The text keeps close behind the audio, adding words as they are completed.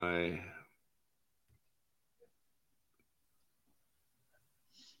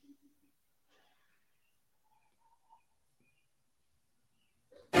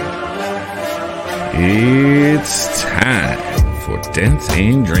It's time for Dents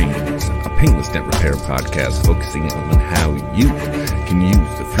and Dreams, a painless dent repair podcast focusing on how you can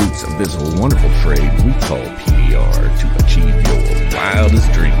use the fruits of this wonderful trade we call PDR to achieve your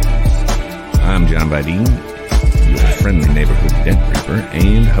wildest dreams. I'm John Bideen, your friendly neighborhood dent reaper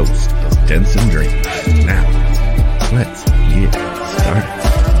and host of Dents and Dreams. Now, let's get started.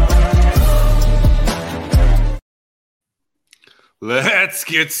 Let's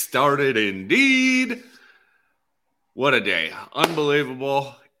get started indeed. What a day.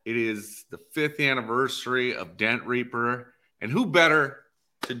 Unbelievable. It is the 5th anniversary of Dent Reaper. And who better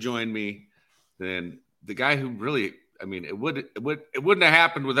to join me than the guy who really, it wouldn't have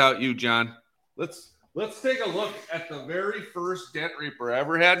happened without you, John. Let's take a look at the very first Dent Reaper I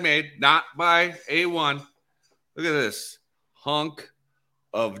ever had made, not by A1. Look at this hunk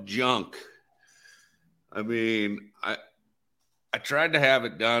of junk. I tried to have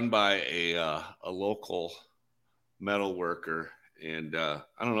it done by a local metal worker, and I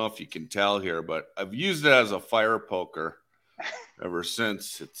don't know if you can tell here, but I've used it as a fire poker ever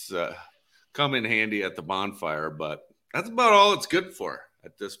since. It's come in handy at the bonfire, but that's about all it's good for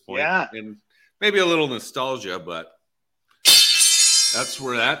at this point. Yeah. And maybe a little nostalgia, but that's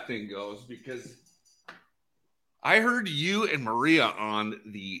where that thing goes, because I heard you and Maria on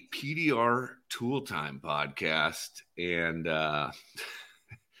the PDR Tool Time podcast, and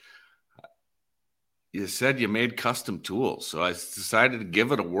you said you made custom tools. So I decided to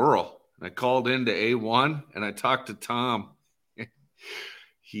give it a whirl. I called into A1 and I talked to Tom.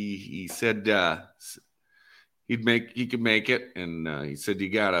 He said he could make it, and he said, "You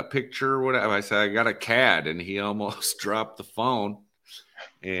got a picture or whatever?" I said, "I got a CAD," and he almost dropped the phone.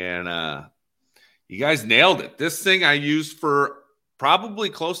 And you guys nailed it. This thing I used for probably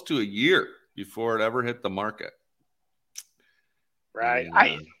close to a year before it ever hit the market. Right.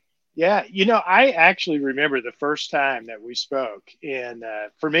 And, I actually remember the first time that we spoke, and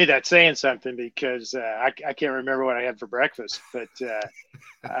for me, that's saying something, because I can't remember what I had for breakfast, but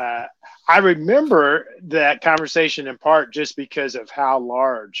I remember that conversation in part just because of how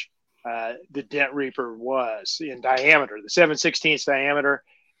large the Dent Reaper was in diameter, the 7/16 diameter.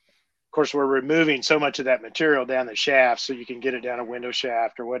 Of course, we're removing so much of that material down the shaft so you can get it down a window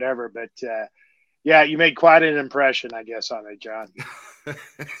shaft or whatever. But you made quite an impression, I guess, on it, John.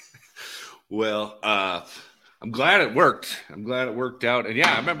 Well, I'm glad it worked. I'm glad it worked out. And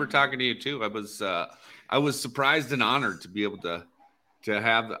I remember talking to you too. I was surprised and honored to be able to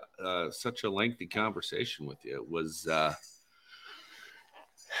have such a lengthy conversation with you. It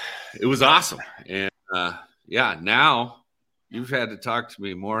was awesome. And now you've had to talk to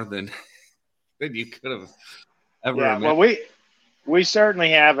me more than you could have ever imagined. Well, we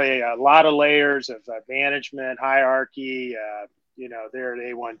certainly have a lot of layers of management hierarchy, there at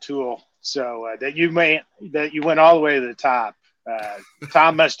A1 Tool. So that you went all the way to the top.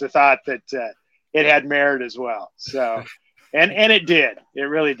 Tom must have thought that it had merit as well. So, and it did. It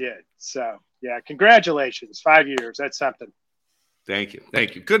really did. So, congratulations. 5 years. That's something. Thank you.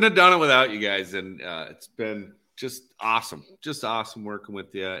 Couldn't have done it without you guys. And it's been just awesome working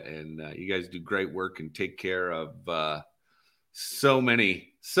with you. And you guys do great work and take care of so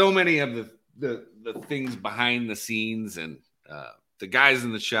many of the things behind the scenes, and the guys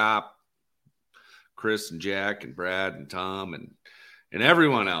in the shop, Chris and Jack and Brad and Tom and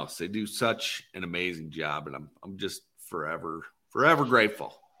everyone else. They do such an amazing job, and I'm just forever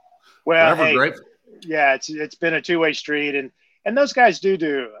grateful. Well, grateful. Yeah, it's been a two-way street, and those guys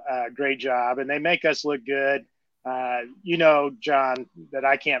do a great job, and they make us look good. John, that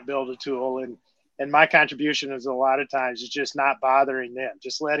I can't build a tool, and my contribution is a lot of times is just not bothering them,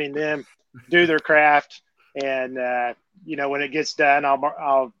 just letting them do their craft. And, when it gets done,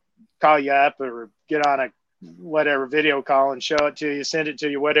 I'll call you up or get on a whatever video call and show it to you, send it to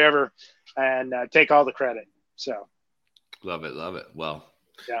you, whatever, and take all the credit. So. Love it. Well,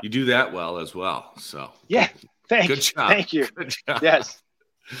 You do that well as well. So good job. Thank you. Good job. Yes.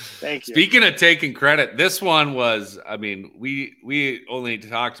 Thank you. Speaking of taking credit, this one was, we only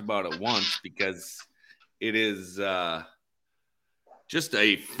talked about it once because it is just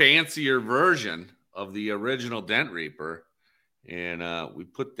a fancier version of the original Dent Reaper. And we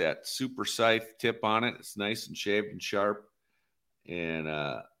put that super scythe tip on it. It's nice and shaved and sharp, and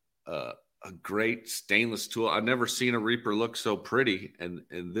a great stainless tool. I've never seen a Reaper look so pretty. And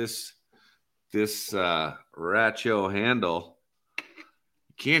this Racho handle,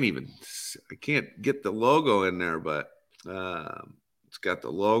 I can't get the logo in there, but it's got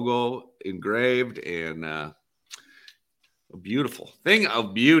the logo engraved, and a beautiful thing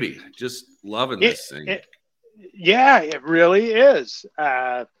of beauty. Just loving this thing. Yeah, it really is.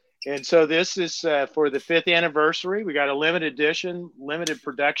 And so this is for the 5th anniversary. We got a limited edition, limited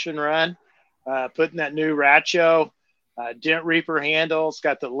production run, putting that new Ratcho Dent Reaper handle. It's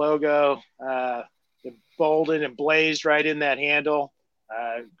got the logo bolded and blazed right in that handle.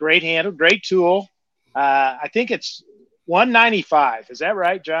 Great handle, great tool. I think it's 195. Is that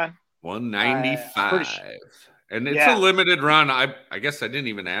right, John? 195. And it's a Yeah. limited run. I guess I didn't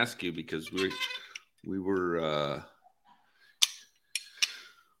even ask you because we were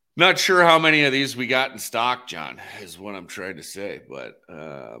not sure how many of these we got in stock, John, is what I'm trying to say. But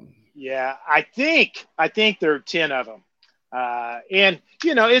yeah, I think there are 10 of them. And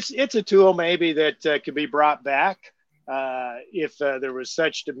it's a tool maybe that could be brought back if there was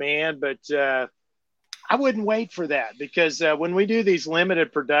such demand, but I wouldn't wait for that because when we do these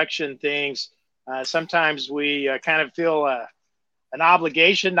limited production things, sometimes we kind of feel an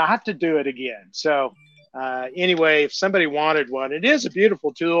obligation not to do it again. So anyway, if somebody wanted one, it is a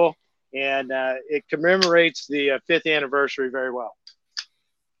beautiful tool, and it commemorates the 5th anniversary very well.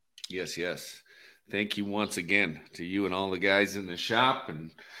 Yes. Thank you once again to you and all the guys in the shop,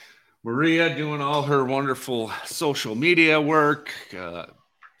 and Maria doing all her wonderful social media work,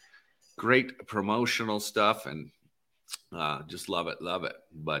 great promotional stuff, and just love it.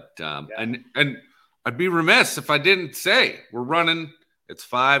 But and I'd be remiss if I didn't say we're running. It's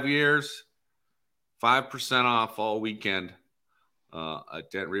 5 years, 5% off all weekend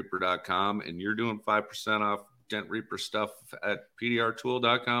at dentreaper.com, and you're doing 5% off Dent Reaper stuff at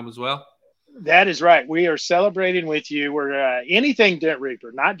pdrtool.com as well. That is right. We are celebrating with you. We're anything Dent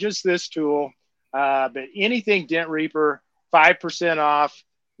Reaper, not just this tool, but anything Dent Reaper, 5% off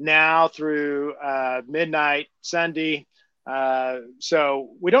now through midnight Sunday.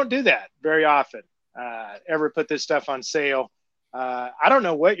 So we don't do that very often. Ever put this stuff on sale. I don't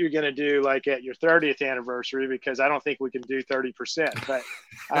know what you're going to do like at your 30th anniversary because I don't think we can do 30%. But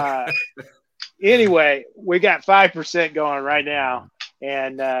anyway, we got 5% going right now.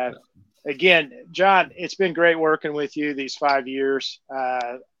 And again, John, it's been great working with you these 5 years.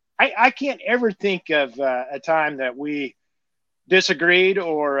 I can't ever think of a time that we disagreed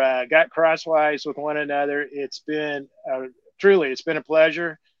or got crosswise with one another. It's been it's been a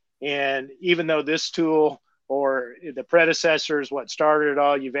pleasure. And even though this tool or the predecessors, what started it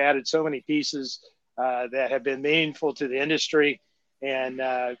all, you've added so many pieces that have been meaningful to the industry, and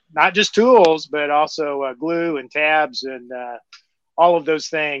not just tools, but also glue and tabs and all of those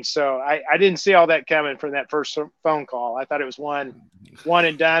things. So I didn't see all that coming from that first phone call. I thought it was one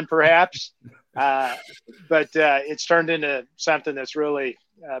and done, perhaps. But it's turned into something that's really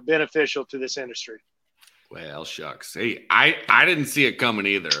beneficial to this industry. Well, shucks. Hey, I didn't see it coming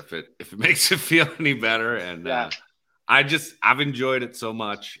either. If it makes you feel any better, and I've enjoyed it so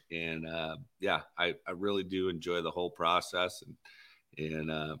much, and I really do enjoy the whole process,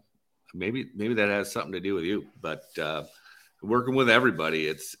 and maybe that has something to do with you, but working with everybody,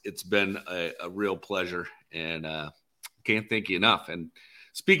 it's been a real pleasure, and can't thank you enough. And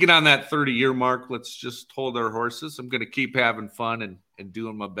speaking on that 30-year mark, let's just hold our horses. I'm going to keep having fun and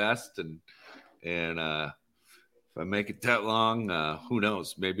doing my best, and if I make it that long, who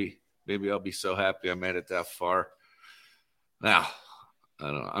knows? Maybe I'll be so happy I made it that far. Now,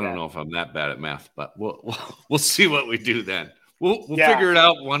 I don't know if I'm that bad at math, but we'll see what we do then. We'll figure it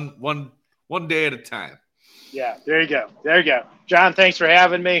out one day at a time. Yeah, there you go. John, thanks for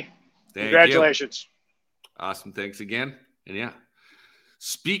having me. Congratulations. You. Awesome. Thanks again. And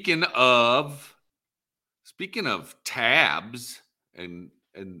speaking of tabs and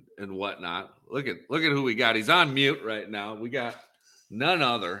whatnot, look at who we got. He's on mute right now. We got none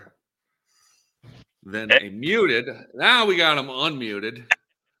other than a muted. Now we got him unmuted.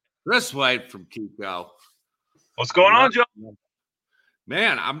 Chris White from Kiko. What's going on, Joe?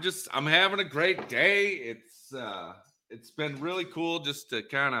 Man, I'm having a great day. It's been really cool just to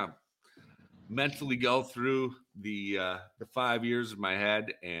kind of mentally go through the 5 years of my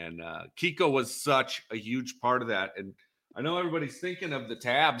head, and Kiko was such a huge part of that. And I know everybody's thinking of the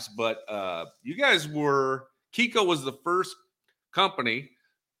tabs, but Kiko was the first company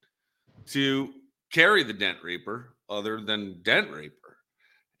to carry the Dent Reaper other than Dent Reaper,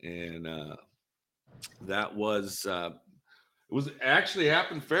 and that was it was actually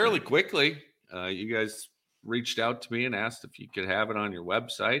happened fairly quickly. You guys reached out to me and asked if you could have it on your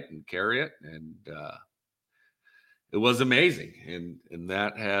website and carry it, and it was amazing, and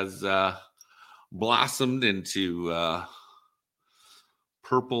that has blossomed into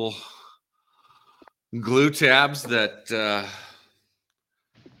purple glue tabs that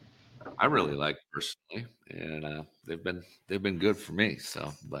I really like personally, and they've been good for me.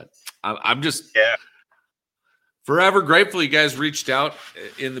 So, but I'm just forever grateful you guys reached out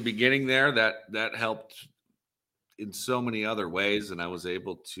in the beginning there. That helped in so many other ways, and I was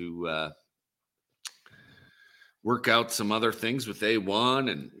able to work out some other things with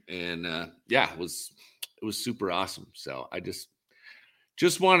A1, and yeah, it was super awesome. So I just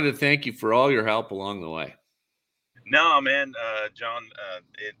wanted to thank you for all your help along the way. No, man, John,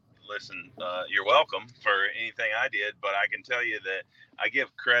 listen, you're welcome for anything I did, but I can tell you that I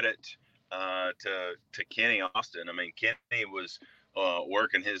give credit to Kenny Austin. I mean, Kenny was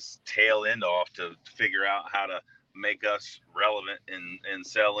working his tail end off to figure out how to make us relevant in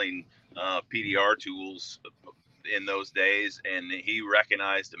selling PDR tools in those days, and he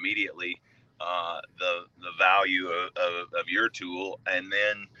recognized immediately the value of your tool, and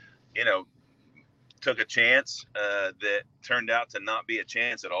then took a chance that turned out to not be a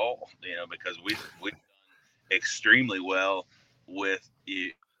chance at all, because we've done extremely well with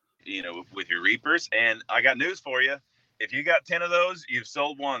with your reapers. And I got news for you. If you got 10 of those, you've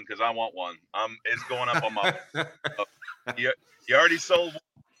sold one, because I want one. It's going up on my you already sold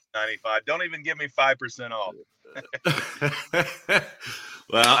 95. Don't even give me 5% off.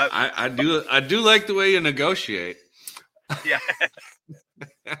 Well, I do like the way you negotiate. Yeah.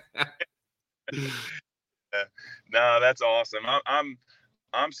 No, that's awesome.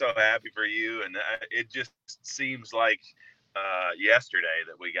 I'm so happy for you, and it just seems like yesterday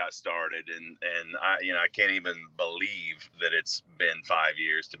that we got started, and I can't even believe that it's been 5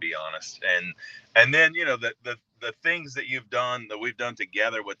 years, to be honest. And then the things that you've done, that we've done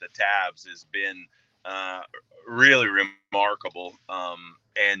together with the tabs, has been really remarkable.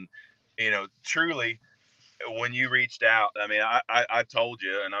 And truly, when you reached out, I mean, I told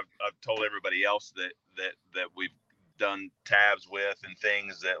you, and I've told everybody else that we've done tabs with and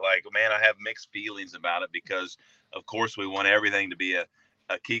things, that, like, man, I have mixed feelings about it, because of course we want everything to be a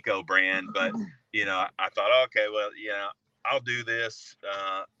Kiko brand, but I thought, okay, well, I'll do this,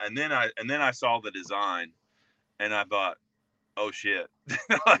 and then I saw the design, and I thought, oh shit,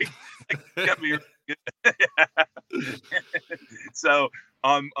 like, it's gonna be really good. So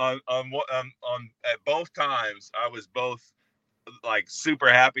on at both times, I was both like super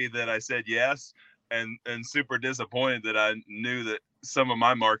happy that I said yes, and super disappointed that I knew that some of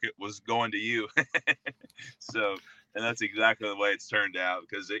my market was going to you. So, and that's exactly the way it's turned out,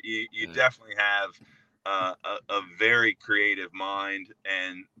 because you definitely have a very creative mind,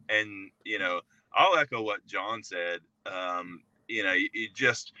 and I'll echo what John said. You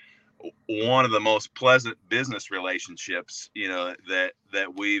just, one of the most pleasant business relationships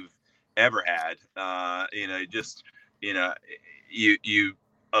that we've ever had. Just you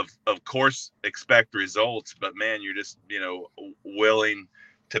of course expect results, but man, you're just willing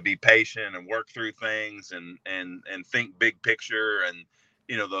to be patient and work through things, and think big picture, and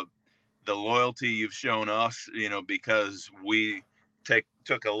the loyalty you've shown us, because we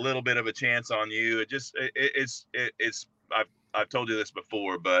took a little bit of a chance on you. It's I've told you this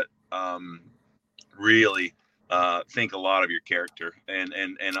before, but really think a lot of your character, and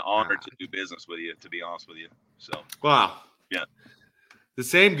honored to do business with you, to be honest with you. So wow, yeah, the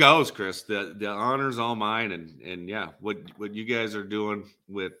same goes, Chris. The honor's all mine, and yeah, what you guys are doing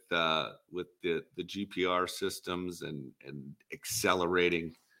with the GPR systems, and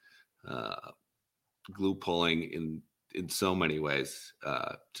accelerating glue pulling in so many ways,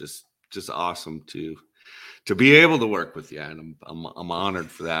 just awesome to be able to work with you, and I'm honored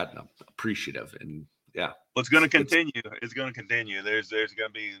for that, and I'm appreciative, and yeah. Well, it's going to continue. It's going to continue. There's going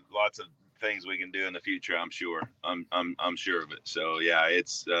to be lots of things we can do in the future, I'm sure. I'm sure of it. So yeah,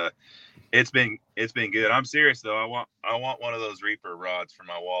 it's been good. I'm serious though. I want one of those Reaper rods for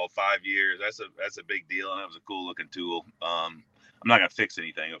my wall. 5 years. That's a big deal, and that was a cool looking tool. I'm not going to fix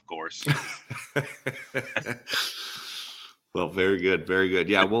anything, of course. Well, very good, very good.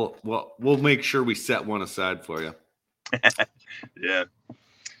 Yeah, we'll make sure we set one aside for you. Yeah.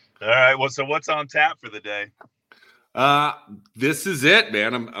 All right. Well, so what's on tap for the day? This is it,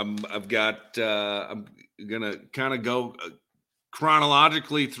 man. I'm gonna kind of go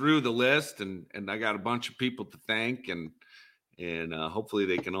chronologically through the list, and I got a bunch of people to thank, and hopefully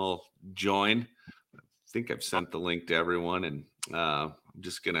they can all join. I think I've sent the link to everyone, and I'm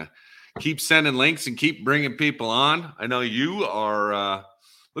just gonna keep sending links and keep bringing people on. I know you are.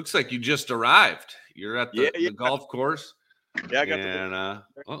 Looks like you just arrived. You're at the golf course. Yeah, I got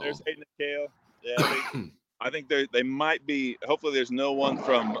there's Hayden and Kale. Yeah, I think they might be. Hopefully, there's no one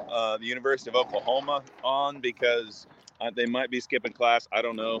from the University of Oklahoma on, because they might be skipping class. I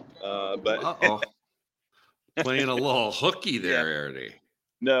don't know, but playing a little hooky there, Ernie.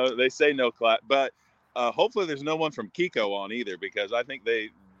 No, they say no class, but hopefully there's no one from Kiko on either, because I think they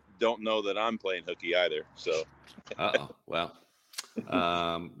don't know that I'm playing hooky either. So. Well,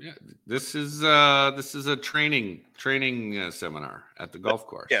 yeah, this is a training seminar at the golf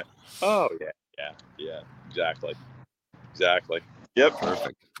course. Yeah. Oh yeah. Exactly. Yep.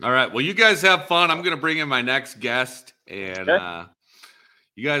 Perfect. All right. Well, you guys have fun. I'm going to bring in my next guest, and Okay.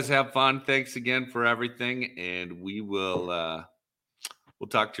 you guys have fun. Thanks again for everything, and we'll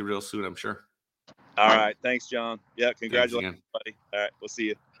talk to you real soon, I'm sure. All right. Thanks, John. Yeah. Congratulations, again. buddy. All right. We'll see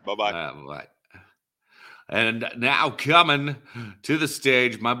you. Bye-bye. Bye. And now coming to the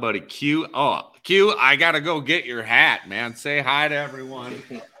stage, my buddy Q. Oh, Q, I got to go get your hat, man. Say hi to everyone.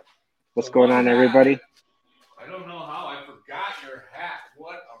 What's going on, everybody? I don't know how I forgot your hat.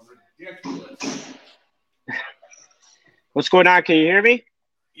 What a ridiculous. What's going on? Can you hear me?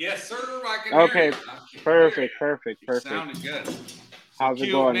 Yes, sir. I can hear you. Perfect. Sounding good. How's it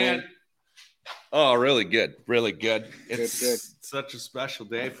going, man? Oh, really good. Really good. It's good. Such a special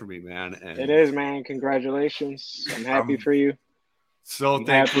day for me, man. And it is, man. Congratulations. I'm happy for you. So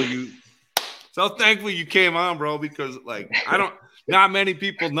thankful you came on, bro, because not many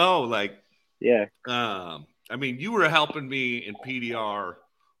people know, yeah. I mean, you were helping me in PDR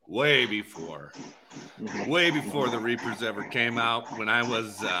way before the Reapers ever came out, when I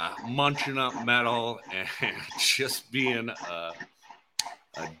was munching up metal and just being a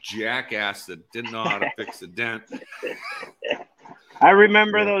jackass that didn't know how to fix a dent. I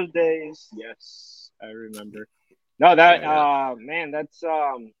remember those days. Yes, I remember. No, man, that's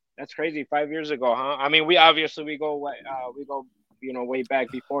crazy. 5 years ago, huh? I mean, we go way back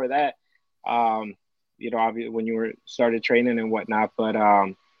before that. When you started training and whatnot, but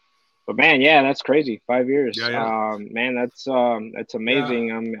man, yeah, that's crazy. 5 years. Man, that's amazing.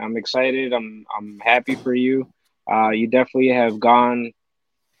 Yeah. I'm excited. I'm happy for you. You definitely have gone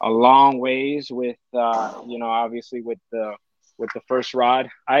a long ways with obviously with the first rod.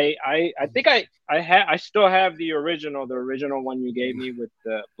 I think I still have the original one you gave me with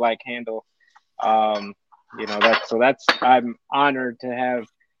the black handle. That's I'm honored to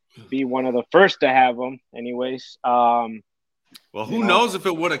be one of the first to have them anyways. Well, who knows if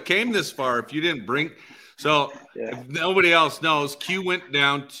it would have came this far if you didn't bring. So if nobody else knows, Q went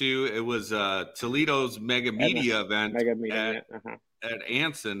down to, it was Toledo's Mega Media event at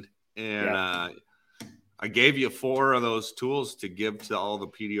Anson, and I gave you 4 of those tools to give to all the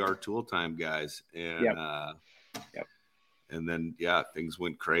PDR Tool Time guys, and and then things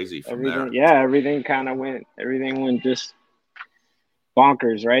went crazy from there. Yeah, everything went just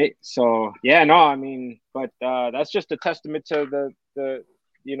bonkers, right? So I mean, but that's just a testament to the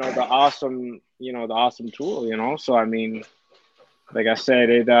awesome tool, so I mean, like I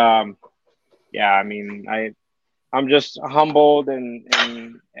said, I mean, I'm just humbled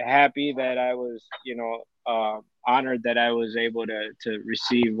and happy that I was honored that I was able to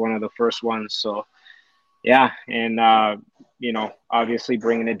receive one of the first ones. So and obviously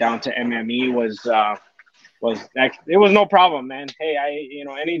bringing it down to MME was it was no problem, man. Hey,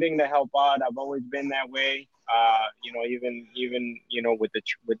 anything to help out. I've always been that way. Even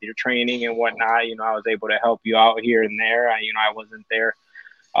with your training and whatnot, I was able to help you out here and there. I wasn't there,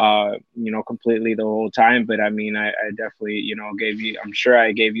 completely the whole time, but I mean, I definitely, I'm sure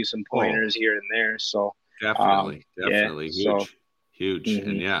I gave you some pointers here and there. So definitely huge.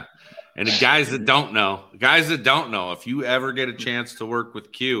 Mm-hmm. And the guys that don't know, if you ever get a chance to work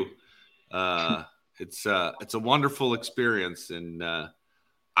with Q, it's a wonderful experience, and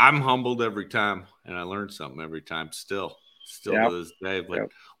I'm humbled every time, and I learn something every time still to this day. But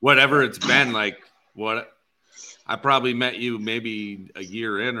whatever it's been, I probably met you maybe a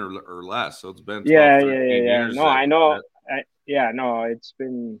year in or less, so it's been 12, 13 years. No, I know. It's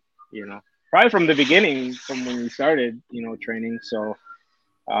been probably from the beginning, from when we started training. So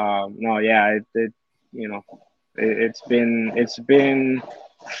it's been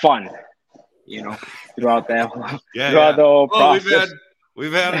fun throughout the whole process.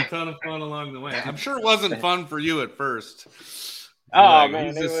 We've had a ton of fun along the way. I'm sure it wasn't fun for you at first. Oh,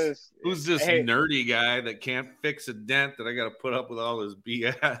 man, who's this nerdy guy that can't fix a dent that I got to put up with all this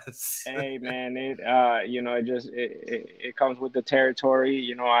BS? Hey, man, it comes with the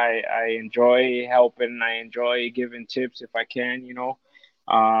territory. I enjoy helping. I enjoy giving tips if I can.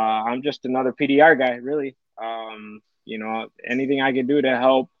 I'm just another PDR guy, really. Anything I can do to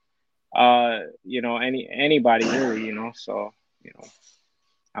help, anybody really, so,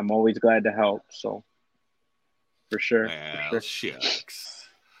 I'm always glad to help. So for sure. Well, shucks.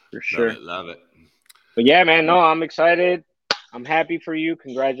 For sure. Love it. But yeah, man, no, I'm excited. I'm happy for you.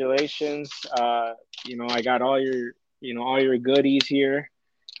 Congratulations. I got all your goodies here.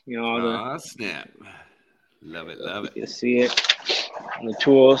 Snap. Love it. You see it. the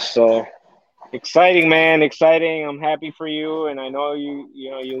tools. So exciting, man, exciting. I'm happy for you, and I know you'll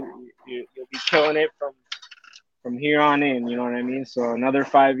be killing it from here on in. You know what I mean? So another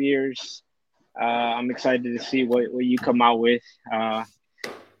 5 years. I'm excited to see what you come out with.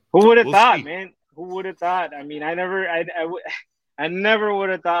 Who would have thought, man? Who would have thought? I mean, I never would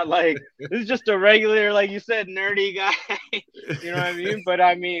have thought, like, this is just a regular, like you said, nerdy guy. You know what I mean? But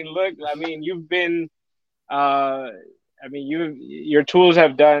I mean, look, I mean, you've been, your tools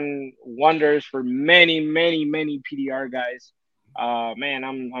have done wonders for many, many, many PDR guys. Man,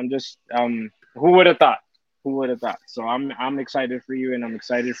 I'm just, who would have thought? Who would have thought? So I'm excited for you, and I'm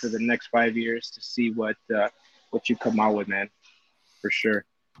excited for the next 5 years to see what you come out with, man, for sure.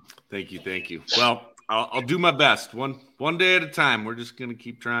 Thank you. Well, I'll do my best, one day at a time. We're just gonna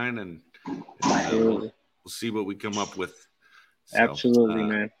keep trying, and we'll see what we come up with. So, absolutely,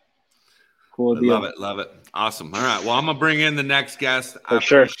 man. Cool deal. Love it. Awesome. All right. Well, I'm gonna bring in the next guest. I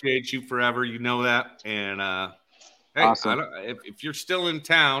appreciate you forever. You know that. And hey, awesome. If you're still in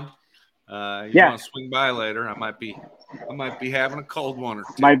town. You want to swing by later? I might be having a cold one or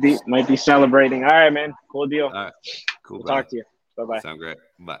two. Might be celebrating. All right, man. Cool deal. All right. Cool. We'll talk to you. Bye. Sound great.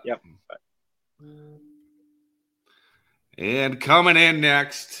 Bye. Yep. Bye. And coming in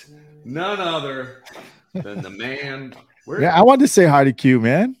next, none other than the man. I wanted to say hi to Q,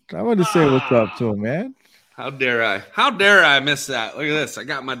 man. I wanted to say what's up to him, man. How dare I miss that? Look at this. I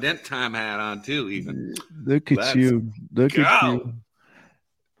got my Dent Time hat on too. Even look at you. Look at you.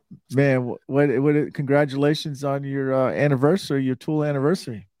 Man, what congratulations on your anniversary, your tool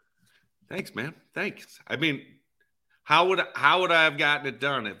anniversary. Thanks, man. Thanks. I mean, how would I have gotten it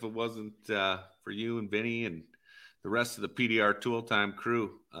done if it wasn't for you and Vinny and the rest of the PDR Tool Time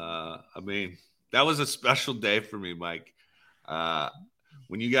crew? I mean, that was a special day for me, Mike.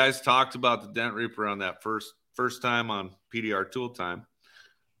 When you guys talked about the Dent Reaper on that first time on PDR Tool Time,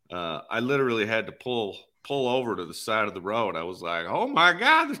 I literally had to pull over to the side of the road. I was like, oh my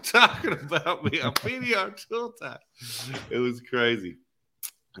God, they're talking about me on PDR Tool Time. It was crazy.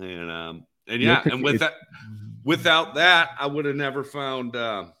 And yeah, and without that, I would have never found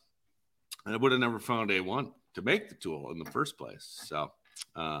A1 to make the tool in the first place. So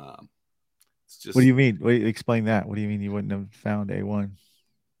it's just. What do you mean? Wait, explain that. What do you mean you wouldn't have found A1?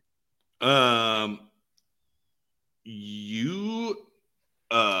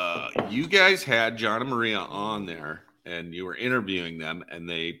 You guys had John and Maria on there, and you were interviewing them, and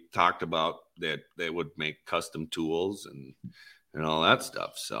they talked about that they would make custom tools and all that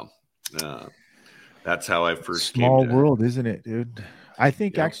stuff. So that's how I first came to. Small world, isn't it, dude? I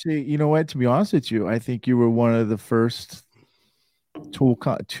think actually, you know what? To be honest with you, I think you were one of the first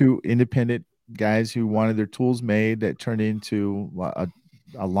two independent guys who wanted their tools made that turned into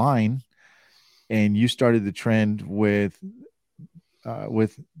a line, and you started the trend with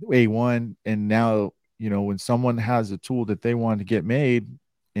A1, and now when someone has a tool that they want to get made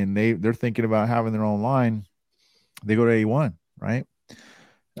and they're thinking about having their own line, they go to A1, right?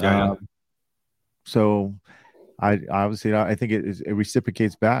 So I think it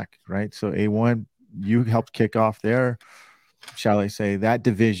reciprocates back, right? So A1, you helped kick off their, shall I say, that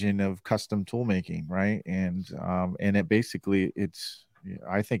division of custom tool making, right? And it basically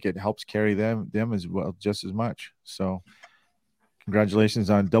I think it helps carry them as well, just as much. So congratulations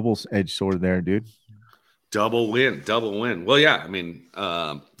on double-edged sword there, dude. Double win. Well, yeah, I mean,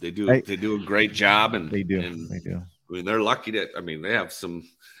 they do a great job, and they do. I mean, they're lucky to. I mean, they have some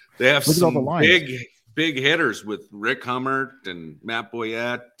big hitters with Rick Hummert and Matt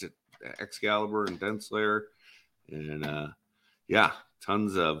Boyette, Excalibur and Denslayer, and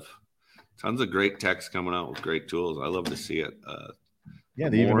tons of great techs coming out with great tools. I love to see it.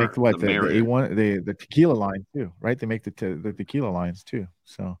 They even make the A1, the tequila line too, right? They make the tequila lines too.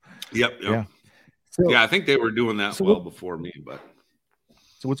 So yep. Yeah. So, I think they were doing that before me. But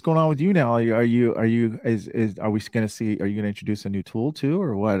so what's going on with you now? Are we going to see? Are you going to introduce a new tool too,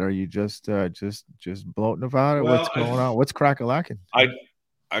 or what? Are you just bloating about it? What's going on? What's crack-a-lacking?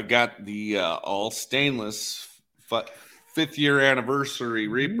 I got the all stainless 5th year anniversary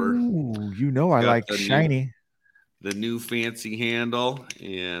Reaper. Ooh, I like shiny. The new fancy handle,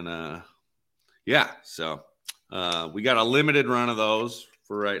 and so we got a limited run of those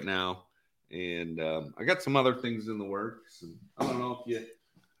for right now, and I got some other things in the works. And I don't know if you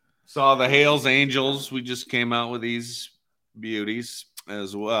saw the Hales Angels. We just came out with these beauties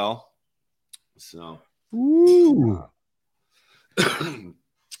as well. So,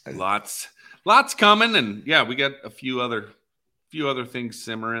 lots coming, and we got a few other things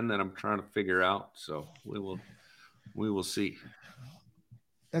simmering that I'm trying to figure out. So we will see.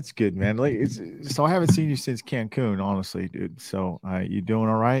 That's good, man. Like, so I haven't seen you since Cancun, honestly, dude. So you doing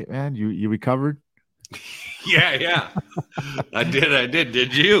all right, man? You recovered? Yeah. I did.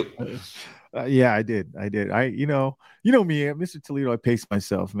 Did you? Yeah, I did. You know me, Mr. Toledo. I pace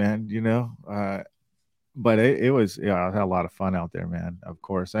myself, man. But it was, yeah, I had a lot of fun out there, man. Of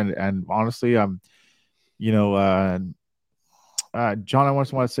course, and honestly, you know, John, I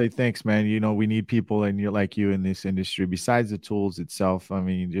just want to say thanks, man. We need people and you like you in this industry. Besides the tools itself, I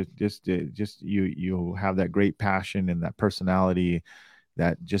mean, just you have that great passion and that personality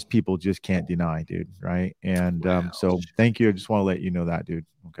that just people just can't deny, dude. Right? And so thank you. I just want to let you know that, dude.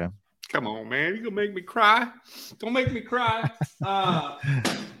 Okay. Come on, man. You're gonna make me cry. Don't make me cry.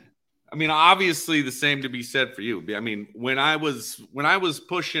 I mean, obviously, the same to be said for you. I mean, when I was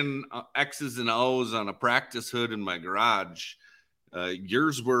pushing X's and O's on a practice hood in my garage,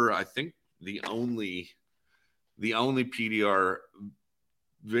 yours were, I think, the only PDR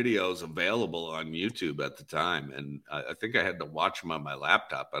videos available on YouTube at the time, and I think I had to watch them on my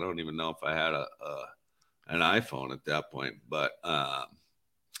laptop. I don't even know if I had an iPhone at that point, but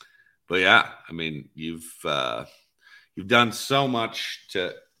yeah, I mean, you've done so much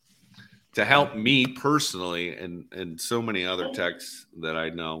to help me personally and so many other techs that I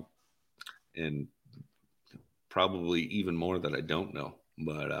know, and probably even more that I don't know.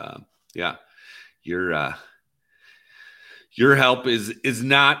 But yeah, your help is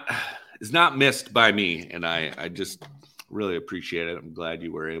not missed by me, and I just really appreciate it. I'm glad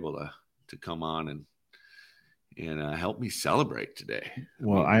you were able to come on and help me celebrate today.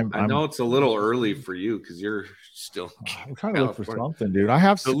 Well, I know it's a little early for you because you're still. I'm trying to look for something, dude. I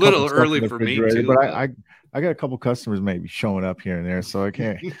have a little early for me too, but I got a couple customers maybe showing up here and there, so I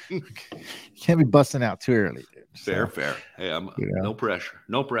can't be busting out too early, dude. Fair. Hey, no pressure.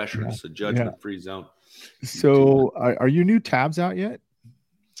 Yeah. It's a judgment-free zone. So, are your new tabs out yet?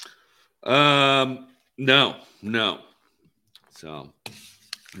 No. So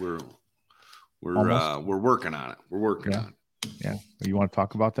we're working on it. We're working on it. Yeah. You want to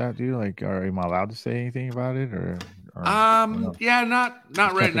talk about that, dude? Like, are you allowed to say anything about it, or yeah,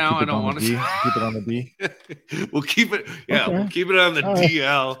 not right now. I don't want to keep it on the D. We'll keep it. Yeah, okay. We'll keep it on the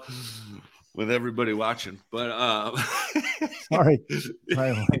DL with everybody watching. But sorry.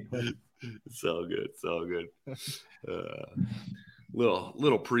 It's all good. It's all good.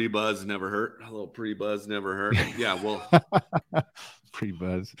 Little pre-buzz never hurt. Yeah, well,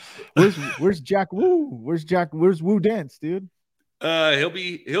 pre-buzz. Where's Jack Woo? Where's Woo Dents, dude? He'll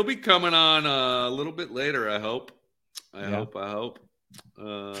be coming on a little bit later, I hope. I hope.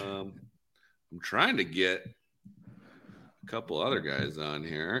 I'm trying to get a couple other guys on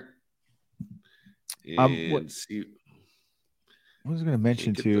here and see. I was going to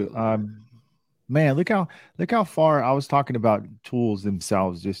mention too. Man, look how far I was talking about tools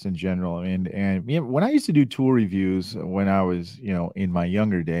themselves, just in general. I mean, and when I used to do tool reviews when I was, in my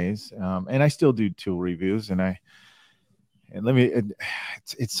younger days, and I still do tool reviews, I'm going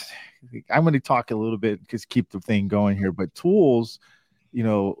to talk a little bit because keep the thing going here. But tools,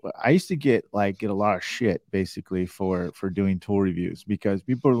 I used to get a lot of shit basically for doing tool reviews because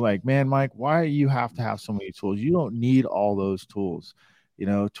people are like, man, Mike, why do you have to have so many tools? You don't need all those tools.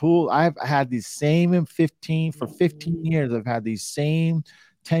 I've had these same 15 years. I've had these same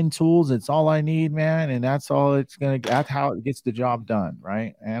 10 tools. It's all I need, man. And that's how it gets the job done.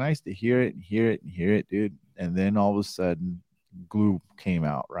 Right. And I used to hear it, dude. And then all of a sudden glue came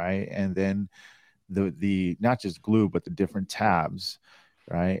out. Right. And then the not just glue, but the different tabs.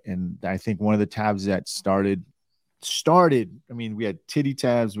 Right. And I think one of the tabs that started, I mean, we had titty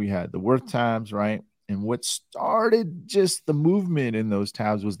tabs, we had the work tabs, right? And what started just the movement in those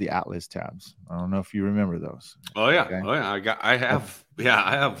tabs was the Atlas tabs. I don't know if you remember those. Oh yeah. Okay. Oh yeah. I have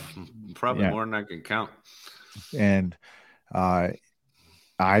probably more than I can count. And I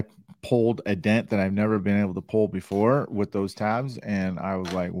pulled a dent that I've never been able to pull before with those tabs. And I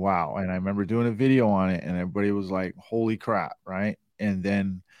was like, wow. And I remember doing a video on it and everybody was like, holy crap. Right. And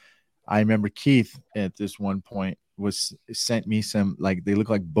then I remember Keith at this one point sent me some, they look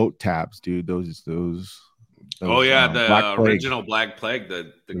like boat tabs, dude. Those oh yeah, the original Black Plague,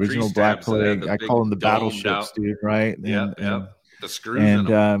 the original Black Plague. I call them the battleships, dude. Right? Yeah, the screws in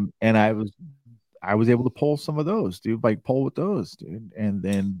them. And I was able to pull some of those, dude. Pull with those, dude. And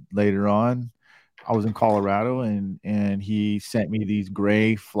then later on, I was in Colorado, and he sent me these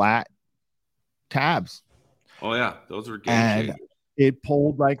gray flat tabs. Oh yeah, those were game changers. It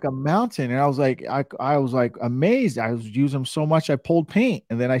pulled like a mountain, and I was like, I was like amazed. I was using them so much, I pulled paint,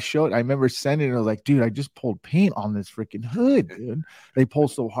 and then I remember sending it. I was like, dude, I just pulled paint on this freaking hood, dude. They pull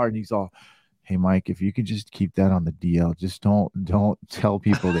so hard, and he's all, hey Mike, if you could just keep that on the DL, just don't tell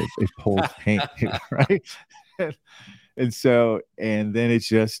people that it pulls paint, right? And so, and then it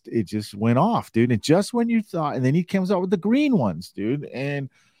just went off, dude. And just when you thought, and then he comes out with the green ones, dude, and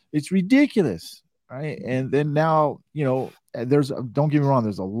it's ridiculous, right? And then now, you know, don't get me wrong,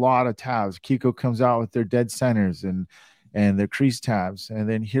 there's a lot of tabs. Kiko comes out with their dead centers and their crease tabs, and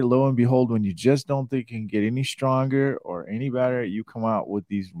then here, lo and behold, when you just don't think it can get any stronger or any better, you come out with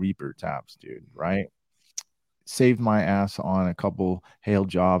these Reaper tabs, dude, right? Saved my ass on a couple hail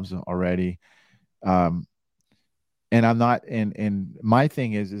jobs already. And I'm not, and my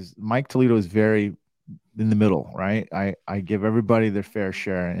thing is Mike Toledo is very in the middle, right? I give everybody their fair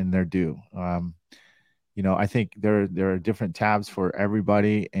share and their due. You know, I think there are different tabs for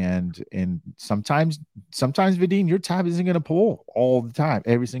everybody, and sometimes Vidine, your tab isn't going to pull all the time,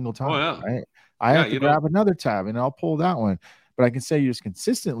 every single time. Oh, yeah. Right? I have to grab another tab and I'll pull that one, but I can say yours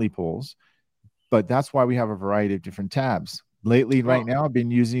consistently pulls. But that's why we have a variety of different tabs. Lately, right now, I've been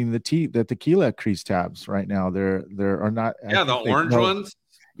using the tequila crease tabs. Right now, there are not. Yeah, the orange ones.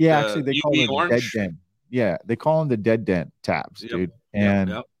 Yeah, actually, they call them dead dent. Yeah, they call them the dead dent tabs, dude.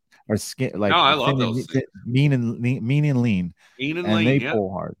 And or skin, like, no, I love those. Mean and lean, and they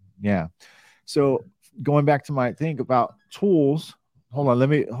pull hard. Yeah. So going back to my thing about tools. Hold on,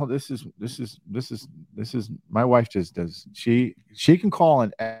 this is my wife just does. She can call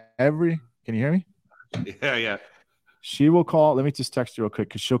in every. Can you hear me? Yeah. She will call. Let me just text her real quick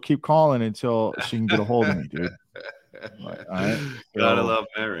because she'll keep calling until she can get a hold of me, dude. All right. Gotta love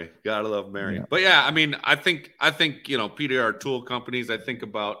Mary. Yeah. But yeah, I mean, I think you know, PDR tool companies, I think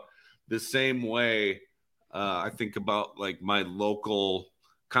about the same way. I think about like my local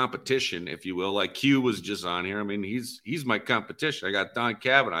competition, if you will. Like Q was just on here. I mean, he's my competition. I got Don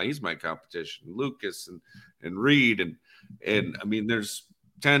Cavanaugh, he's my competition. Lucas and Reed and I mean, there's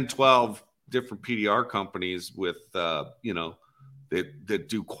 10, 12 different PDR companies with you know, that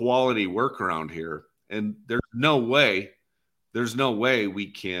do quality work around here, and there's no way we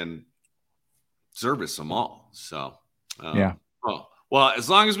can service them all. So yeah. Well, as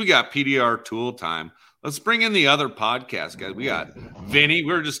long as we got PDR tool time, let's bring in the other podcast guys. We got Vinny.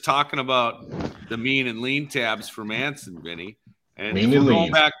 We were just talking about the mean and lean tabs for Manson, Vinny. And if we're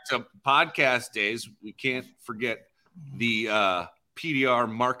going back to podcast days, we can't forget the PDR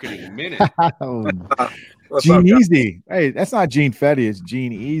marketing minute. Gene Easy. Hey, that's not Gene Fetty. It's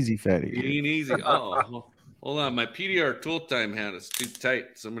Gene Easy Fetty. Gene Easy. Oh, hold on. My PDR tool time hat is too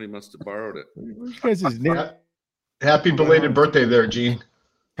tight. Somebody must have borrowed it. Which guy's his name? Happy belated birthday there, Gene.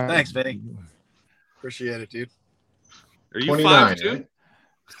 Thanks, Vinny. Appreciate it, dude. Are you 5 too?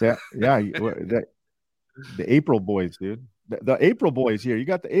 Yeah. The April boys, dude. The April boys here. You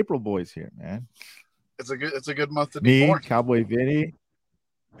got the April boys here, man. It's a good month to be born. Cowboy Vinny.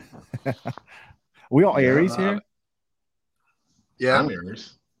 We all Aries here? Yeah. I'm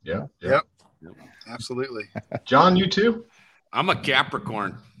Aries. Yeah. Yep. Absolutely. John, you too? I'm a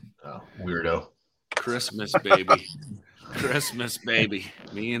Capricorn. Oh, weirdo. Christmas, baby. Christmas, baby.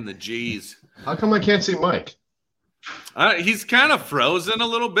 Me and the G's. How come I can't see Mike? He's kind of frozen a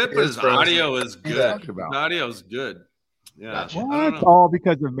little bit, but his audio is good. His audio is good. Yeah. Gotcha. What? All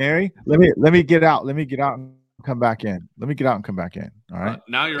because of Mary? Let me get out. Let me get out and come back in. Let me get out and come back in. All right.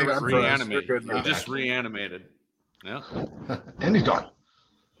 Now you're reanimated. You're just reanimated. Yeah. And he's gone.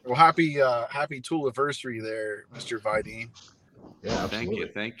 Well, happy tool-iversary there, Mr. Vidine. Yeah, absolutely.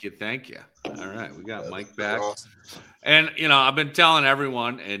 Thank you. All right, we got Mike back. Awesome. And you know, I've been telling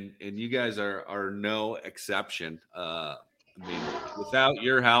everyone, and you guys are no exception. I mean, without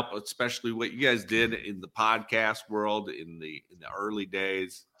your help, especially what you guys did in the podcast world in the early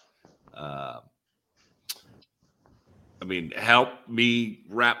days, I mean, helped me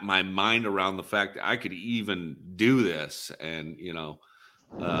wrap my mind around the fact that I could even do this, and you know.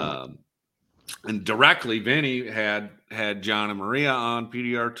 And directly, Vinny had John and Maria on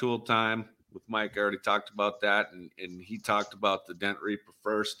PDR Tool Time with Mike. I already talked about that, and he talked about the Dent Reaper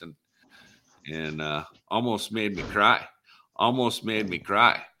first, and almost made me cry.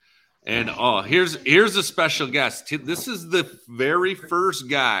 And here's a special guest. This is the very first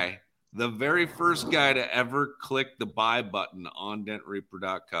guy to ever click the buy button on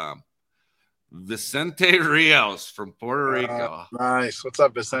DentReaper.com. Vicente Rios from Puerto Rico. Nice. What's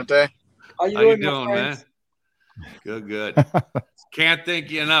up, Vicente? How you doing, man? Good. Can't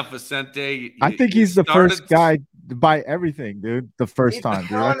thank you enough, Vicente. I think he's the first guy to buy everything, dude. The first time,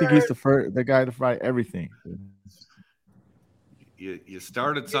 dude. I think he's the guy to buy everything. You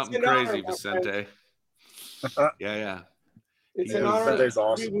started something crazy, Vicente. Yeah. It's an honor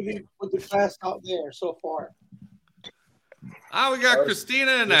to be with the class out there so far. Oh, we got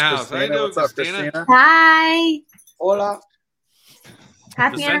Christina in the There's house. How you Christina. doing, What's up, Christina? Christina? Hi. Hola.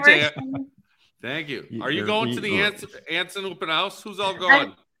 Happy Vicente, anniversary. Thank you. Are you going to the Anson open house? Who's all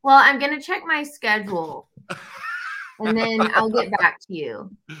going? I'm going to check my schedule. And then I'll get back to you.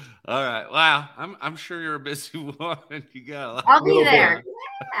 All right. Wow. I'm sure you're a busy woman. You got a lot. I'll be there.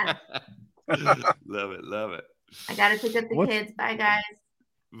 Yeah. Love it. Love it. I got to pick up the kids. Bye, guys.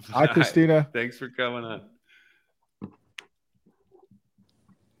 Hi, Christina. Thanks for coming on.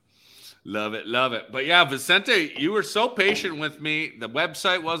 Love it. Love it. But yeah, Vicente, you were so patient with me. The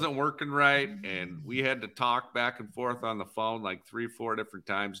website wasn't working right. And we had to talk back and forth on the phone like 3 or 4 different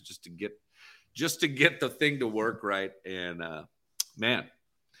times just to get the thing to work right. And man,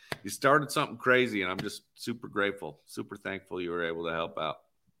 you started something crazy, and I'm just super grateful, super thankful you were able to help out.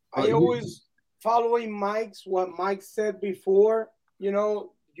 I always following what Mike said before. You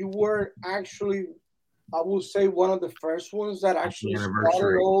know, you were actually, I will say, one of the first ones that actually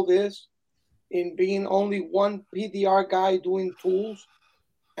started all this in being only one PDR guy doing tools.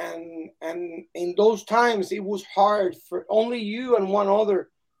 And in those times, it was hard for only you and one other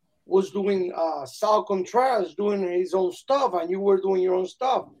was doing Sal Contreras doing his own stuff, and you were doing your own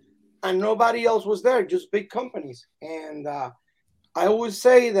stuff, and nobody else was there, just big companies. And I always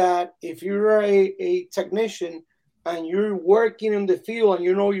say that if you're a technician and you're working in the field and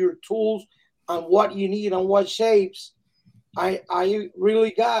you know your tools and what you need and what shapes, I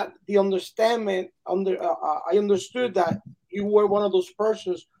really got the understanding. I understood that you were one of those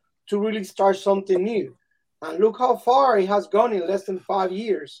persons to really start something new. And look how far it has gone in less than 5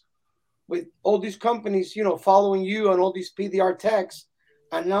 years, with all these companies, you know, following you and all these PDR techs,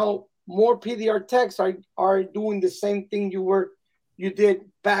 and now more PDR techs are doing the same thing you did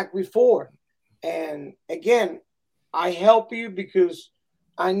back before. And again, I help you because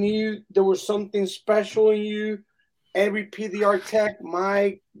I knew there was something special in you. Every PDR tech,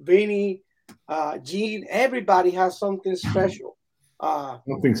 Mike, Vinny, Gene, everybody has something special.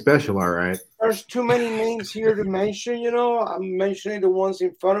 Something special, all right. There's too many names here to mention, you know. I'm mentioning the ones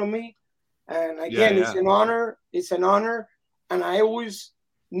in front of me. And again, it's an honor. It's an honor. And I always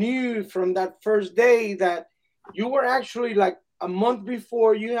knew from that first day that you were actually like a month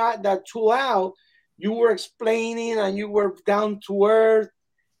before you had that tool out, you were explaining and you were down to earth,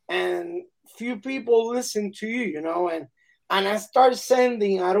 and few people listened to you, you know. And I started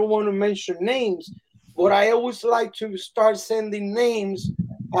sending, I don't want to mention names, but I always like to start sending names,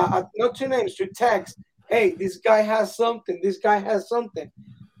 not to names, to text. Hey, this guy has something. This guy has something.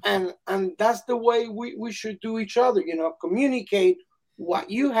 And that's the way we should do each other, you know, communicate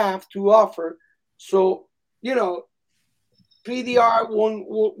what you have to offer. So, you know, PDR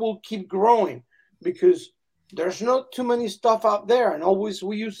will keep growing because there's not too many stuff out there. And always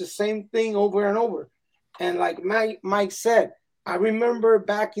we use the same thing over and over. And like Mike said, I remember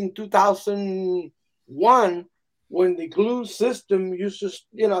back in 2001 when the glue system used to,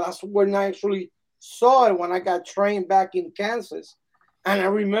 you know, that's when I actually saw it when I got trained back in Kansas. And I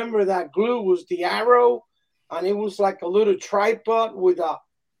remember that glue was the arrow, and it was like a little tripod with a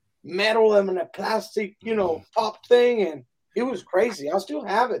metal and a plastic, you know, pop thing. And it was crazy. I still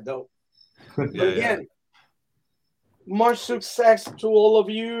have it, though. But again, much success to all of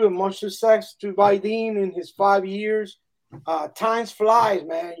you, and much success to Vaidin in his 5 years. Time flies,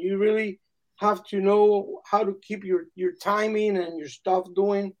 man. You really have to know how to keep your timing and your stuff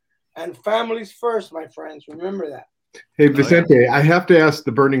doing. And families first, my friends. Remember that. Hey, Vicente, I have to ask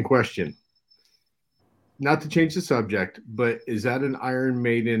the burning question. Not to change the subject, but is that an Iron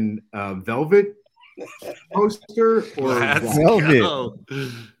Maiden velvet poster or velvet?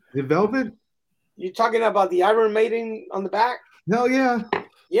 The velvet? You talking about the Iron Maiden on the back? Hell yeah.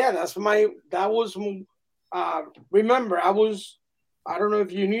 Yeah, remember, I don't know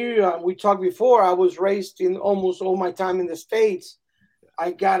if you knew, we talked before, I was raised in almost all my time in the States.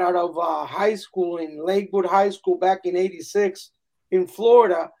 I got out of high school in Lakewood High School back in '86 in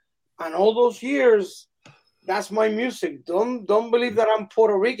Florida, and all those years, that's my music. Don't believe that I'm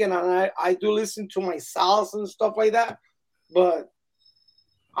Puerto Rican, and I do listen to my salsa and stuff like that, but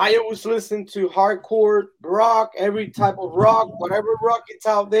I always listen to hardcore rock, every type of rock, whatever rock it's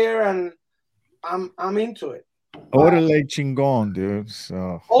out there, and I'm into it. Orale chingon, dude.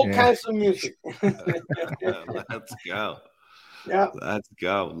 So all kinds of music. Let's go. Yeah. Let's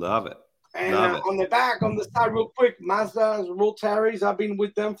go. Love it. And on the back, on the side, real quick, Mazda's Rotaries, I've been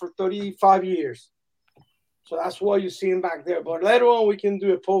with them for 35 years. So that's why you see them back there. But later on, we can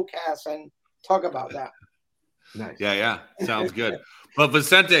do a podcast and talk about that. Nice. Yeah. Sounds good. But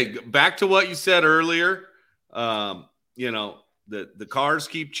Vicente, back to what you said earlier, you know, the cars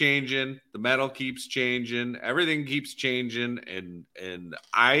keep changing, the metal keeps changing, everything keeps changing, and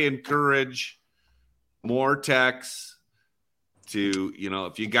I encourage more techs to,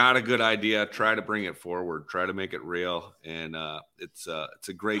 if you got a good idea, try to bring it forward, try to make it real. And it's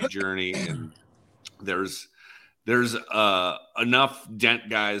a great journey, and there's enough dent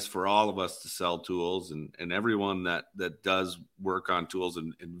guys for all of us to sell tools, and everyone that does work on tools,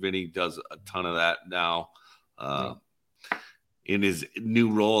 and Vinny does a ton of that now in his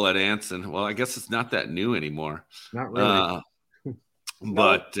new role at Anson. Well, I guess it's not that new anymore. Not really.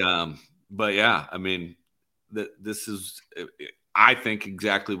 But yeah, I mean, this is, I think,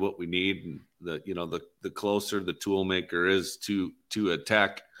 exactly what we need. And the closer the tool maker is to a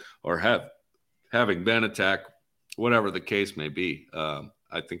tech, or having been a tech, whatever the case may be,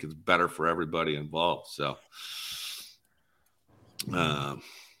 I think it's better for everybody involved. So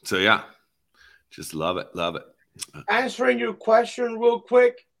yeah, just love it. Answering your question real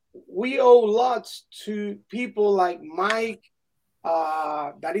quick, we owe lots to people like Mike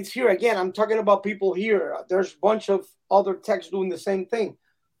that is here. Again, I'm talking about people here. There's a bunch of other techs doing the same thing,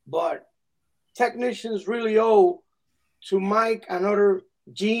 but technicians really owe to Mike, another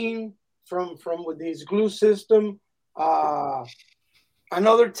Gene from with his glue system,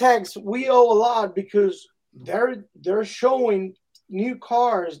 another techs. We owe a lot because they're showing new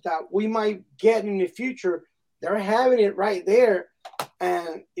cars that we might get in the future. They're having it right there,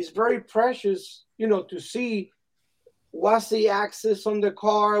 and it's very precious, to see what's the access on the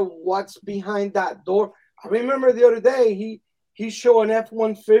car, what's behind that door. I remember the other day he showed an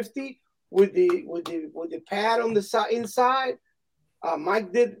F-150 with the pad on the side inside.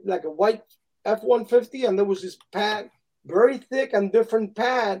 Mike did like a white F-150, and there was this pad, very thick and different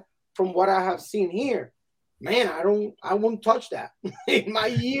pad from what I have seen here. Man, I won't touch that in my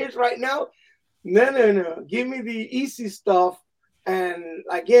years right now. No. Give me the easy stuff. And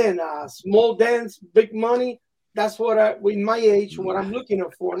again, small dents, big money. That's what with my age, what I'm looking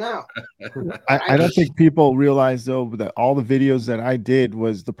for now. I don't think people realize though that all the videos that I did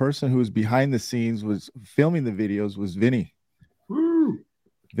was the person who was behind the scenes was filming the videos was Vinny. Woo.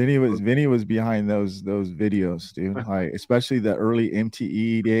 Vinny was behind those videos, dude. Like especially the early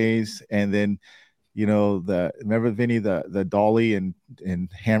MTE days, and then remember Vinny the dolly and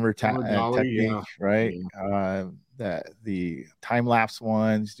hammer technique, yeah. Right? Yeah. The time lapse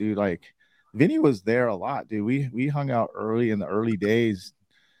ones, dude. Like Vinny was there a lot, dude. We hung out early in the early days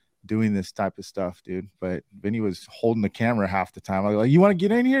doing this type of stuff, dude. But Vinny was holding the camera half the time. I was like, "You want to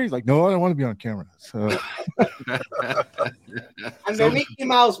get in here?" He's like, "No, I don't want to be on camera." So, and the Mickey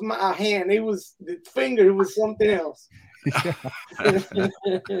Mouse hand, it was the finger, it was something else.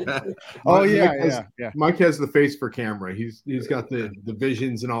 Oh yeah. Mike has the face for camera. He's got the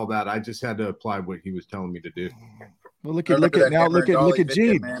visions and all that. I just had to apply what he was telling me to do. Well, look at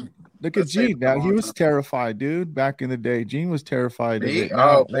Gene. Look at Gene. Now he was terrified, dude. Back in the day, Gene was terrified. Big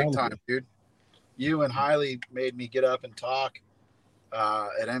time, dude. You and Hiley made me get up and talk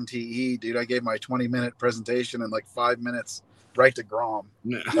at MTE, dude. I gave my 20-minute presentation in like 5 minutes. Right to Grom.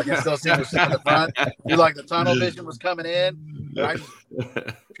 I can still see him sitting in the front. Dude, like the tunnel vision was coming in, and I just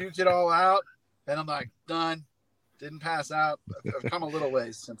puked it all out, and I'm like, done. Didn't pass out. I've come a little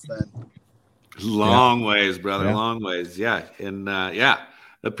ways since then. Long ways, brother. Yeah. Long ways. Yeah. And the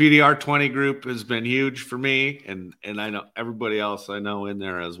PDR 20 group has been huge for me, and I know everybody else I know in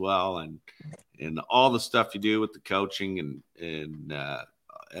there as well, and all the stuff you do with the coaching and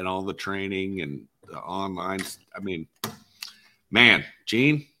all the training and the online. I mean, man,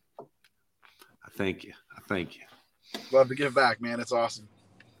 Gene, I thank you. Love to give back, man. It's awesome.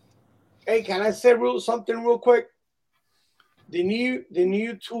 Hey, can I say something real quick? The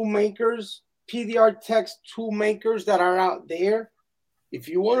new tool makers, PDR Techs tool makers that are out there, if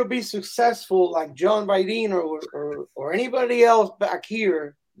you want to be successful like John Biden or anybody else back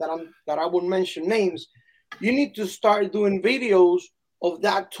here that I won't mention names, you need to start doing videos of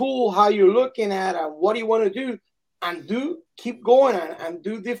that tool, how you're looking at it, what do you want to do, and keep going and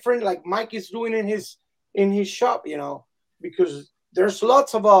do different, like Mike is doing in his shop, because there's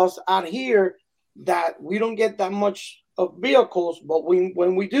lots of us out here that we don't get that much of vehicles, but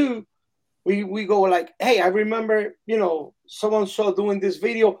when we do, we go like, hey, I remember, so-and-so doing this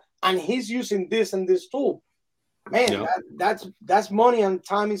video and he's using this and this tool. Man, that's money, and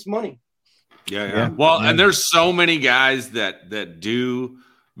time is money. Yeah. Well, and there's so many guys that do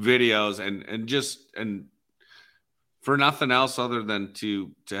videos and for nothing else other than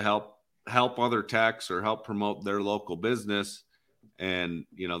to help other techs or help promote their local business. And,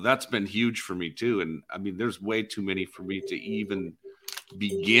 that's been huge for me too. And I mean, there's way too many for me to even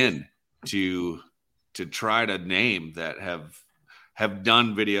begin to try to name that have have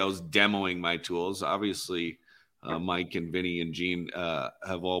done videos demoing my tools. Obviously, Mike and Vinny and Gene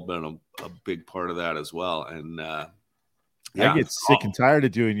have all been a big part of that as well. And I get sick and tired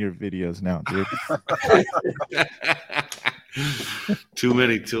of doing your videos now, dude. Too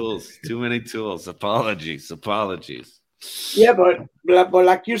many tools. Apologies. Yeah, but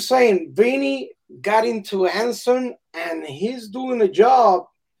like you're saying, Vinny got into Anson and he's doing a job.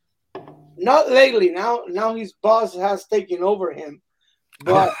 Not lately. Now his boss has taken over him.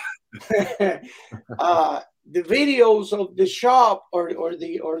 But the videos of the shop or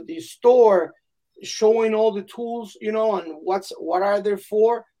the store showing all the tools, and what are they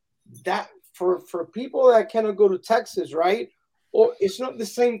for? That for people that cannot go to Texas, right? Or it's not the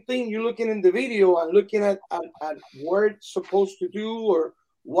same thing. You're looking in the video and looking at what it's supposed to do or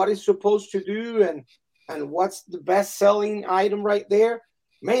what it's supposed to do and what's the best selling item right there.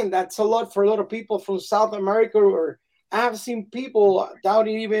 Man, that's a lot for a lot of people from South America, or I've seen people down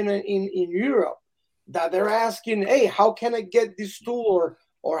even in Europe that they're asking, hey, how can I get this tool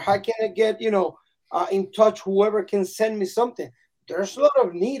or how can I get, in touch, whoever can send me something. There's a lot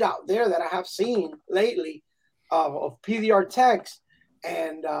of need out there that I have seen lately of PDR techs.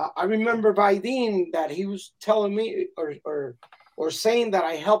 And I remember Vaidin that he was telling me or saying that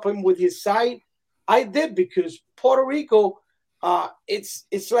I help him with his site. I did, because Puerto Rico,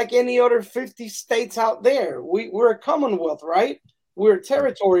 it's like any other 50 states out there. We're a commonwealth, right? We're a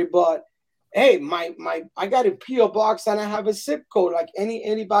territory, but hey, I got a PO box and I have a zip code like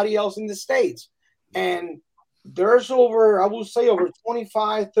anybody else in the States. And there's I will say over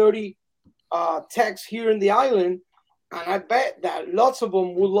 25, 30 techs here in the island. And I bet that lots of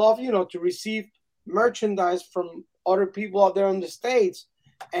them would love, to receive merchandise from other people out there in the States.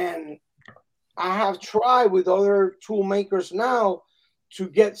 And I have tried with other tool makers now to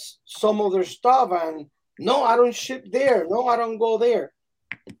get some of their stuff. And no, I don't ship there. No, I don't go there.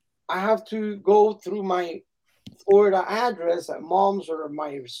 I have to go through my Florida address at mom's or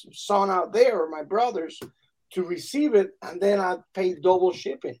my son out there or my brother's to receive it. And then I pay double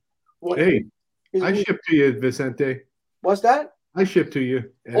shipping. Hey, I ship to you, Vicente. What's that? I ship to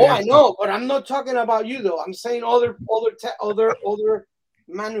you. Oh, I know, but I'm not talking about you though. I'm saying other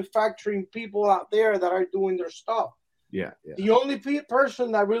manufacturing people out there that are doing their stuff. Yeah. The only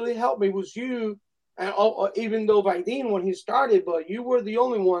person that really helped me was you, and even though Vaidin when he started, but you were the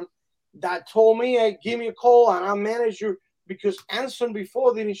only one that told me, hey, give me a call and I'll manage you, because Anson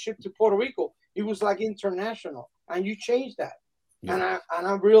before didn't ship to Puerto Rico. It was like international, and you changed that. Yeah. And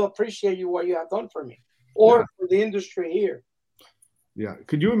I really appreciate you what you have done for me or for the industry here. Yeah.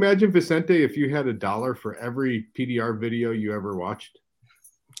 Could you imagine, Vicente, if you had $1 for every PDR video you ever watched?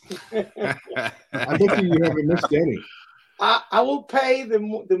 I bet you haven't missed any. I will pay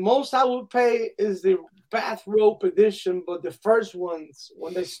the most I will pay is the bathrobe edition, but the first ones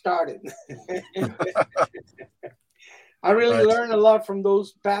when they started. I really learned a lot from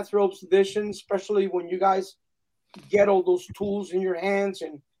those bathrobes editions, especially when you guys get all those tools in your hands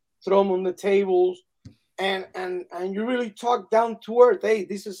and throw them on the tables, and you really talk down to earth. Hey,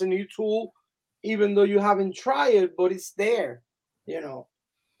 this is a new tool, even though you haven't tried it, but it's there,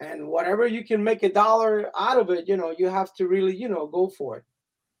 And whatever you can make $1 out of it, you have to really, go for it.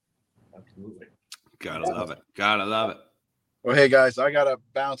 Absolutely. Gotta love it. Well, hey guys, I gotta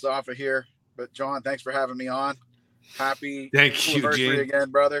bounce off of here. But John, thanks for having me on. Happy anniversary again,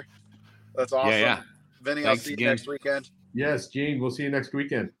 brother. That's awesome. Yeah. Vinny, I'll see you next weekend. Yes, Gene, we'll see you next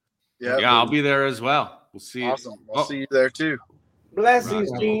weekend. Yeah, I'll be there as well. We'll see you. Awesome. We'll see you there too.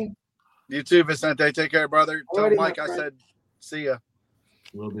 Blessings, Gene. You too, Vicente. Take care, brother. Tell Mike I said see ya.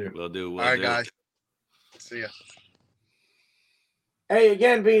 Will do. All right, guys. See ya. Hey,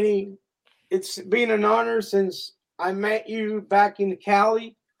 again, Vinny, it's been an honor since I met you back in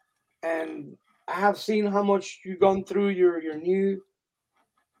Cali, and I have seen how much you've gone through your new,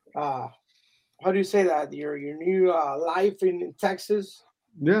 how do you say that? Your new life in Texas.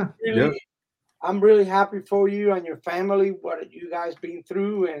 Yeah. Really, I'm really happy for you and your family, what you guys been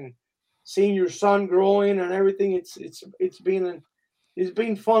through, and seeing your son growing and everything. It's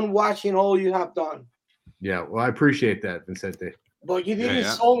been fun watching all you have done. Yeah, well, I appreciate that, Vicente. But you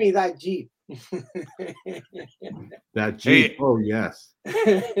didn't show me that Jeep. That Jeep? Hey. Oh, yes.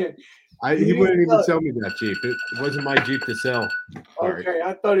 He wouldn't even sell me that Jeep. It wasn't my Jeep to sell. Sorry. Okay,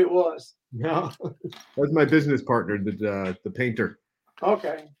 I thought it was. No, that was my business partner, the painter.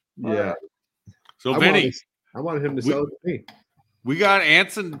 Okay. Yeah. Right. So, Vinny, I wanted him to sell it to me. We got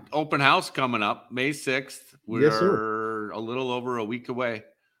Anson open house coming up May 6th. We're a little over a week away,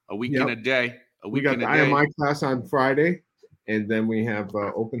 a week and a day. We got the IMI class on Friday, and then we have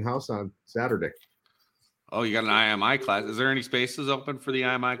open house on Saturday. Oh, you got an IMI class. Is there any spaces open for the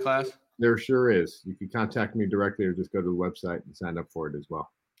IMI class? There sure is. You can contact me directly or just go to the website and sign up for it as well.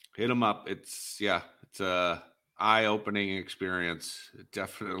 Hit them up. It's a eye-opening experience.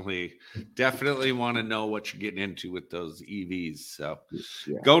 Definitely want to know what you're getting into with those EVs. So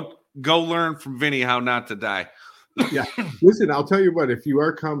go learn from Vinny how not to die. Yeah. Listen, I'll tell you what, if you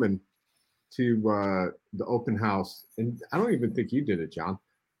are coming to the open house, and I don't even think you did it, John,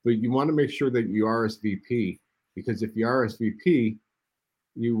 but you want to make sure that you RSVP, because if you RSVP,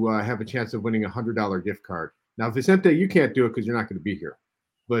 you have a chance of winning a $100 gift card. Now, if it's empty, you can't do it because you're not going to be here.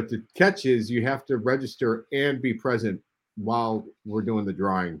 But the catch is you have to register and be present while we're doing the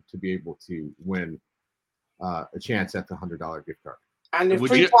drawing to be able to win a chance at the $100 gift card. And the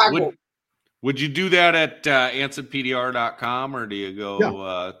free tackle. Would you do that at ansonpdr.com, or do you go?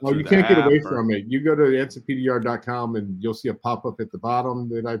 Yeah. Well, you can't get away from it. You go to ansonpdr.com and you'll see a pop-up at the bottom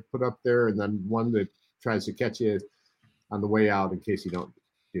that I put up there, and then one that tries to catch you on the way out in case you don't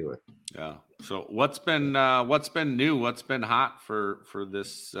do it. Yeah. So what's been new? What's been hot for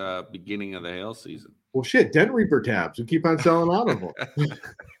this beginning of the hail season? Well, shit, Dent Reaper tabs. We keep on selling out of them.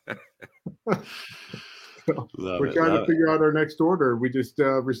 We're trying to figure out our next order. We just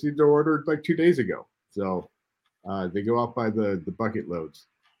received our order like 2 days ago. So they go out by the bucket loads.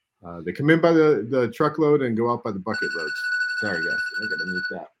 They come in by the truckload and go out by the bucket loads. Sorry, guys. I got to mute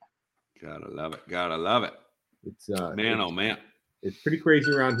that. Gotta love it. It's oh man. It's pretty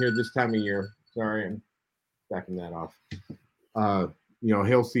crazy around here this time of year. Sorry, I'm backing that off.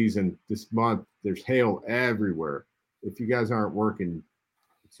 Hail season this month. There's hail everywhere. If you guys aren't working,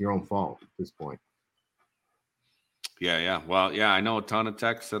 it's your own fault at this point. Yeah. Well, yeah, I know a ton of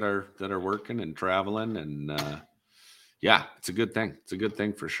techs that are working and traveling, and it's a good thing. It's a good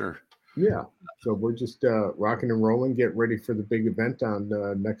thing for sure. Yeah. So we're just rocking and rolling, get ready for the big event on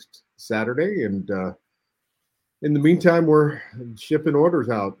next Saturday, and in the meantime, we're shipping orders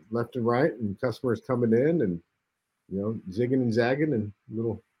out left and right, and customers coming in, and zigging and zagging, and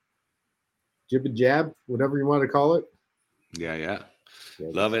little jib and jab, whatever you want to call it. Yeah.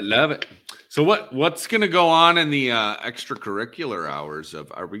 Love it. So what's going to go on in the extracurricular hours?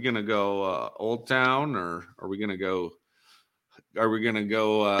 Are we going to go Old Town, or are we going to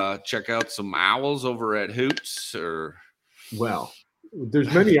go check out some owls over at Hoots? Or well,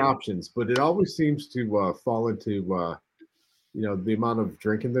 there's many options, but it always seems to fall into the amount of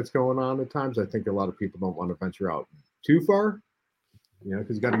drinking that's going on at times. I think a lot of people don't want to venture out too far,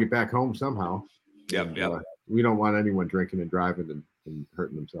 because you got to get back home somehow. Yep. We don't want anyone drinking and driving and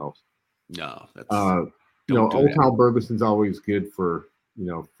hurting themselves. No, that's Old Town Burleson's always good for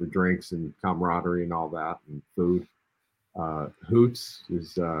for drinks and camaraderie and all that, and food. Hoots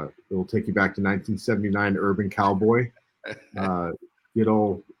is it'll take you back to 1979 Urban Cowboy. Good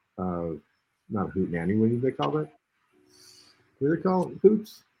old not Hoot Nanny. What do they call that? What do they call it?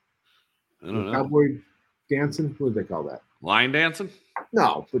 Hoots? I don't know. Cowboy dancing. What do they call that? Line dancing?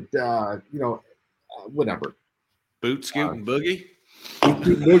 No, but whatever. Boot scoot and boogie.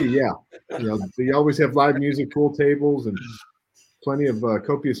 Boogie, yeah. They always have live music, pool tables, and plenty of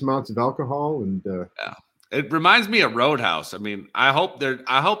copious amounts of alcohol. And it reminds me of Roadhouse. I mean, I hope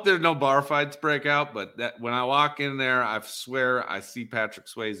there's no bar fights break out, but that when I walk in there, I swear I see Patrick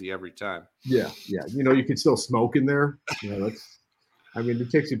Swayze every time. Yeah. You can still smoke in there.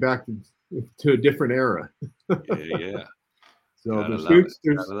 It takes you back to a different era. Yeah. So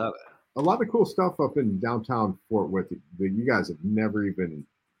there's a lot of cool stuff up in downtown Fort Worth that you guys have never even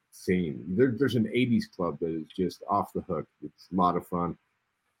seen. There's an 80s club that is just off the hook. It's a lot of fun.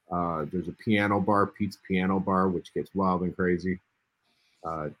 There's a piano bar, Pete's Piano Bar, which gets wild and crazy.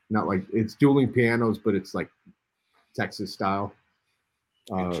 Not like it's dueling pianos, but it's like Texas style.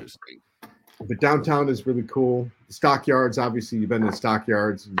 Interesting. But downtown is really cool. The stockyards, obviously, you've been in the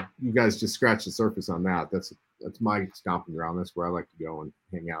stockyards. You guys just scratched the surface on that. That's my stomping ground. That's where I like to go and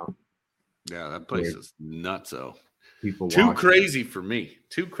hang out. Yeah, that place is nutso. People too crazy for me.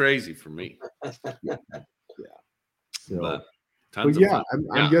 Yeah. So, I'm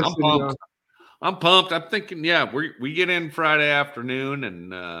guessing. I'm pumped. I'm thinking, we get in Friday afternoon,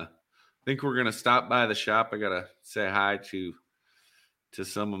 and I think we're gonna stop by the shop. I gotta say hi to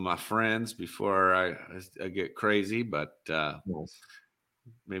some of my friends before I get crazy, but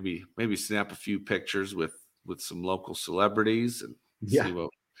maybe snap a few pictures with some local celebrities and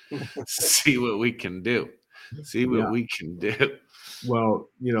see what we can do. We can do. Well,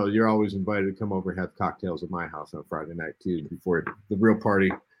 you're always invited to come over and have cocktails at my house on Friday night too, before the real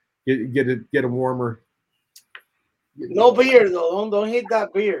party. Get a warmer. No beer though. Don't hit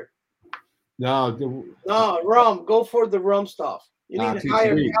that beer. No, rum. Go for the rum stuff. You need a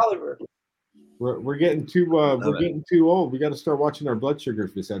higher caliber. We're getting too getting too old. We got to start watching our blood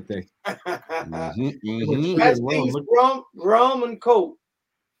sugars, Vicente. Best things rum and Coke.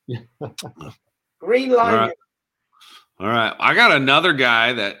 Green line. All right. I got another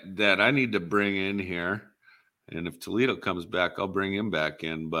guy that I need to bring in here. And if Toledo comes back, I'll bring him back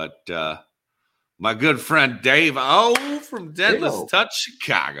in. But my good friend Dave O from Dentless Touch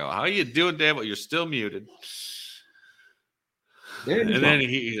Chicago. How you doing, Dave? Well, you're still muted. And then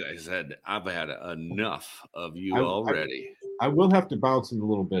he said, I've had enough of you already. I will have to bounce in a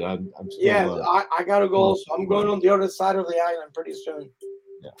little bit. I'm still, I got to go. So I'm going on the other side of the island pretty soon.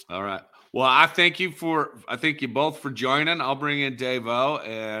 Yeah. All right. Well, I thank you both for joining. I'll bring in Dave O,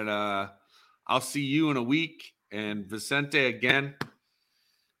 and I'll see you in a week. And Vicente, again,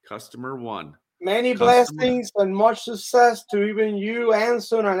 customer one. Many blessings and much success to even you,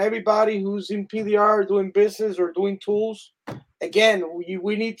 Anson, and everybody who's in PDR doing business or doing tools. Again,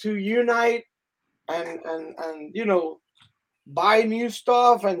 we need to unite and buy new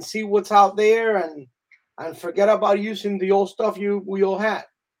stuff and see what's out there and forget about using the old stuff we all had.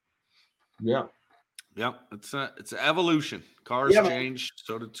 Yeah. Yep. It's an evolution. Cars change,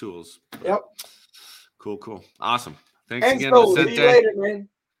 so do tools. Yep. Cool. Awesome. Thanks and again, so, Vicente. See you later, man.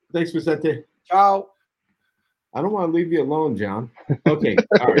 Thanks, Vicente. Ciao. I don't want to leave you alone, John. Okay.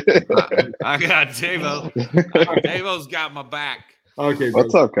 All right. I got Dave-O. Dave-O's got my back. Okay.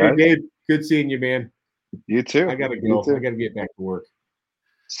 What's up, guys? Hey, Dave, good seeing you, man. You too. I got to go. I got to get back to work.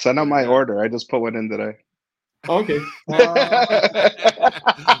 Send out my order. I just put one in today. Okay.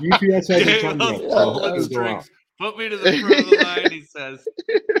 UPS hasn't come yet. So put me to the front of the line, he says.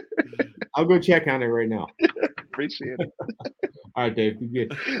 I'll go check on it right now. Appreciate it. All right, Dave. Be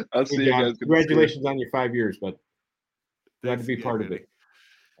good. I'll see you guys. Congratulations on your 5 years, but glad to be part of it.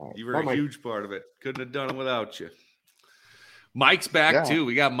 Right. You were a huge part of it. Couldn't have done it without you. Mike's back too.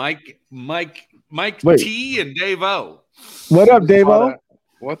 We got Mike T and Dave O. What up, Dave O?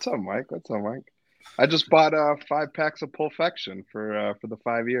 What's up, Mike? I just bought 5 packs of Pulfection for the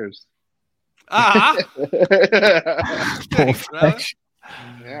 5 years. Thanks, brother.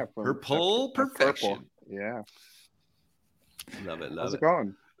 Yeah, for Pull Perfection. Yeah. Love it. How's it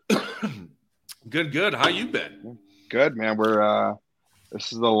going? Good. How you been? Good, man. We're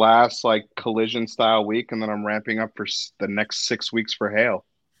this is the last collision style week, and then I'm ramping up for the next 6 weeks for hail.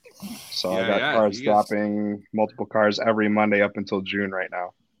 So I got cars dropping, multiple cars every Monday up until June right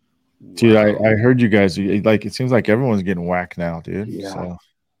now. Dude, I heard you guys it seems like everyone's getting whacked now, dude. Yeah. So,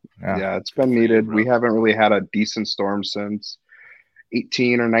 yeah, it's been needed. We haven't really had a decent storm since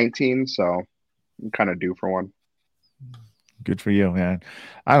 18 or 19, so I'm kind of due for one. Good for you, man.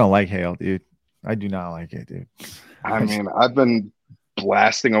 I don't like hail, dude. I do not like it, dude. I mean, I've been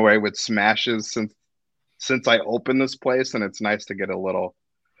blasting away with smashes since I opened this place, and it's nice to get a little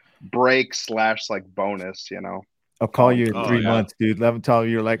break / bonus, I'll call you in 3 months, dude. Let me tell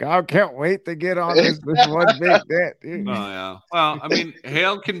you, you're like, I can't wait to get on this one big dent, dude. Oh yeah. Well, I mean,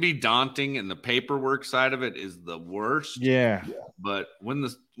 hail can be daunting, and the paperwork side of it is the worst. Yeah. But when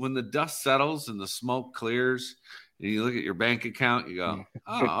the dust settles and the smoke clears, and you look at your bank account, you go,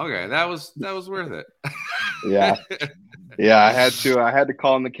 "Oh, okay, that was worth it." Yeah. Yeah, I had to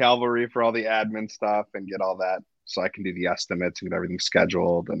call in the cavalry for all the admin stuff and get all that so I can do the estimates and get everything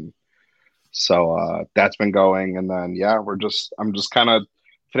scheduled, and so that's been going. And then I'm just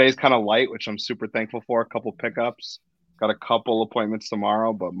today's kind of light, which I'm super thankful for. A couple pickups, got a couple appointments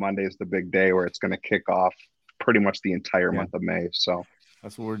tomorrow, but Monday's the big day where it's going to kick off pretty much the entire month of May. So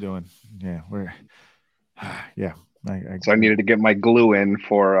that's what we're doing. Yeah, So I needed to get my glue in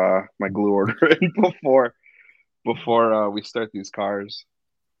for my glue order in before we start these cars.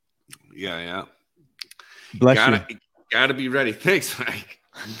 Yeah. Bless you. Gotta be ready. Thanks, Mike.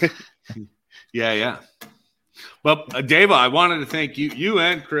 Yeah. But Dave, I wanted to thank you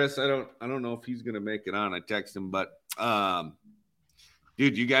and Chris. I don't know if he's gonna make it on. I texted him, but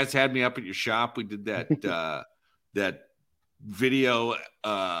dude, you guys had me up at your shop. We did that that video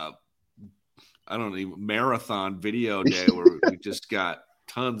I don't know, marathon video day where we just got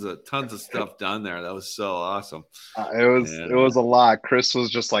tons of stuff done there. That was so awesome. It was a lot. Chris was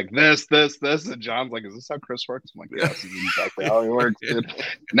just like this, and John's like, "Is this how Chris works?" I'm like, "Yeah, this is exactly how he works, dude."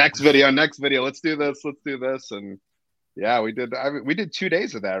 Next video. Let's do this, and yeah, we did 2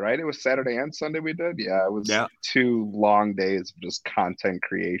 days of that, right? It was Saturday and Sunday. We did, it was 2 long days of just content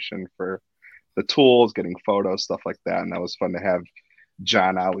creation for the tools, getting photos, stuff like that, and that was fun to have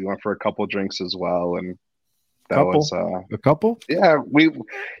John out. We went for a couple drinks as well, and that was a couple. Yeah, we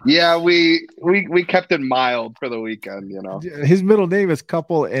kept it mild for the weekend. His middle name is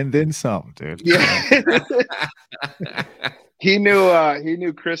Couple and then some, dude. Yeah. he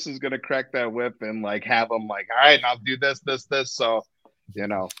knew Chris was gonna crack that whip and like have him like, all right, I'll do this. So, you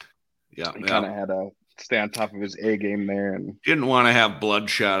know, he kind of had to stay on top of his A game there and didn't want to have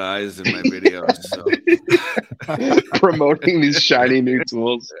bloodshot eyes in my videos. So promoting these shiny new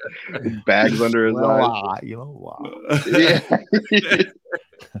tools, bags under his eyes. Yeah.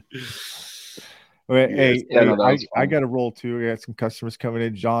 Hey, I got to roll too. We got some customers coming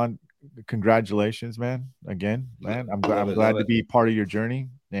in. John, congratulations, man! Again, man, I'm glad to be part of your journey,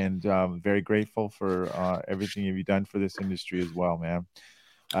 and very grateful for everything you've done for this industry as well, man.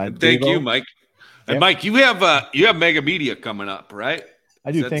 Thank you, Mike. And Mike, you have Mega Media coming up, right?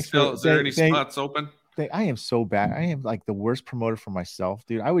 I do. Is there any spots open? I am so bad. I am like the worst promoter for myself,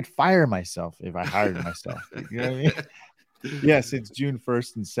 dude. I would fire myself if I hired myself. Dude. You know what I mean? Yes, it's June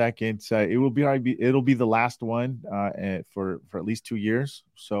 1st and 2nd. It'll be the last one for at least 2 years.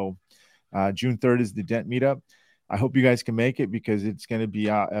 So June 3rd is the Dent meetup. I hope you guys can make it because it's going to be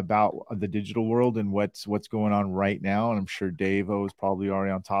about the digital world and what's going on right now. And I'm sure Dave-O is probably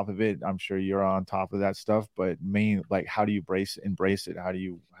already on top of it. I'm sure you're on top of that stuff. But like, how do you embrace it? How do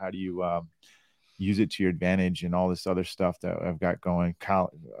you use it to your advantage and all this other stuff that I've got going?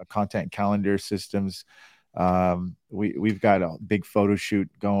 Content calendar systems. We've got a big photo shoot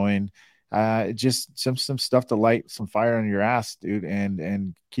going. Just some stuff to light some fire on your ass, dude,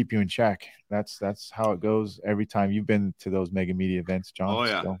 and keep you in check. That's how it goes every time. You've been to those Mega Media events,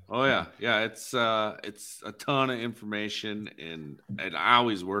 John. Oh yeah, yeah. It's a ton of information and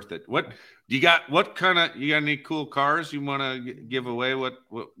always worth it. What do you got? You got any cool cars you want to give away? What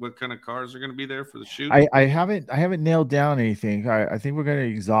kind of cars are going to be there for the shoot? I haven't nailed down anything. I think we're going to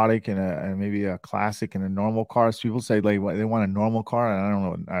exotic and maybe a classic and a normal car. So people say like they want a normal car, and I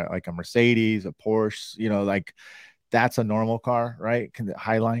don't know, like a Mercedes, a Porsche, like that's a normal car, right?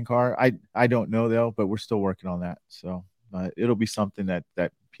 Highline car. I don't know though, but we're still working on that. So it'll be something that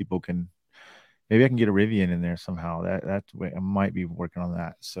people can. Maybe I can get a Rivian in there somehow. That's way I might be working on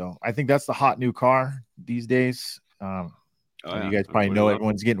that. So I think that's the hot new car these days. You guys probably know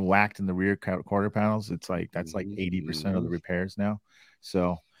everyone's getting whacked in the rear quarter panels. It's like that's like 80% of the repairs now.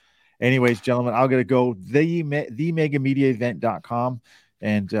 So, anyways, gentlemen, I'll gotta go themegamediaevent.com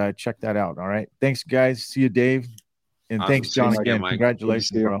and check that out. All right, thanks guys. See you, Dave, and awesome. Thanks, John, again. Mike.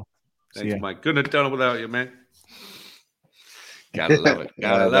 Congratulations, bro. Thanks, Mike. Couldn't have done it without you, man. Gotta love it.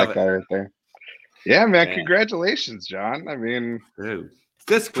 Gotta love it. Guy right there. Yeah, man. Congratulations, John. I mean, dude,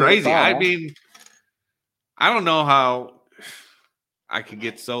 that's crazy. I mean, I don't know how I could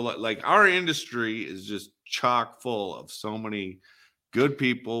get so like our industry is just chock full of so many good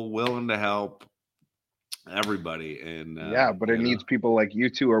people willing to help everybody. And but it needs people like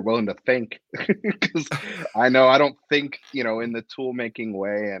you two are willing to think, because I know I don't think, in the tool making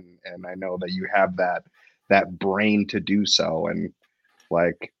way. And I know that you have that brain to do so. And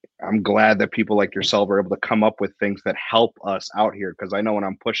like, I'm glad that people like yourself are able to come up with things that help us out here. Cause I know when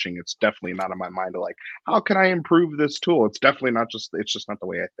I'm pushing, it's definitely not in my mind to like, how can I improve this tool? It's definitely it's just not the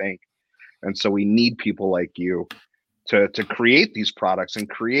way I think. And so we need people like you to create these products and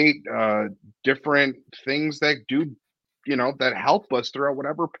create different things that do, that help us throughout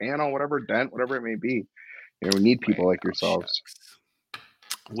whatever panel, whatever dent, whatever it may be. We need people like yourselves.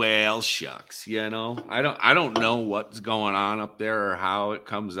 Well, shucks, I don't know what's going on up there or how it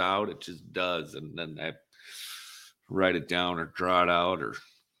comes out. It just does. And then I write it down or draw it out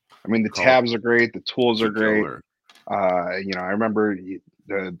the tabs are great. The tools are great. I remember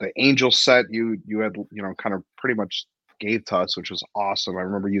the Angel set you had, kind of pretty much gave to us, which was awesome. I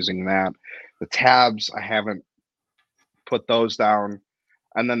remember using that. The tabs, I haven't put those down.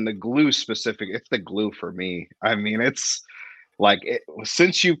 And then the glue specific, it's the glue for me. I mean, it's like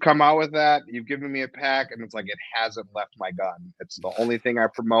since you've come out with that, you've given me a pack, and it's like it hasn't left my gun. It's the only thing I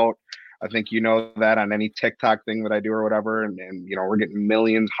promote. I think you know that on any TikTok thing that I do or whatever, and we're getting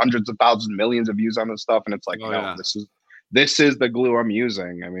millions, hundreds of thousands, millions of views on this stuff, and it's like, this is the glue I'm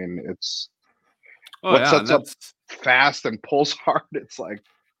using. I mean, it's sets up fast and pulls hard. It's like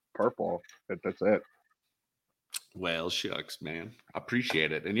purple. That's it. Well, shucks, man, I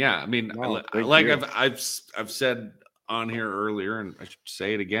appreciate it, and I've said on here earlier, and I should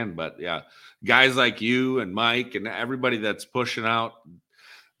say it again, but guys like you and Mike and everybody that's pushing out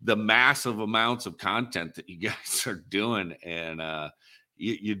the massive amounts of content that you guys are doing, and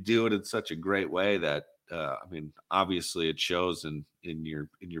you do it in such a great way that obviously it shows in your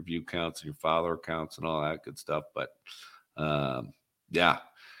view counts and your follower counts and all that good stuff. But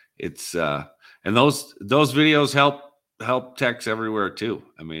it's and those videos help techs everywhere too.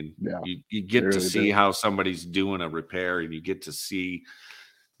 I mean, you get to see how somebody's doing a repair, and you get to see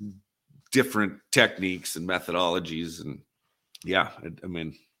different techniques and methodologies, and yeah, I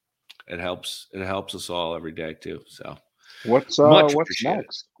mean, it helps us all every day too. So What's much what's appreciated.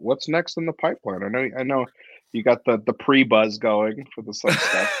 next? What's next in the pipeline? I know you got the pre-buzz going for the some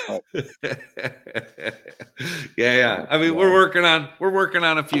stuff, but yeah. I mean, we're working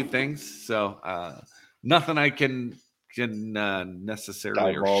on a few things. So nothing I can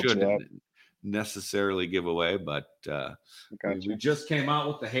necessarily or divulge should that. necessarily give away, but I mean, we Gotcha. just came out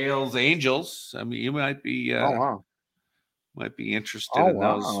with the Hales Angels. I mean, you might be Oh wow. might be interested Oh in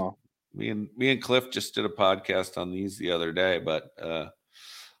those. wow. Me and Cliff just did a podcast on these the other day, but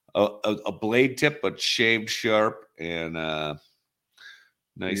a blade tip, but shaved sharp, and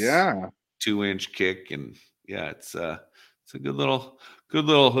nice 2-inch kick, and yeah, it's a good little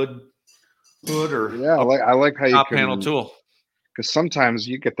hood or I like how you top can, panel tool. because sometimes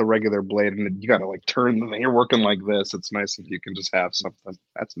you get the regular blade and you got to like turn them. You're working like this. It's nice if you can just have something.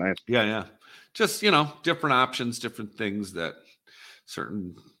 That's nice. Yeah. Just different options, different things that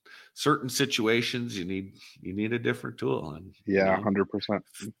certain situations you need a different tool, and 100%.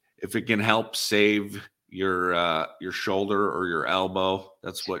 if it can help save your shoulder or your elbow,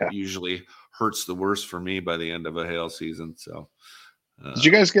 that's what usually hurts the worst for me by the end of a hail season. So did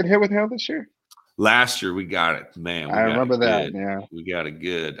you guys get hit with hail this year? Last year we got it, man. I remember that. Yeah, we got it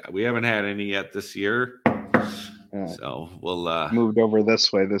good. We haven't had any yet this year, so we'll moved over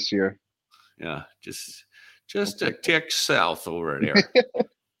this way this year. Yeah, just a tick south over there.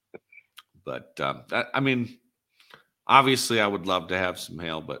 But I mean, obviously, I would love to have some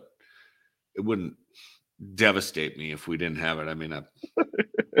hail, but it wouldn't devastate me if we didn't have it. I mean,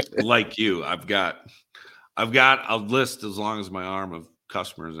 like you, I've got a list as long as my arm of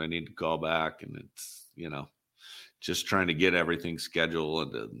customers I need to call back, and it's just trying to get everything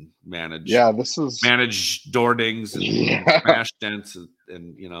scheduled and manage. Yeah, this is manage door dings and smash dents,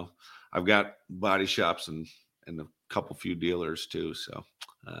 and I've got body shops and a couple few dealers too. So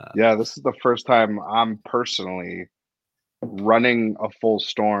yeah, this is the first time I'm personally running a full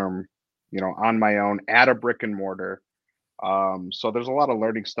storm, on my own at a brick and mortar. So there's a lot of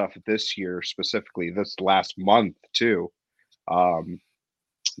learning stuff this year, specifically this last month too,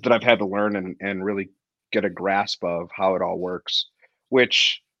 that I've had to learn and really get a grasp of how it all works,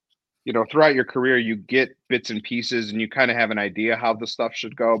 which, throughout your career, you get bits and pieces and you kind of have an idea how the stuff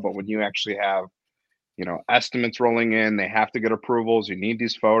should go. But when you actually have, estimates rolling in, they have to get approvals. You need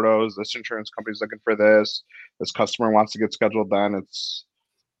these photos. This insurance company's looking for this. This customer wants to get scheduled done.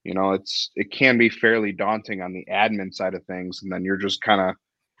 It can be fairly daunting on the admin side of things. And then you're just kind of,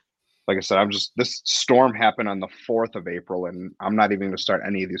 like I said, this storm happened on the 4th of April, and I'm not even going to start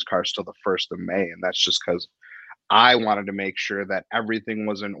any of these cars till the 1st of May. And that's just because I wanted to make sure that everything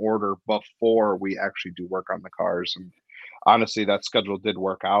was in order before we actually do work on the cars. And honestly, that schedule did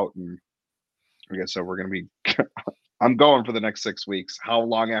work out. And like I said, we're going to be, I'm going for the next 6 weeks. How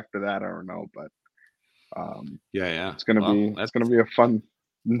long after that, I don't know, but it's going to be a fun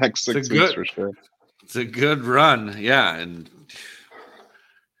next 6 weeks for sure. It's a good run. Yeah. And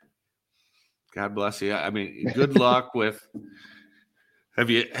God bless you. I mean, good luck with, have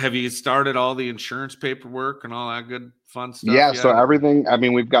you started all the insurance paperwork and all that good fun stuff? Yeah. So everything, I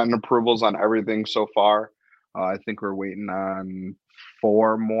mean, we've gotten approvals on everything so far. I think we're waiting on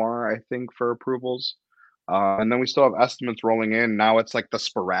 4 more, I think, for approvals. And then we still have estimates rolling in. Now it's like the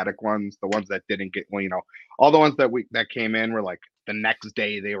sporadic ones, the ones that didn't get, all the ones that came in were like the next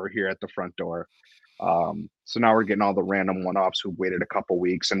day they were here at the front door. So now we're getting all the random one-offs who waited a couple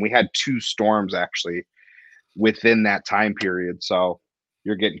weeks, and we had 2 storms actually within that time period. So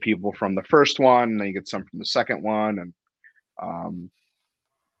you're getting people from the first one, and then you get some from the second one, and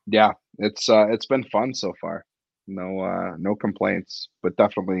yeah, it's been fun so far. No complaints, but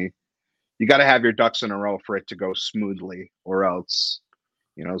definitely you got to have your ducks in a row for it to go smoothly, or else,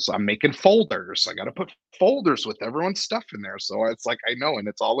 so I'm making folders. I got to put folders with everyone's stuff in there. So it's like, I know, and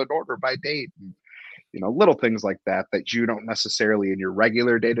it's all in order by date. And, little things like that you don't necessarily in your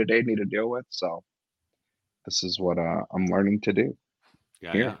regular day-to-day need to deal with. So this is what I'm learning to do.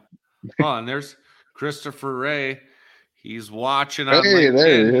 Yeah. Oh, and there's Christopher Ray. He's watching on LinkedIn.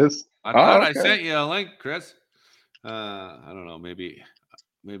 There he is. I thought I sent you a link, Chris. I don't know. Maybe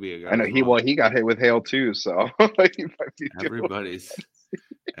I know he got hit with hail too. So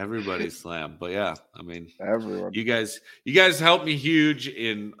everybody's slammed. But yeah, I mean, everyone. You guys help me huge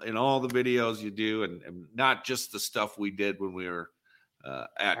in all the videos you do, and not just the stuff we did when we were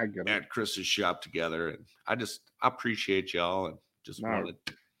at Chris's shop together. And I appreciate y'all, and just wanted.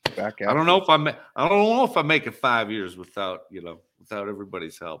 I don't know if I make it 5 years without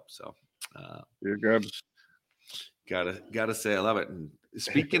everybody's help. So you're good. Gotta say I love it. And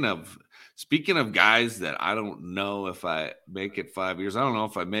Speaking of guys that I don't know if I make it 5 years, I don't know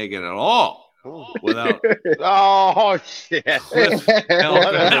if I make it at all without. Oh shit! Cliff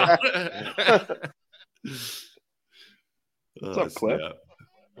helping out. What's up, Cliff? Snap.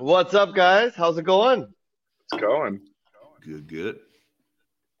 What's up, guys? How's it going? It's going. Good.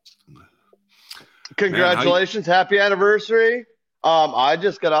 Congratulations. Happy anniversary. I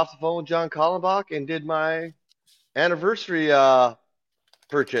just got off the phone with John Kallenbach and did my anniversary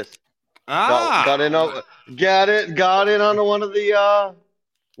purchase. Got in on one of the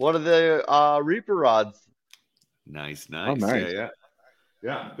Reaper rods. Nice. Oh, nice.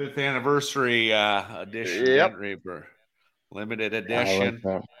 Yeah. 5th anniversary edition Dent Reaper. Limited edition,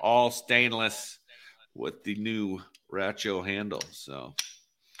 like all stainless with the new Racho handle. So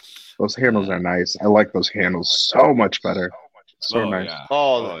those handles are nice. I like those handles so much better. So nice. Yeah.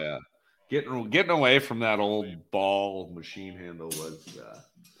 Oh yeah. Getting away from that old ball machine handle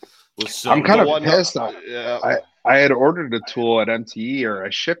was so. I'm kind of pissed. I had ordered a tool at MTE, or I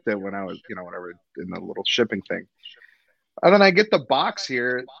shipped it when I was, whatever, in the little shipping thing. And then I get the box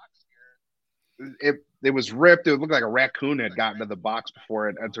here. It was ripped. It looked like a raccoon had gotten to the box before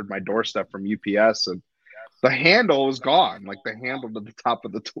it entered my doorstep from UPS, and the handle was gone. Like the handle to the top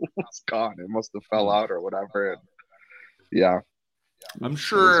of the tool was gone. It must have fell out or whatever. And yeah, I'm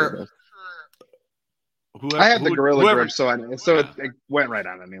sure. I had the Gorilla Grip, so it went right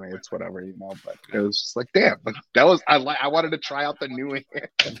on anyway. It's whatever, But it was just like, damn, that was I wanted to try out the new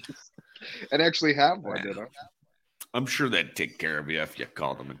hand and actually have one, I'm sure they'd take care of you if you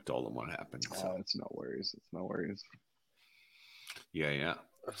called them and told them what happened. So. It's no worries. Yeah.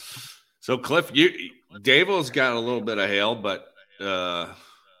 So Cliff, Davo's got a little bit of hail, but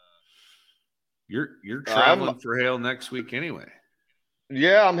you're traveling for hail next week anyway.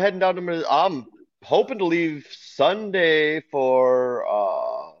 Yeah, I'm heading down to. I'm hoping to leave Sunday for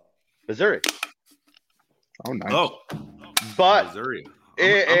Missouri. Oh, nice. Oh, but Missouri.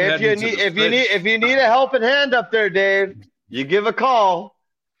 If you need a helping hand up there, Dave, you give a call.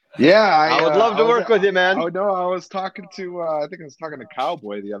 Yeah, I would love to work with you, man. Oh no, I was talking to I think I was talking to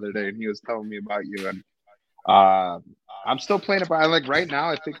Cowboy the other day, and he was telling me about you. And I'm still playing it by right now.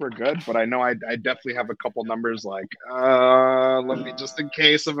 I think we're good, but I know I definitely have a couple numbers let me just in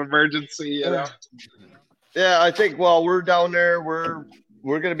case of emergency. Yeah, I think. Well, we're down there. We're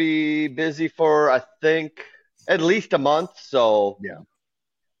gonna be busy for I think at least a month. So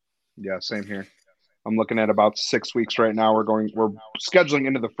yeah, same here. I'm looking at about 6 weeks right now. We're scheduling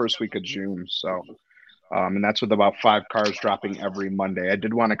into the first week of June. So, and that's with about 5 cars dropping every Monday. I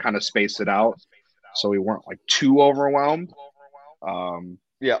did want to kind of space it out so we weren't too overwhelmed. But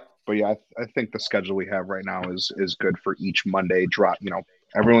yeah, I think the schedule we have right now is good for each Monday drop.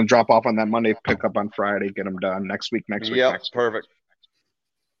 Everyone drop off on that Monday, pick up on Friday, get them done next week. Yeah, perfect.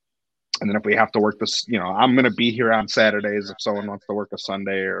 And then if we have to work this, I'm going to be here on Saturdays if someone wants to work a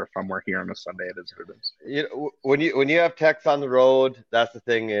Sunday, or if I'm working on a Sunday, it is what it is. When you have techs on the road, that's the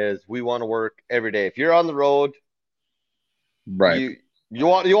thing is we want to work every day. If you're on the road, right? You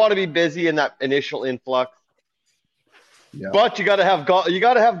want to be busy in that initial influx, but you got to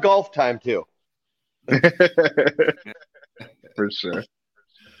have golf time too. For sure.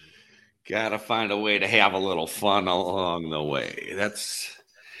 Got to find a way to have a little fun along the way. That's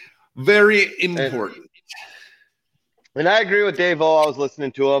very important. And I agree with Dave O. I was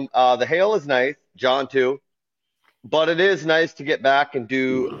listening to him. The hail is nice, John too, but it is nice to get back and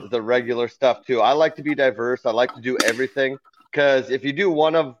do the regular stuff too. I like to be diverse. I like to do everything, because if you do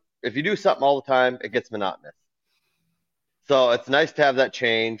something all the time, it gets monotonous. So it's nice to have that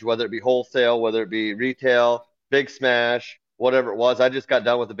change, whether it be wholesale, whether it be retail, big smash, whatever it was. I just got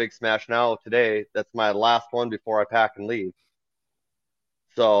done with a big smash now today. That's my last one before I pack and leave.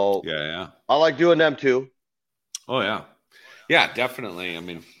 So yeah, I like doing them too. Oh yeah, definitely. I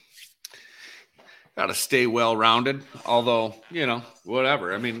mean, got to stay well rounded. Although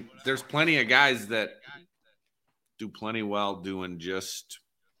whatever. I mean, there's plenty of guys that do plenty well doing just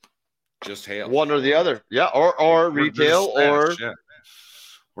hail, one or the other. Yeah, or retail, or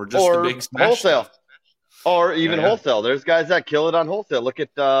just the big smash wholesale, stuff. or even wholesale. There's guys that kill it on wholesale. Look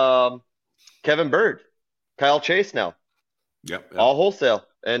at Kevin Bird, Kyle Chase now. Yep. All wholesale,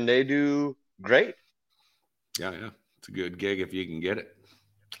 and they do great. Yeah. It's a good gig if you can get it.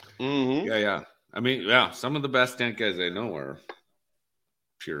 Mm-hmm. Yeah. I mean, some of the best dent guys I know are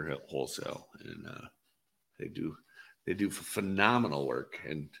pure wholesale, and they do phenomenal work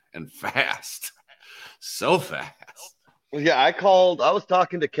and fast, so fast. Well, yeah, I was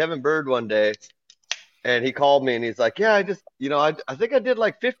talking to Kevin Bird one day, and he called me and he's like, "Yeah, I just, I think I did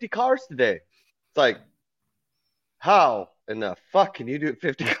like 50 cars today." It's like, how? in the fuck can you do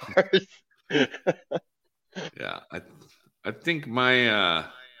 50 cars? Yeah, I think my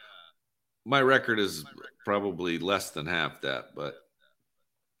my record is probably less than half that, but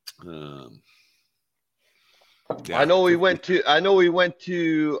yeah. I know we went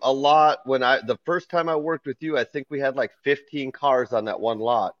to a lot when the first time I worked with you. I think we had like 15 cars on that one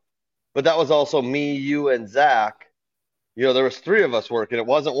lot, but that was also me, you, and Zach. You know, there was 3 of us working. It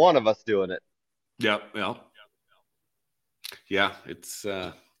wasn't one of us doing it. Yep. Yeah. It's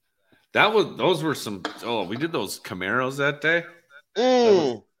those were some. Oh, we did those Camaros that day.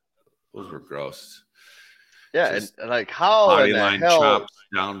 Those were gross. Yeah, and like how body in the line hell chops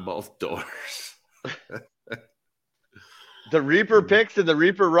down both doors. The Reaper picks and the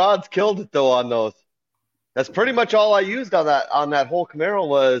Reaper rods killed it though on those. That's pretty much all I used on that whole Camaro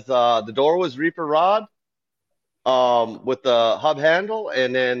was the door was Reaper rod, with the hub handle,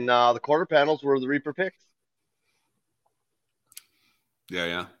 and then the quarter panels were the Reaper picks.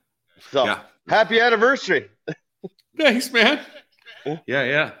 Yeah. So happy anniversary. Thanks, man.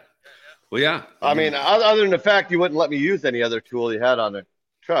 Yeah. Well, yeah. I mean, other than the fact you wouldn't let me use any other tool you had on the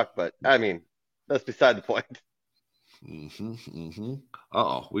truck, but I mean, that's beside the point.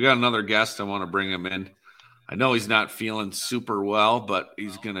 Uh-oh, we got another guest. I want to bring him in. I know he's not feeling super well, but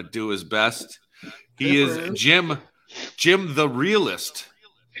he's going to do his best. He is Jim the Realist.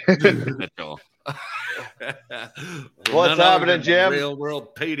 What's happening, Jim? Real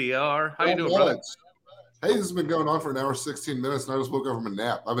world PDR. How you doing, brother? brother? Hey, this has been going on for an hour, 16 minutes, and I just woke up from a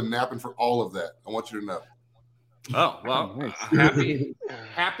nap. I've been napping for all of that. I want you to know. Oh, well,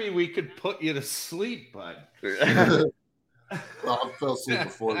 happy we could put you to sleep, bud. Well, I fell asleep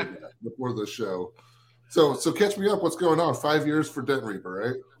before the show. So catch me up. What's going on? 5 years for Dent Reaper,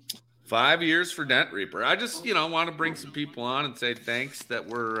 right? 5 years for Dent Reaper. I just, want to bring some people on and say thanks that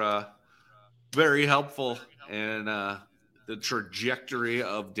were very helpful in the trajectory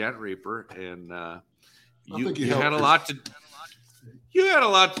of Dent Reaper, and you had a lot to. You had a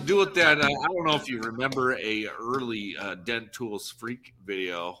lot to do with that. I don't know if you remember a early Dent Tools Freak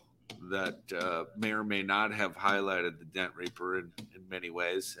video that may or may not have highlighted the Dent Reaper in many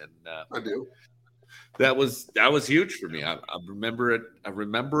ways, and I do. That was huge for me. I remember it. I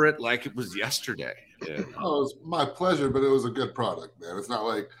remember it like it was yesterday. Yeah. Oh, it was my pleasure, but it was a good product, man. It's not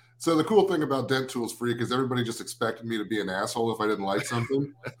like so. The cool thing about Dent Tools Freak is everybody just expected me to be an asshole if I didn't like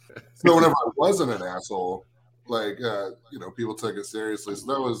something. So whenever I wasn't an asshole, like people took it seriously. So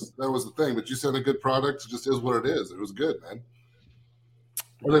that was the thing. But you sent a good product. It just is what it is. It was good, man.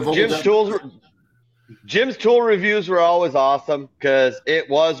 Jim's tool reviews were always awesome because it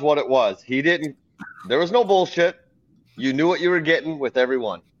was what it was. There was no bullshit. You knew what you were getting with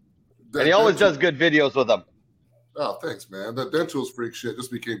everyone. And he always does good videos with them. Oh, thanks, man. That Dent Tools Freak shit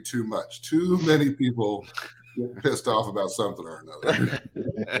just became too much. Too many people get pissed off about something or another.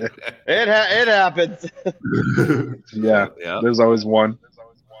 It happens. Yeah, there's always one.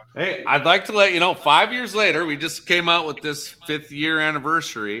 Hey, I'd like to let you know, 5 years later, we just came out with this 5th year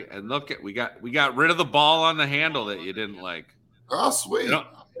anniversary, and look at we got rid of the ball on the handle that you didn't like. Oh, sweet.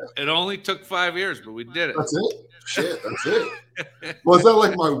 It only took 5 years, but we did it. That's it. Shit, that's it. Was that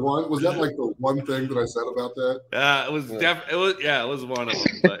like Was that like the one thing that I said about that? It was it was one of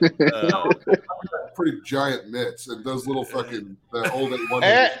them. But pretty giant mitts and those little fucking old one.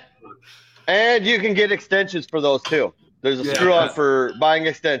 And you can get extensions for those too. There's a screw on for buying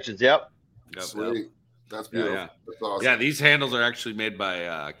extensions. Yep. Sweet. That's beautiful. Yeah. That's awesome. Yeah, these handles are actually made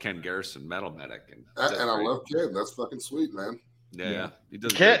by Ken Garrison, Metal Medic, and I love Ken. That's fucking sweet, man. Yeah. He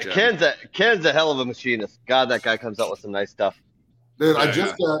does Ken's a hell of a machinist. God, that guy comes out with some nice stuff. Dude, I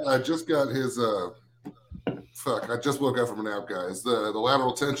just got his I just woke up from a nap, guys. The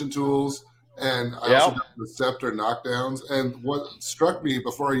lateral tension tools, and I also got the Scepter knockdowns. And what struck me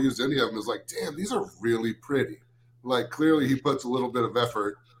before I used any of them is like, damn, these are really pretty. Like clearly he puts a little bit of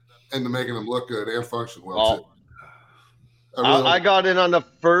effort into making them look good and function well too. I got in on the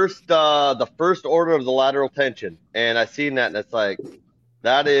first order of the lateral tension, and I seen that, and it's like,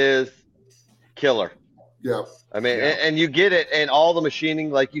 that is killer. Yeah. I mean, and you get it, and all the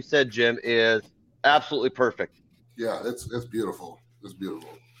machining, like you said, Jim, is absolutely perfect. Yeah, it's beautiful. It's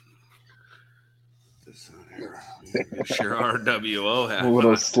beautiful. Sure, RWO hat. A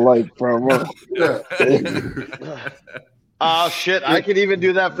little slight promo. Oh shit! I could even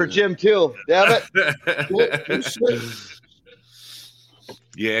do that for Jim too. Damn it!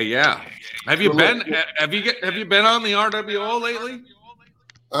 Yeah. Have you been on the RWO lately?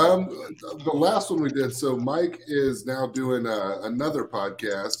 The last one we did. So Mike is now doing another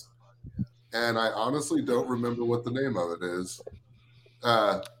podcast, and I honestly don't remember what the name of it is.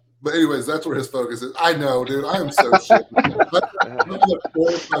 But anyways, that's where his focus is. I know, dude. I am so shit. I've got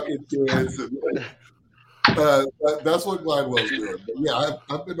 4 fucking kids. And, that's what Glidewell's doing. But yeah,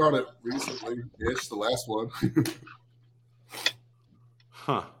 I've been on it recently-ish, the last one.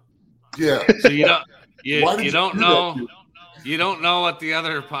 Huh. Yeah. So you don't Why did you don't do know that, you don't know what the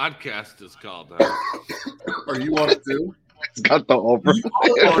other podcast is called, huh? Are you on it too? It's got the over.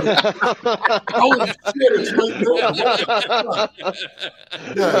 Holy shit, it's right there.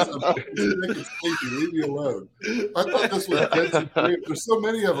 Yes, I'm making sleepy. Leave me alone. I thought this was Dents and Dreams. There's so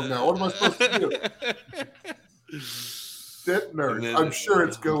many of them now. What am I supposed to do? Dent Nerds. I'm sure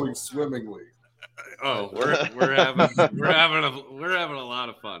it's going swimmingly. Oh, we're having a lot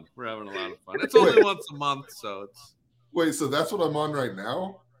of fun. We're having a lot of fun. It's only once a month, so it's. Wait, so that's what I'm on right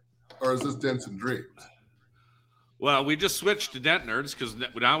now, or is this Dents and Dreams? Well, we just switched to Dent Nerds because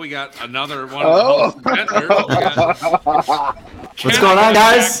now we got another one of the hosts of Dent Nerds. What's going on,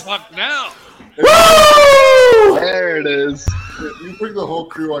 guys? Now. Woo! There it is. If you bring the whole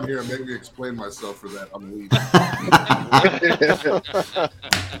crew on here and make me explain myself for that, I'm leaving.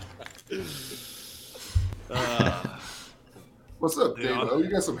 What's up, Dave? You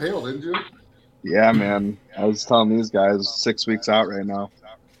got some hail, didn't you? Yeah, man. I was telling these guys 6 weeks out right now.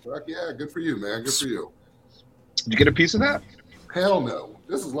 Fuck yeah, good for you, man. Good for you. Did you get a piece of that? Hell no.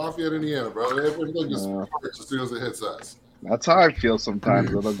 This is Lafayette, Indiana, bro. Everything just works as soon as it hits us. That's how I feel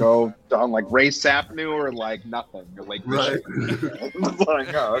sometimes. It'll go down like Ray Sapnew or like nothing. Or like right. It's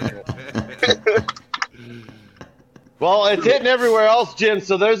like, oh, okay. Well, it's hitting everywhere else, Jim,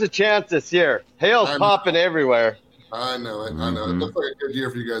 so there's a chance this year. Hail's popping everywhere. I know it. I know. It looks like a good year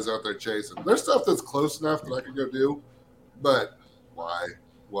for you guys out there chasing. There's stuff that's close enough that I could go do, but why?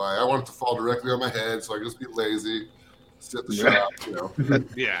 Why? I want it to fall directly on my head, so I can just be lazy, sit the shop, you know.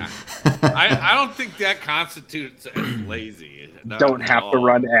 Yeah. I don't think that constitutes as lazy. Don't have to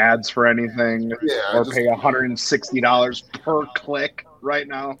run ads for anything or pay $160 per click right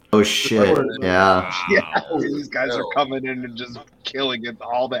now. Oh, shit. Yeah. Yeah. These guys are coming in and just killing it,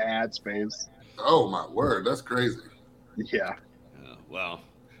 all the ad space. Oh, my word. That's crazy. Yeah. Well,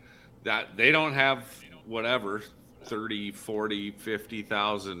 that they don't have whatever 30, 40,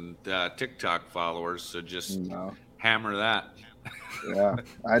 50,000 TikTok followers, so just hammer that. Yeah,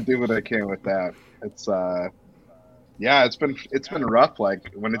 I do what I can with that. It's it's been rough.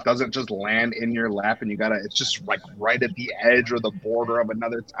 Like when it doesn't just land in your lap and it's just like right at the edge or the border of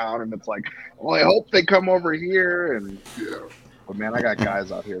another town, and it's like, well, I hope they come over here. And but man, I got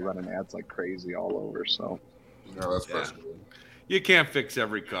guys out here running ads like crazy all over. So that's frustrating. You can't fix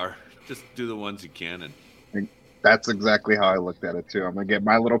every car. Just do the ones you can. And that's exactly how I looked at it too. I'm gonna get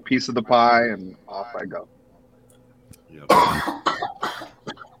my little piece of the pie and off I go. Yep.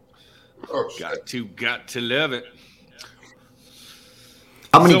 Got to live it.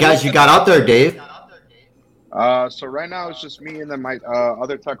 How many guys you got out there, Dave? So right now it's just me, and then my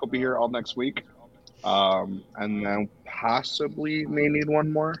other tech will be here all next week, and then possibly may need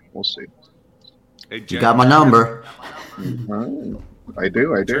one more. We'll see. Hey, Jack, you got my number. I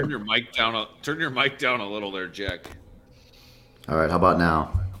do. Turn your mic down a little there, Jack. All right. How about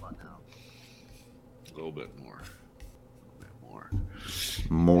now? A little bit more.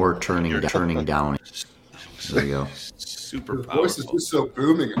 More turning down. There you go. Super Your powerful. voice is just so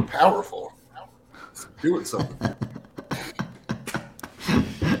booming and powerful. It's doing something.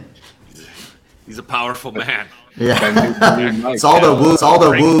 He's a powerful man. Yeah. It's all the woo. It's all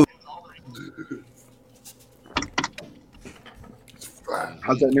the woo.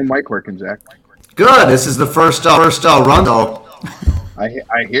 How's that new mic working, Jack? Good. This is the first run, though. I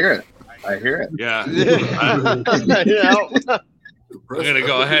hear it. Yeah. I'm gonna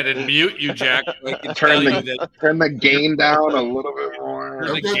go ahead and mute you, Jack. Turn the gain down a little bit more.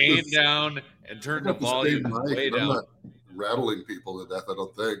 Turn the gain down and turn the volume way down. I'm not rattling people to death, I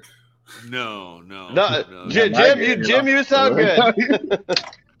don't think. No. Jim, you sound good.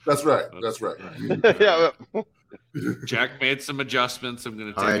 That's right. Yeah. Jack made some adjustments. I'm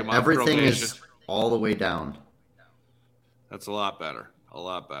going to All take right, him on everything probation. is all the way down. That's a lot better.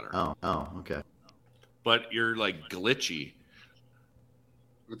 Oh, okay. But you're like glitchy.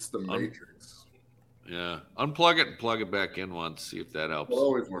 It's the Matrix. Yeah. Unplug it and plug it back in once. See if that helps. It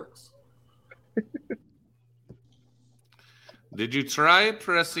always works. Did you try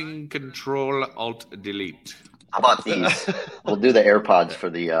pressing Control Alt Delete? How about these? We'll do the AirPods for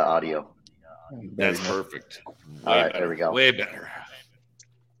the audio. That's perfect. All right, there we go. Way better.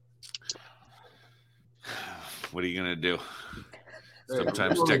 What are you going to do?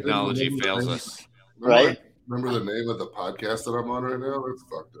 Sometimes technology fails us. Right? Remember the name of the podcast that I'm on right now? That's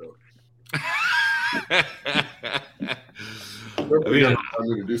fucked up. I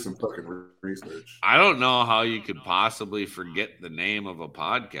need to do some fucking research. I don't know how you could possibly forget the name of a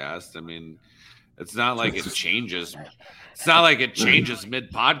podcast. I mean, it's not like it changes. It's not like it changes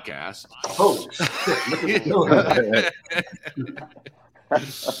mid podcast. Oh shit!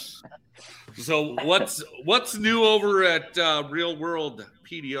 So what's new over at Real World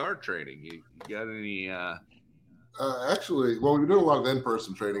PDR Trading? You got any? Actually, well, we've been doing a lot of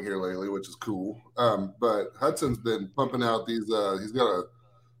in-person training here lately, which is cool. But Hudson's been pumping out these. He's got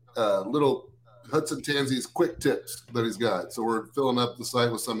a little Hudson Tansi's quick tips that he's got. So we're filling up the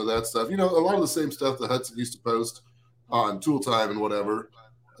site with some of that stuff. You know, a lot of the same stuff that Hudson used to post on Tool Time and whatever.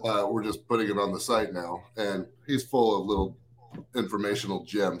 We're just putting it on the site now, and he's full of little informational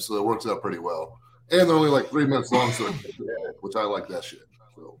gems, so it works out pretty well. And they're only like 3 minutes long, so which I like that shit.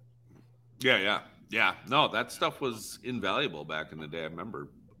 So. Yeah. No, that stuff was invaluable back in the day. I remember.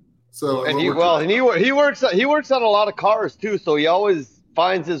 So and he works on a lot of cars too, so he always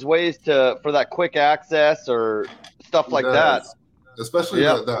finds his ways for that quick access or stuff like that. Especially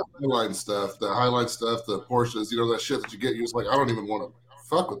that Highline stuff, the Porsches, you know, that shit that you get. You're just like, I don't even want to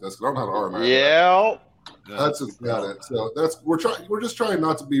fuck with this because I don't know how to arm it. Yeah. Hudson's got it. So we're just trying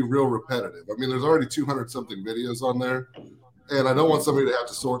not to be real repetitive. I mean, there's already 200 something videos on there, and I don't want somebody to have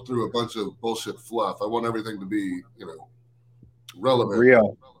to sort through a bunch of bullshit fluff. I want everything to be, you know, relevant,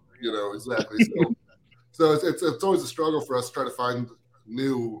 real. You know, exactly. So it's always a struggle for us to try to find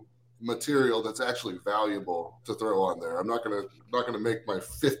new material that's actually valuable to throw on there. I'm not gonna make my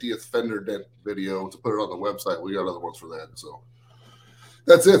 50th fender dent video to put it on the website. We got other ones for that. So.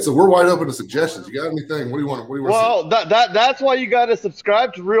 That's it. So we're wide open to suggestions. You got anything? What do you want? Well, that's why you got to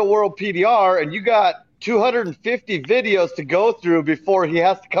subscribe to Real World PDR, and you got 250 videos to go through before he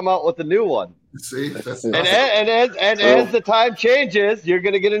has to come out with a new one. See, that's and as the time changes, you're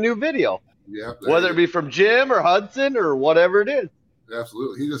going to get a new video. Yeah, whether it be from Jim or Hudson or whatever it is.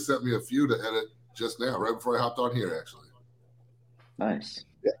 Absolutely. He just sent me a few to edit just now, right before I hopped on here. Actually, nice.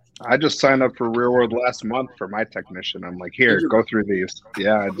 I just signed up for Real World last month for my technician. I'm like, here, go through these.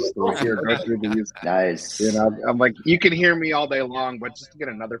 Yeah, I just like, here, go through these. Nice. You know, I'm like, you can hear me all day long, but just to get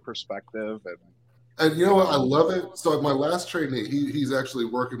another perspective. And you know what? I love it. So my last trainee, he's actually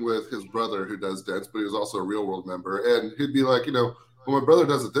working with his brother who does Dents, but he was also a Real World member. And he'd be like, you know, well, my brother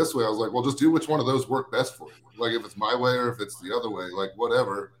does it this way. I was like, well, just do which one of those work best for you. Like if it's my way or if it's the other way, like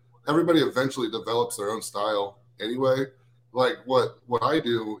whatever. Everybody eventually develops their own style anyway. Like what I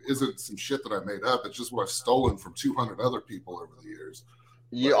do isn't some shit that I made up. It's just what I've stolen from 200 other people over the years.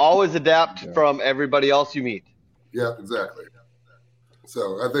 You always adapt from everybody else you meet. Yeah, exactly.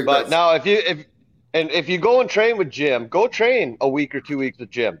 So I think. But now, if you go and train with Jim, go train a week or 2 weeks with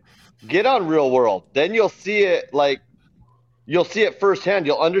Jim. Get on Real World, then you'll see it firsthand.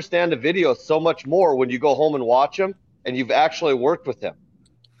 You'll understand the video so much more when you go home and watch them, and you've actually worked with him.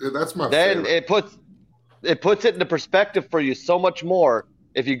 Yeah, that's my. Then favorite. It puts it into perspective for you so much more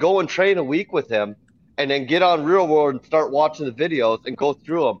if you go and train a week with him and then get on Real World and start watching the videos and go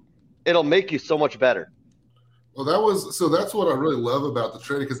through them. It'll make you so much better. Well, that's what I really love about the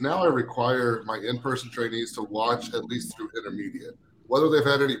training, because now I require my in-person trainees to watch at least through intermediate, whether they've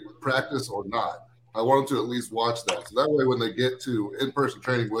had any practice or not. I want them to at least watch that. So that way, when they get to in-person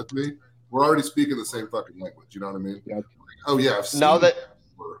training with me, we're already speaking the same fucking language. You know what I mean? Yep. Oh yeah, I've seen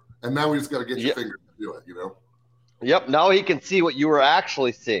and now we just got to get your finger to do it. You know? Yep. Now he can see what you were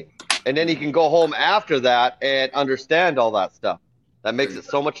actually seeing, and then he can go home after that and understand all that stuff. That makes it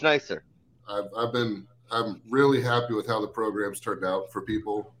so much nicer. I'm really happy with how the program's turned out for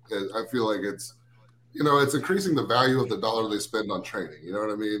people. I feel like it's increasing the value of the dollar they spend on training. You know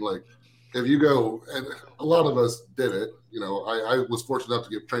what I mean? Like if you go, and a lot of us did it, you know, I was fortunate enough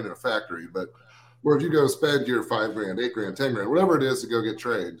to get trained in a factory, but where if you go spend your $5,000, $8,000, $10,000, whatever it is to go get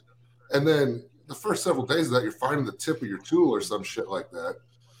trained, and then the first several days of that, you're finding the tip of your tool or some shit like that.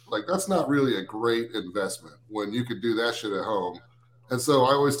 Like that's not really a great investment when you could do that shit at home. And so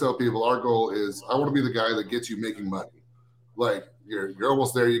I always tell people our goal is I want to be the guy that gets you making money. Like you're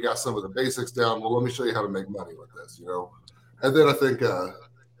almost there. You got some of the basics down. Well, let me show you how to make money with this, you know? And then I think,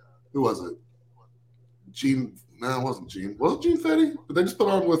 who was it? Gene. No, it wasn't Gene. Was it Gene Fetty? But they just put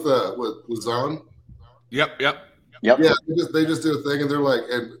on with Zahn. Yep. Yeah, they just did a thing, and they're like,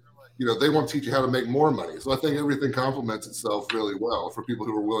 and you know, they want to teach you how to make more money. So I think everything complements itself really well for people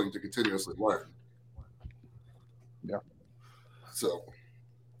who are willing to continuously learn. Yeah. So.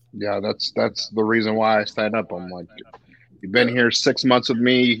 Yeah, that's the reason why I signed up. I'm like, you've been here 6 months with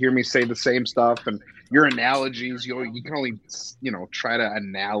me. You hear me say the same stuff, and your analogies, you can only try to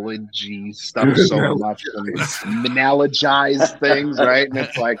analogy stuff so much and analogize things, right? And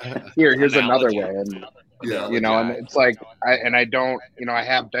it's like here's another way, and and it's like I don't I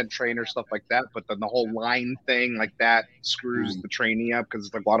have dent trainer stuff like that, but then the whole line thing like that screws the trainee up because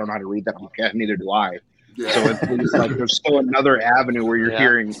it's like, well, I don't know how to read that. Okay, neither do I. Yeah. So it's like there's still another avenue where you're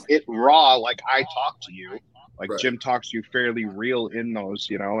hearing it raw, like I talk to you, like Jim talks to you fairly real in those,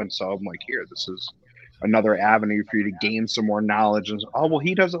 and so I'm like, here, this is another avenue for you to gain some more knowledge. And oh, well,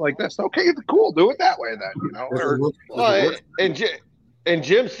 he does it like this. Okay, cool, do it that way then, And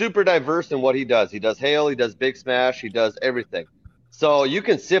Jim's super diverse in what he does. He does hail, he does big smash, he does everything. So you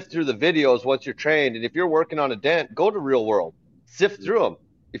can sift through the videos once you're trained, and if you're working on a dent, go to Real World, sift through them.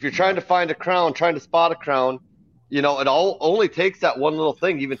 If you're trying to find a crown, trying to spot a crown, it only takes that one little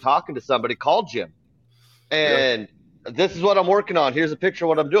thing. Even talking to somebody, call Jim, and this is what I'm working on. Here's a picture of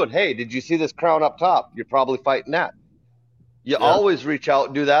what I'm doing. Hey, did you see this crown up top? You're probably fighting that. You always reach out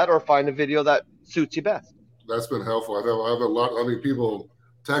and do that, or find a video that suits you best. That's been helpful. I have a lot. I mean, people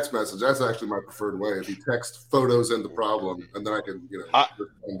text message. That's actually my preferred way. If you text photos in the problem, and then I can,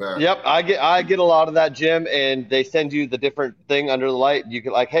 respond back. Yep, I get a lot of that, Jim, and they send you the different thing under the light. You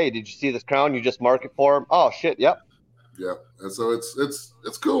can hey, did you see this crown? You just mark it for them. Oh shit, yep. Yeah, and so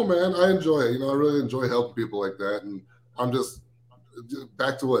it's cool, man. I enjoy it. I really enjoy helping people like that, and I'm just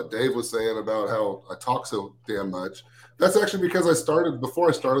back to what Dave was saying about how I talk so damn much. That's actually because before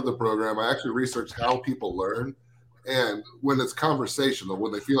I started the program, I actually researched how people learn. And when it's conversational,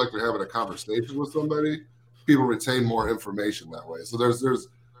 when they feel like they're having a conversation with somebody, people retain more information that way. So there's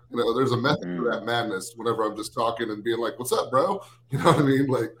a method to that madness whenever I'm just talking and being like, what's up, bro? You know what I mean?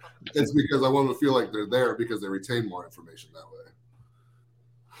 Like, it's because I want them to feel like they're there because they retain more information that way.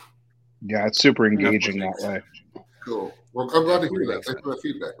 Yeah, it's super engaging that way. Cool. Well, I'm glad to hear that. Thanks for that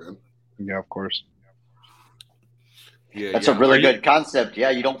feedback, man. Yeah, of course. That's a really good concept. Yeah,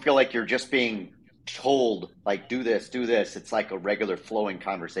 you don't feel like you're just being told, like, do this. It's like a regular flowing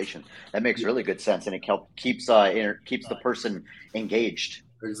conversation. That makes really good sense, and it keeps the person engaged.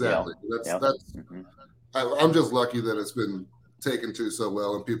 Exactly. I'm just lucky that it's been taken to so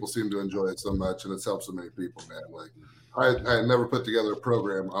well, and people seem to enjoy it so much, and it's helped so many people, man. Like, I had never put together a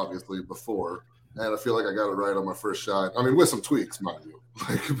program, obviously, before, and I feel like I got it right on my first shot. I mean, with some tweaks, mind you.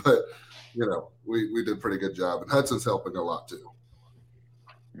 But we did a pretty good job, and Hudson's helping a lot too.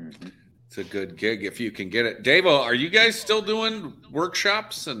 Mm-hmm. It's a good gig if you can get it. Davo, are you guys still doing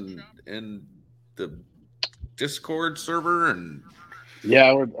workshops and the Discord server? And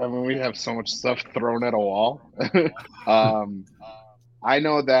yeah, we have so much stuff thrown at a wall. I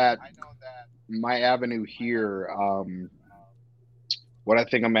know that my avenue here, what I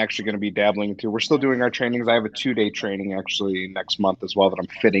think I'm actually going to be dabbling into, we're still doing our trainings. I have a 2-day training actually next month as well that I'm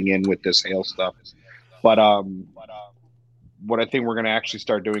fitting in with this hail stuff. But what I think we're going to actually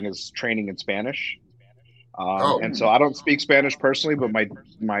start doing is training in Spanish. And so I don't speak Spanish personally, but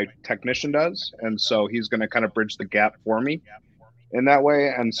my technician does. And so he's going to kind of bridge the gap for me in that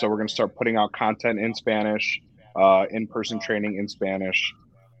way. And so we're going to start putting out content in Spanish, in-person training in Spanish.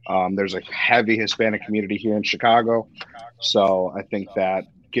 There's a heavy Hispanic community here in Chicago. So I think that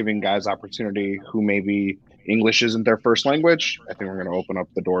giving guys opportunity who maybe English isn't their first language, I think we're going to open up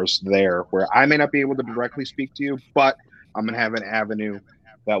the doors there where I may not be able to directly speak to you, but I'm going to have an avenue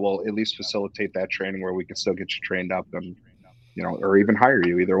that will at least facilitate that training where we can still get you trained up and, or even hire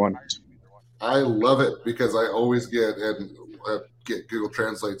you, either one. I love it because I always get Google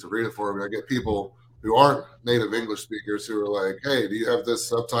Translate to read it for me. I get people who aren't native English speakers who are like, hey, do you have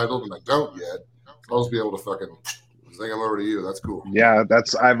this subtitled? And I don't yet. I'll just be able to fucking sing them over to you. That's cool. Yeah,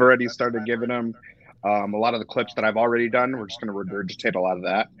 I've already started giving them a lot of the clips that I've already done. We're just going to regurgitate a lot of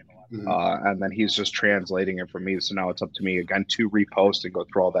that. Mm-hmm. And then he's just translating it for me. So now it's up to me again to repost and go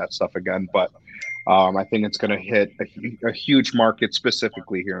through all that stuff again. But I think it's going to hit a huge market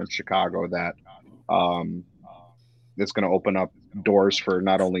specifically here in Chicago that it's going to open up doors for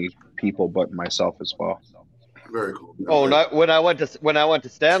not only people but myself as well. Very cool. When I went to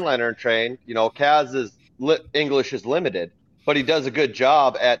Stanliner and trained, Kaz's English is limited, but he does a good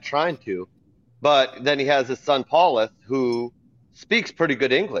job at trying to. But then he has his son Paulus who speaks pretty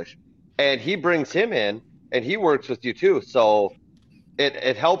good English, and he brings him in and he works with you too. So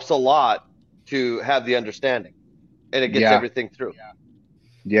it helps a lot to have the understanding, and it gets everything through.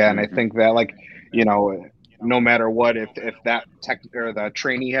 Yeah, and I think that no matter what, if that tech or the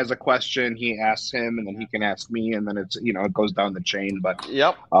trainee has a question, he asks him, and then he can ask me, and then it's it goes down the chain. But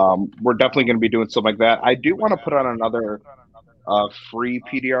we're definitely going to be doing stuff like that. I do want to put on another free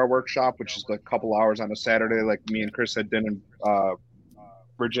PDR workshop, which is a couple hours on a Saturday, like me and Chris had done in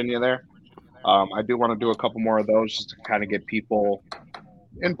Virginia there. I do want to do a couple more of those just to kind of get people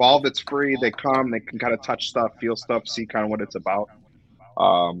involved. It's free. They come, they can kind of touch stuff, feel stuff, see kind of what it's about.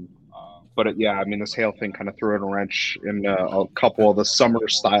 But yeah, I mean, this hail thing kind of threw in a wrench in a couple of the summer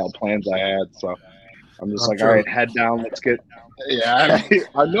style plans I had. So I'm just all right, head down. Let's get. Yeah, I mean,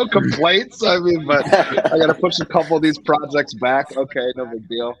 no complaints. I mean, but I got to push a couple of these projects back. Okay, no big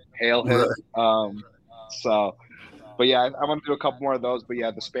deal. Hail hit. So, but yeah, I want to do a couple more of those. But yeah,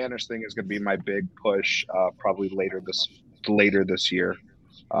 the Spanish thing is going to be my big push. Probably later this year.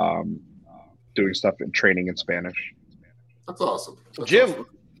 Doing stuff in training in Spanish. That's awesome.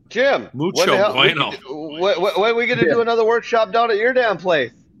 Jim, Mucho bueno. When are we going to do another workshop down at your damn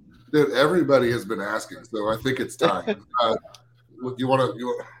place? Dude, everybody has been asking, so I think it's time. You want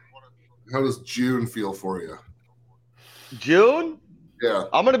to? How does June feel for you? June? Yeah,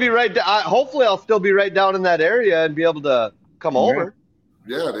 I'm going to be right. Hopefully, I'll still be right down in that area and be able to come over.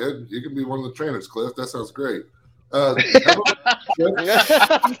 Yeah, dude, you can be one of the trainers, Cliff. That sounds great.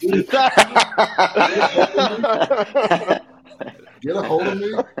 Get a hold of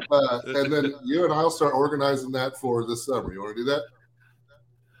me, and then you and I'll start organizing that for this summer. You want to do that?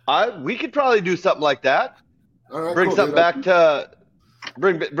 We could probably do something like that. All right, bring cool, something back to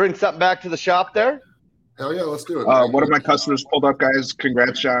bring something back to the shop there. Hell yeah, let's do it. One of my customers pulled up, guys.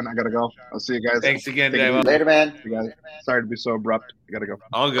 Congrats, John. I gotta go. I'll see you guys. Thanks again, Dave. Later, man. You guys. Sorry to be so abrupt. I gotta go.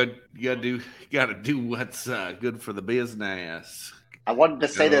 All good. You gotta do what's good for the business. I wanted to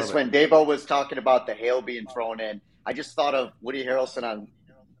say this when Davo was talking about the hail being thrown in. I just thought of Woody Harrelson on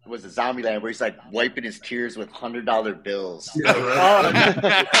was a Zombieland where he's like wiping his tears with $100 bills. Yeah,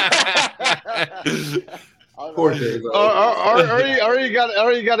 right. Poor Dave. Or you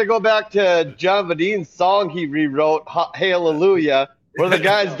got to go back to John Vadine's song he rewrote, Hallelujah, where the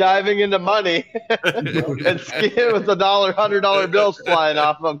guy's diving into money and skiing with $100 bills flying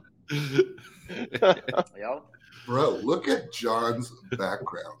off him. Bro, look at John's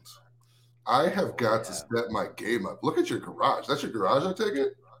background. I have got to step my game up. Look at your garage. That's your garage, I take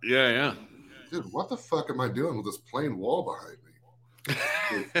it? Yeah. Dude, what the fuck am I doing with this plain wall behind me?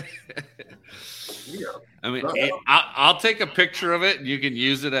 Yeah. I mean, I'll take a picture of it, and you can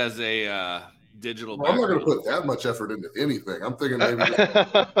use it as a digital. Well, I'm not going to put that much effort into anything. I'm thinking maybe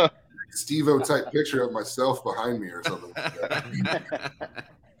just Steve-O type picture of myself behind me or something like that.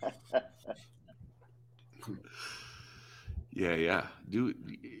 Yeah. You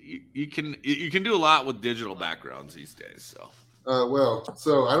can do a lot with digital backgrounds these days. So.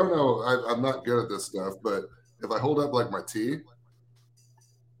 So I don't know. I'm not good at this stuff, but if I hold up like my T,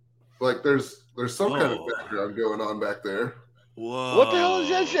 like there's some kind of background going on back there. Whoa! What the hell is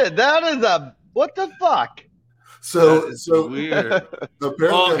that shit? That is what the fuck? So weird.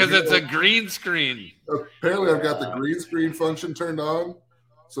 Because it's a green screen. Apparently, I've got the green screen function turned on.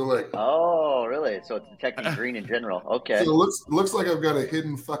 So like. Oh, really? So it's detecting green in general. Okay. So it looks like I've got a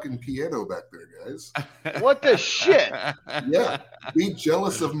hidden fucking piano back there, guys. What the shit? Yeah. Be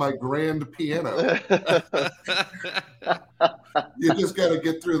jealous of my grand piano. You just got to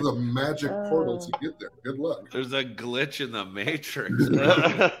get through the magic portal to get there. Good luck. There's a glitch in the matrix.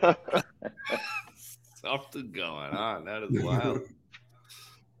 Something going on. That is wild.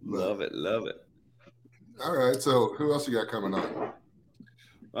 Love it. All right. So who else you got coming on?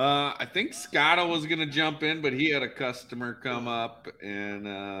 I think Scotto was going to jump in, but he had a customer come up and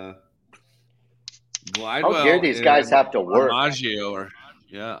Glidewell. How dare these guys have to work?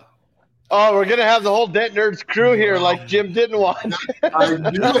 Yeah. Oh, we're going to have the whole Dent Nerds crew here like Jim didn't want. I knew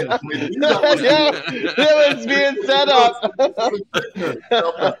it. It was being set up.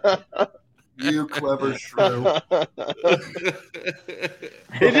 You clever shrew.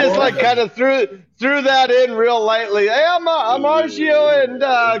 He just like kind of threw that in real lightly. Hey, I'm Argio and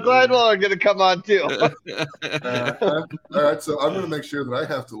Glidewell are going to come on too. All right, so I'm going to make sure that I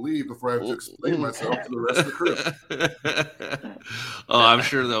have to leave before I have to explain myself to the rest of the crew. Oh, I'm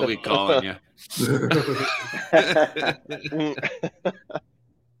sure they'll be calling you.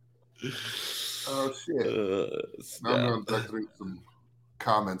 Oh shit! I'm going to through some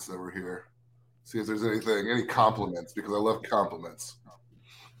comments over here. See if there's any compliments, because I love compliments.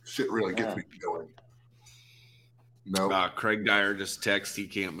 Shit really gets me going. No. Craig Dyer just texted he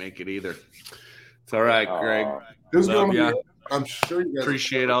can't make it either. It's all right, Craig. Who's Love going ya. I'm sure you guys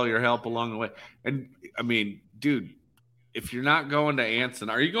appreciate all your help along the way. And I mean, dude, if you're not going to Anson,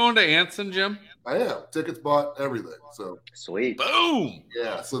 are you going to Anson, Jim? I am. Tickets bought, everything. So sweet. Boom.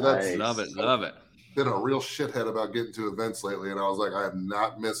 Yeah. So that's love it. Been a real shithead about getting to events lately, and I was like, I am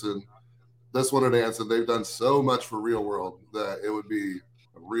not missing this one at Anson. They've done so much for Real World that it would be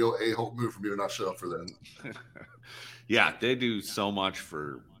a real a-hole move for me to not show up for them. Yeah, they do so much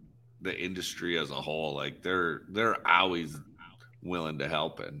for the industry as a whole. Like they're always willing to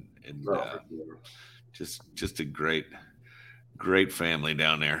help, and just a great family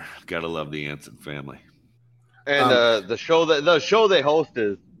down there. Gotta love the Anson family. And the show they host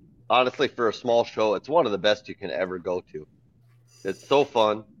is honestly, for a small show, it's one of the best you can ever go to. It's so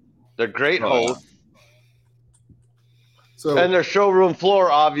fun. They're great hosts. So, and their showroom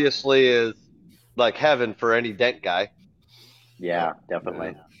floor obviously is like heaven for any dent guy. Yeah,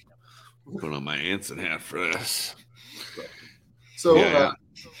 definitely. Put on my Anson hat for this. So,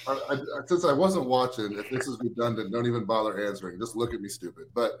 since I wasn't watching, if this is redundant, don't even bother answering. Just look at me stupid.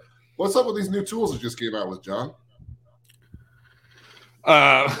 But what's up with these new tools that just came out with, John?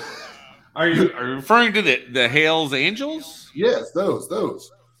 Are you referring to the Hales Angels? Yes,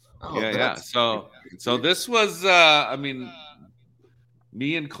 those. Oh, yeah. So this was,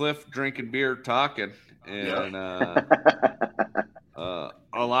 me and Cliff drinking beer, talking, and a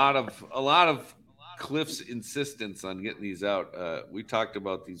lot of Cliff's insistence on getting these out. We talked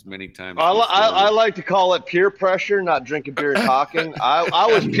about these many times. I like to call it peer pressure, not drinking beer and talking. I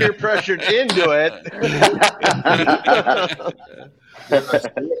was peer pressured into it. I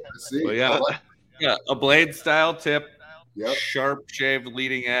see. Well, a blade style tip. Yep. Sharp shaved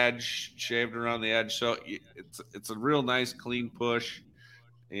leading edge, shaved around the edge. So it's a real nice clean push,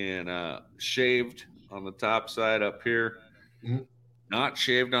 and shaved on the top side up here. Mm-hmm. Not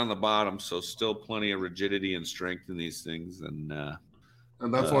shaved on the bottom, so still plenty of rigidity and strength in these things. And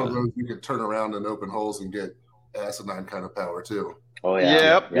that's one of those you can turn around and open holes and get asinine kind of power too. Oh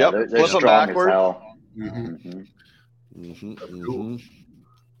yeah. Yep. They're strong backward. as hell. Cool.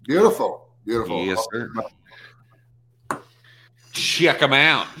 Beautiful. Yes, sir. Check them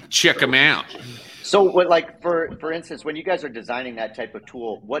out. So, what, like for instance, when you guys are designing that type of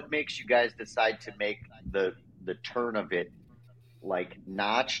tool, what makes you guys decide to make the turn of it like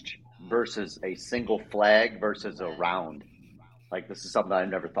notched versus a single flag versus a round? Like, this is something I've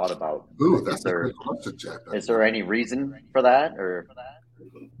never thought about. Ooh, that's a good question, Jack. Is there any reason for that, or?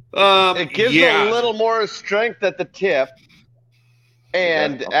 It gives a little more strength at the tip,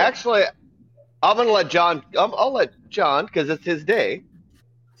 and actually, I'm gonna let John. I'll let John because it's his day.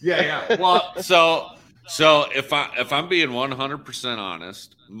 Yeah. Well, so if I'm being 100%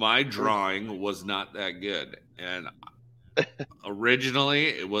 honest, my drawing was not that good, and originally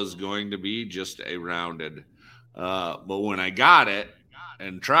it was going to be just a rounded. But when I got it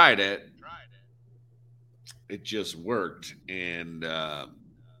and tried it, it just worked, and I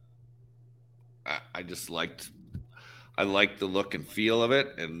just liked the look and feel of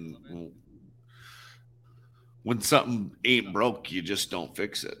it, and when something ain't broke, you just don't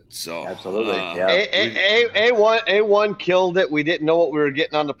fix it. So absolutely, A1 killed it. We didn't know what we were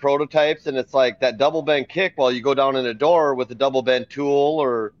getting on the prototypes, and it's like that double bend kick. While you go down in a door with a double bend tool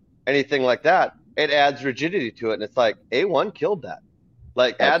or anything like that, it adds rigidity to it, and it's like A1 killed that.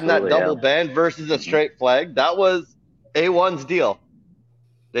 Like adding that double bend versus a straight flag, that was A1's deal.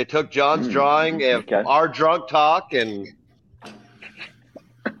 They took John's drawing and our drunk talk, and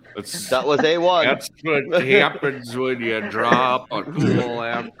that was A1. That's what happens when you drop a tool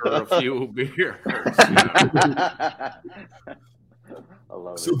after a few beers. I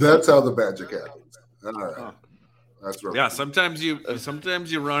love So that's how the magic happens. All right. That's right. Yeah, sometimes you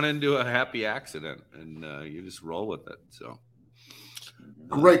run into a happy accident, and you just roll with it. So,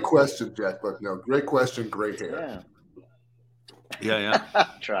 great question, Jack Bucknell. Great question. Great hair. Yeah.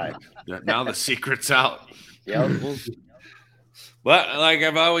 Try. Now the secret's out. Yep. But like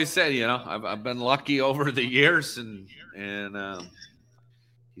I've always said, I've been lucky over the years, and you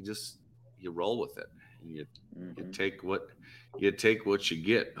roll with it. And you take what you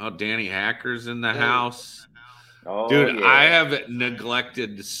get. Oh, Danny Hacker's in the house. Oh, dude, yeah. I have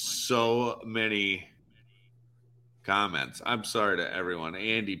neglected so many comments. I'm sorry to everyone.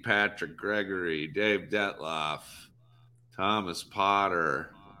 Andy, Patrick, Gregory, Dave Detloff, Thomas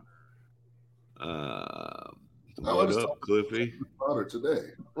Potter. What up, Cliffy? Potter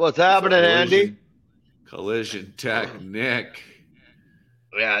today. What's happening, Andy? Collision Tech, Nick.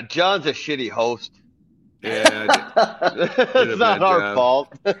 Yeah, John's a shitty host. Yeah, it's not our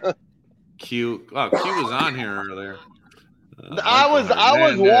fault. Q was on here earlier. I was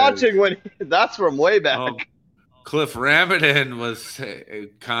watching when that's from way back. Cliff Ramadan was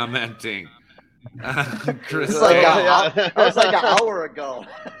commenting. Chris, that was like an hour ago.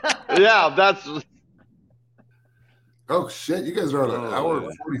 Yeah, that's. Oh shit! You guys are on an hour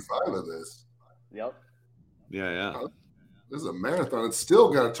and 45 of this. Yep. Yeah. This is a marathon. It's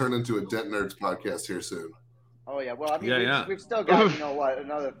still got to turn into a Dent Nerds podcast here soon. Oh yeah. Well, I mean, we've still got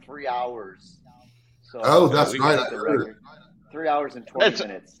another 3 hours. So that's right. 3 hours and 20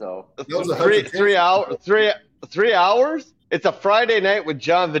 minutes. So three hours. It's a Friday night with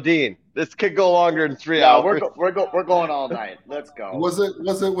John Vadine. This could go longer than 3 yeah, hours. we're going all night. Let's go. Was it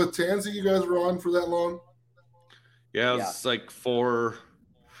with Tansy you guys were on for that long? Yeah, it was like 4.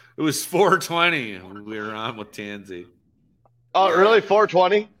 It was 4:20. We were on with Tansy. Oh, really?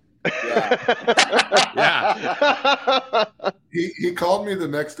 4:20? Yeah. He called me the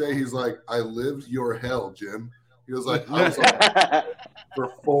next day. He's like, "I lived your hell, Jim." He was like, "I was on for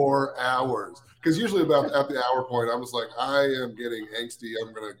 4 hours." Because usually about at the hour point, I was like, "I am getting angsty.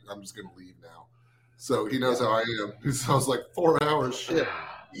 I'm just gonna leave now." So he knows how I am. So I was like, 4 hours, shit.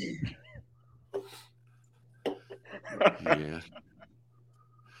 Yeah.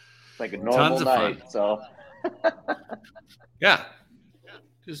 It's like a normal night. Fun. So yeah,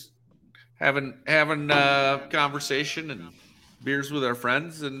 just having conversation and beers with our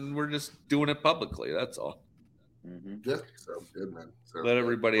friends, and we're just doing it publicly. That's all. Yeah, sounds good, man. Let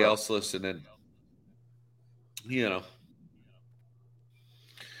everybody else listen in. You know.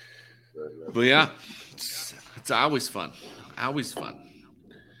 But yeah, it's always fun. Always fun.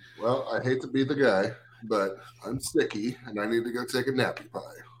 Well, I hate to be the guy, but I'm sticky and I need to go take a nappy pie.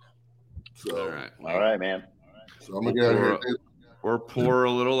 So, all right, man. So I'm gonna we'll pour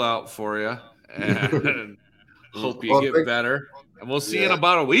a little out for you, and hope you get better. And we'll see you in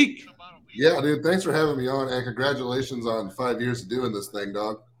about a week. Yeah, dude. Thanks for having me on, and congratulations on 5 years of doing this thing,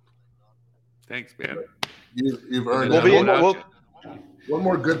 dog. Thanks, man. You've earned it. One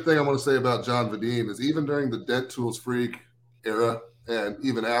more good thing I want to say about John Vadine is even during the Dent Tools Freak era, and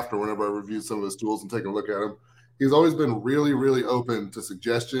even after, whenever I reviewed some of his tools and taken a look at them, he's always been really, really open to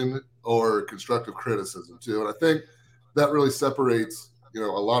suggestion or constructive criticism too. And I think that really separates, a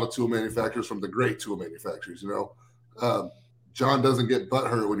lot of tool manufacturers from the great tool manufacturers. John doesn't get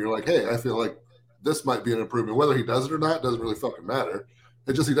butthurt when you're like, "Hey, I feel like this might be an improvement." Whether he does it or not doesn't really fucking matter.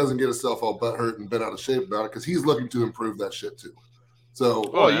 It's just he doesn't get himself all butthurt and bent out of shape about it because he's looking to improve that shit too. So,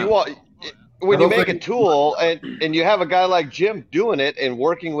 when you make a tool and you have a guy like Jim doing it and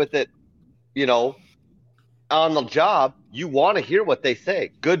working with it, on the job, you want to hear what they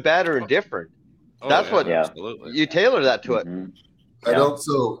say, good, bad, or indifferent. Absolutely. You tailor that to it. I don't.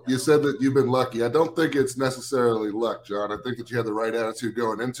 So you said that you've been lucky. I don't think it's necessarily luck, John. I think that you had the right attitude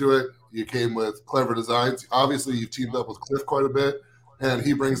going into it. You came with clever designs. Obviously, you've teamed up with Cliff quite a bit, and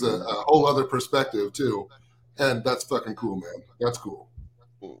he brings a whole other perspective too. And that's fucking cool, man. That's cool.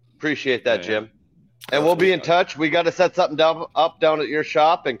 Appreciate that, Jim. And we'll be in touch. We got to set something down at your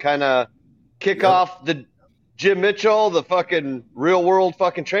shop and kind of kick off the Jim Mitchell, the fucking real world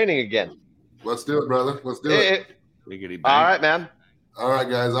fucking training again. Let's do it, brother. Let's do it. All right, man. All right,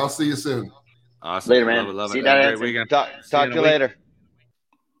 guys. I'll see you soon. Awesome. Later, man. Love see it. you Have a great weekend. Talk to you later.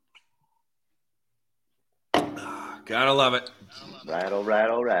 Gotta love it. Right, all right,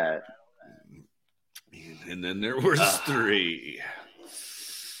 all right. And then there was 3.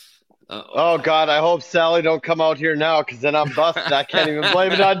 Oh God, I hope Sally don't come out here now because then I'm busted. I can't even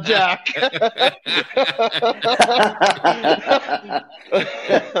blame it on Jack.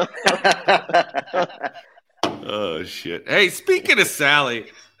 Oh shit! Hey, speaking of Sally,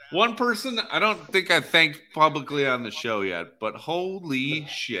 one person I don't think I thanked publicly on the show yet, but holy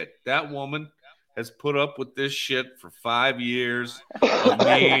shit, that woman has put up with this shit for 5 years of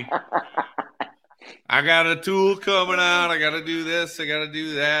me. I got a tool coming out. I got to do this. I got to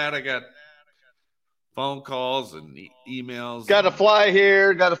do that. I got phone calls and emails. Got to fly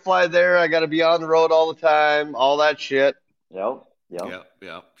here. Got to fly there. I got to be on the road all the time. All that shit. Yep.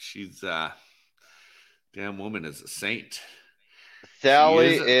 She's damn woman is a saint.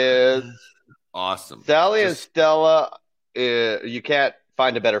 Sally is awesome. Sally and Stella, you can't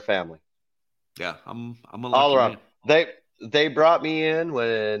find a better family. Yeah, I'm a all around. Man. They brought me in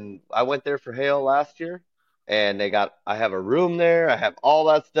when I went there for Hale last year, and I have a room there. I have all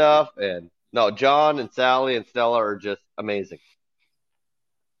that stuff, and John and Sally and Stella are just amazing.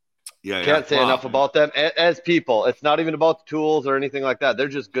 Can't say enough about them as people. It's not even about the tools or anything like that. They're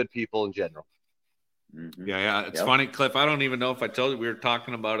just good people in general. Yeah. It's funny, Cliff. I don't even know if I told you we were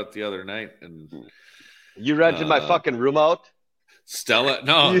talking about it the other night. And you rented my fucking room out. Stella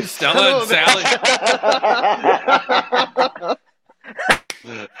and Sally.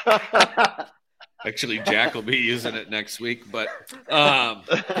 Actually, Jack will be using it next week, but all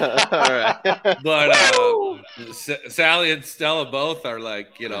right. But Sally and Stella both are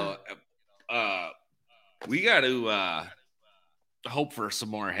like, we got to hope for some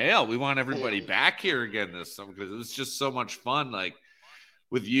more hail. We want everybody back here again this summer because it was just so much fun, like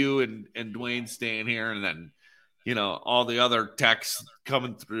with you and Dwayne staying here, and then all the other techs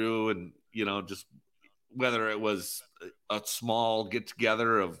coming through, and just whether it was a small get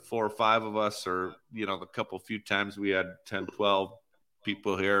together of 4 or 5 of us, or, you know, the few times we had 10, 12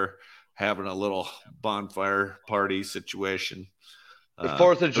 people here having a little bonfire party situation. The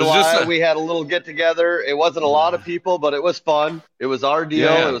 4th of July, we had a little get together. It wasn't a lot of people, but it was fun. It was our deal.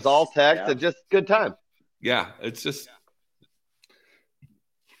 Yeah. It was all text and just good time. Yeah, it's just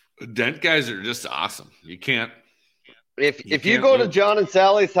Dent guys are just awesome. You can't. If you go to John and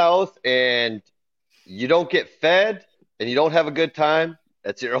Sally's house and you don't get fed and you don't have a good time,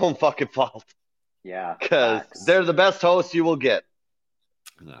 that's your own fucking fault. Yeah, because they're the best hosts you will get.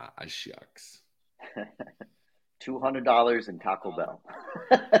 Nah, shucks. $200 in Taco Bell.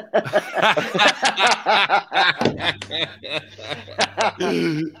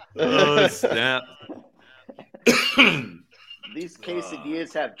 Oh, snap. These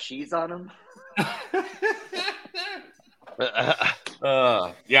quesadillas have cheese on them.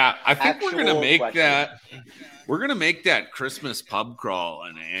 Yeah, I think Actual we're gonna make question. that. We're gonna make that Christmas pub crawl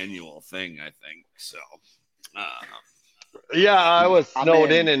an annual thing. I think so. Yeah, I was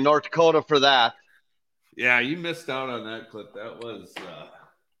snowed in North Dakota for that. Yeah, you missed out on that clip. That was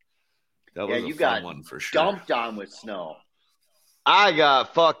you a got fun one for sure. dumped on with snow. I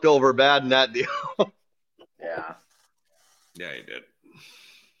got fucked over bad in that deal. Yeah. Yeah, you did.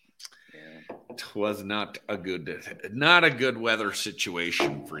 It was not a good weather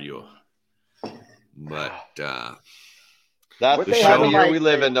situation for you. But that's the show here we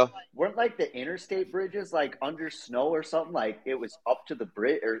live in, though. Weren't like the interstate bridges like under snow or something? Like it was up to the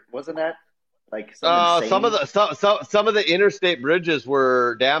bridge, or wasn't that like some of the interstate bridges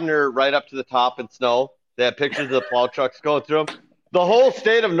were damn near right up to the top in snow. They had pictures of the plow trucks going through them. The whole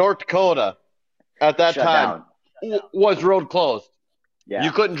state of North Dakota at that Shut time was road closed. Yeah.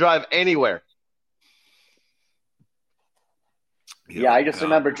 You couldn't drive anywhere. Yeah, I just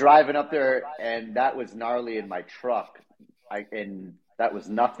remember driving up there, and that was gnarly in my truck. And that was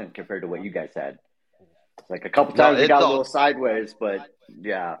nothing compared to what you guys had. Like a couple times we got a little sideways, but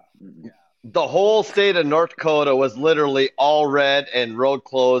yeah. The whole state of North Dakota was literally all red and road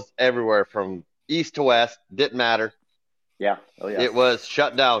closed everywhere from east to west. Didn't matter. Yeah. Oh, yeah. It was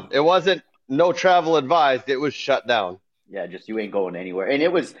shut down. It wasn't no travel advised. It was shut down. Yeah, just you ain't going anywhere. And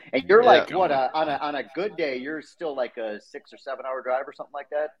you're like what on a good day, you're still like a 6 or 7 hour drive or something like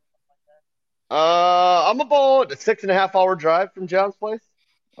that. I'm about a 6.5 hour drive from John's place.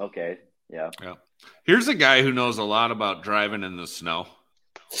 Okay. Yeah. Here's a guy who knows a lot about driving in the snow.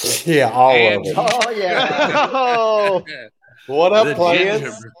 Yeah, all of it. Oh yeah. Oh. What up,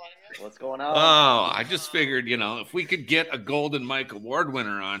 players? What's going on? Oh, I just figured, if we could get a Golden Mike Award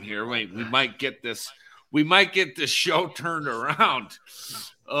winner on here, we might get this. We might get this show turned around.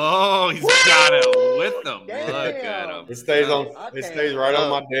 Oh, he's got it with him. Damn. Look at him. It stays on. It stays right on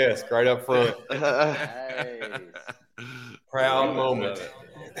my desk, right up front. Nice. Proud moment.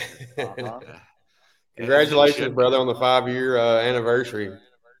 Uh-huh. Congratulations, brother, on the 5-year anniversary.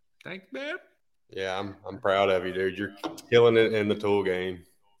 Thanks, man. Yeah, I'm proud of you, dude. You're killing it in the tool game.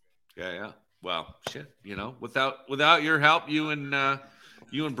 Yeah. Well, shit. Without your help, you and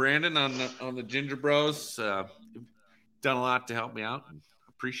Brandon on the Ginger Bros, done a lot to help me out, and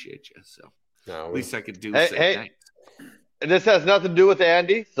appreciate you. So at least I could do. Hey, and this has nothing to do with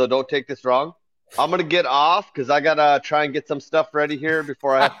Andy, so don't take this wrong. I'm gonna get off because I gotta try and get some stuff ready here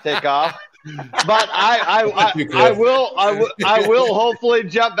before I have to take off. But I will hopefully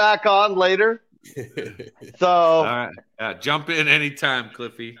jump back on later. So all right, jump in anytime,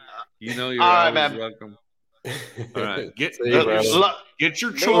 Cliffy. You're always welcome. All right, get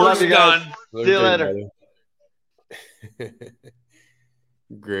your chores done. See you later.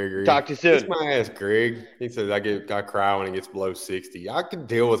 Gregory, talk to you soon. Kiss my ass, Greg. He says I cry when it gets below 60. I can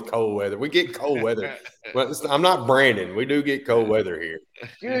deal with cold weather. We get cold weather. Well, I'm not Brandon. We do get cold weather here.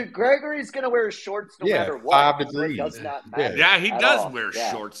 Dude, Gregory's gonna wear shorts no matter what. 5 degrees. It does not matter. Yeah, he does all. wear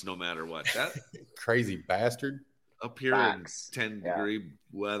shorts no matter what. That crazy bastard. Up here in 10-degree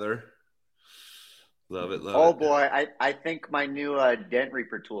weather. Love it. Oh boy, I think my new Dent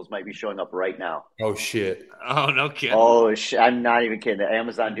Reaper tools might be showing up right now. Oh shit! Oh no kidding! Oh shit! I'm not even kidding. The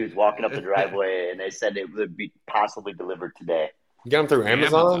Amazon dude's walking up the driveway, and they said it would be possibly delivered today. You got them through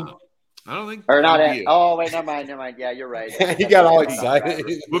Amazon? I don't think. Or not? Oh wait, never mind. Yeah, you're right. He got all excited.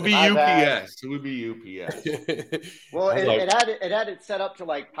 It would be UPS. It would be UPS. Well, it had it set up to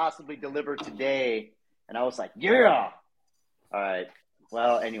like possibly deliver today, and I was like, yeah. All right.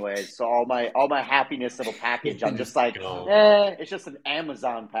 Well, anyways, so all my happiness little package, I'm just like, it's just an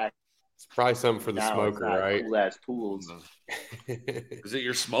Amazon package. It's probably something for the smoker, right? Cool ass tools. Is it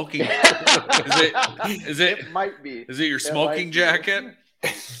your smoking? Is it? It might be. Is it your smoking jacket?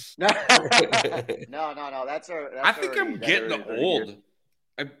 No. That's I think I'm getting old.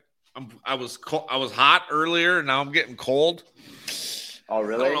 I was hot earlier. Now I'm getting cold. Oh,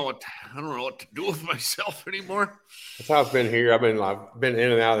 really? I don't know what to do with myself anymore. That's how it's been here. I've been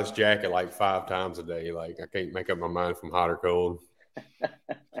in and out of this jacket like 5 times a day. Like I can't make up my mind if I'm hot or cold.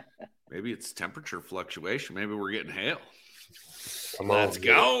 Maybe it's temperature fluctuation. Maybe we're getting hail. Come on, let's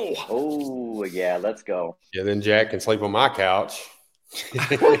go. Oh yeah, let's go. Yeah, then Jack can sleep on my couch. Son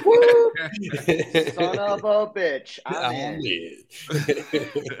of a bitch. I'm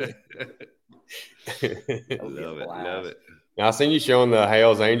Love it. Now, I seen you showing the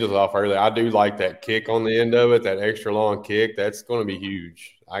Hales Angels off earlier. I do like that kick on the end of it, that extra long kick. That's going to be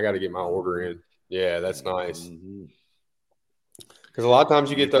huge. I got to get my order in. Yeah, that's nice. Because a lot of times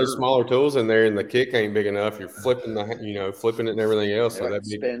you get those smaller tools in there and the kick ain't big enough. You're flipping flipping it and everything else. So that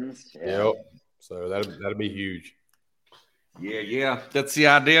spins. Yep. So that'd be huge. Yeah. That's the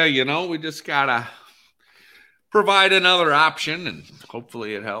idea. We just gotta provide another option, and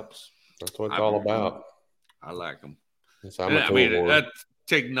hopefully it helps. That's what it's all about. I like them. That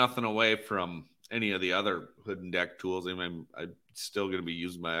take nothing away from any of the other hood and deck tools. I mean, I'm still going to be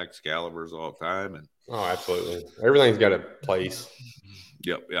using my Excaliburs all the time. And absolutely, everything's got a place.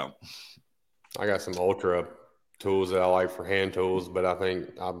 Yep. I got some ultra tools that I like for hand tools, but I think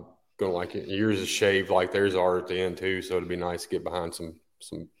I'm gonna like it. Yours is shaved like theirs are at the end too, so it'd be nice to get behind some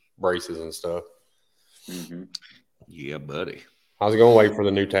braces and stuff. Mm-hmm. Yeah, buddy. I was going to wait for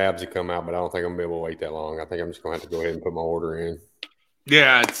the new tabs to come out, but I don't think I'm going to be able to wait that long. I think I'm just going to have to go ahead and put my order in.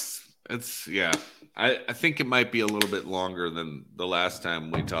 Yeah, it's yeah. I think it might be a little bit longer than the last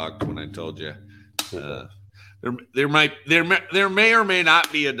time we talked when I told you. There may or may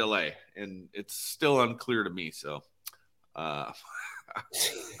not be a delay, and it's still unclear to me. So I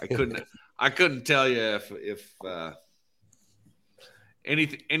couldn't tell you if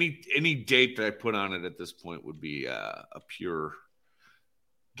any date that I put on it at this point would be a pure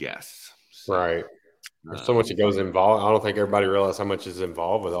guess. So, right. There's so much that goes involved. I don't think everybody realizes how much is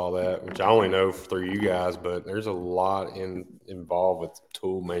involved with all that, which I only know through you guys, but there's a lot involved with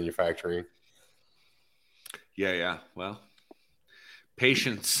tool manufacturing. Yeah. Well,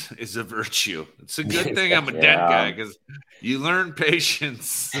 patience is a virtue. It's a good thing I'm a dent guy because you learn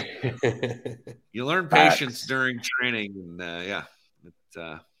patience. You learn patience during training, and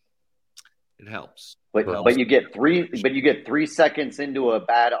it helps. But you get 3 seconds into a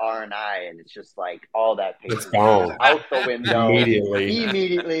bad R&I, and it's just like all that patience goes out the window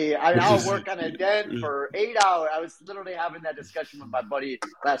immediately. I'll work on a dent for 8 hours. I was literally having that discussion with my buddy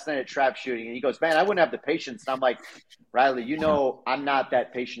last night at trap shooting, and he goes, "Man, I wouldn't have the patience." And I'm like, "Riley, I'm not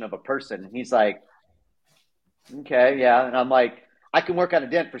that patient of a person." And he's like, "Okay, yeah." And I'm like, "I can work on a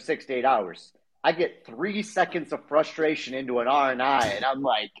dent for 6 to 8 hours. I get 3 seconds of frustration into an R&I, and I'm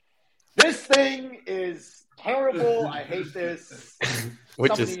like, this thing is terrible. I hate this.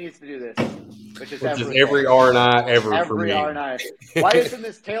 Somebody needs to do this." Which is every R&I ever. Every R&I. Why isn't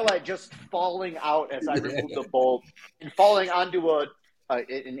this taillight just falling out as I remove the bolt and falling onto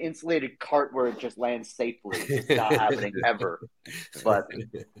an insulated cart where it just lands safely? It's not happening ever. But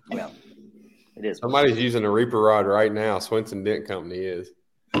it is. Somebody's using a Reaper rod right now. Swenson Dent Company is.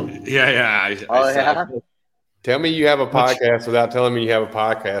 Yeah. I yeah. Tell me you have a podcast without telling me you have a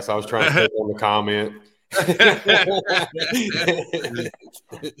podcast. I was trying to click on the comment.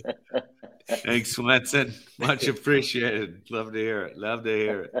 Thanks, Swenson. Much appreciated. Love to hear it.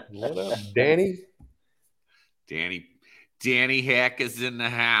 What up, Danny? Danny Hack is in the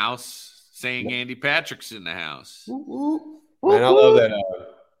house, saying Andy Patrick's in the house. Man, I love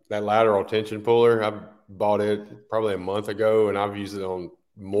that lateral tension puller. I bought it probably a month ago, and I've used it on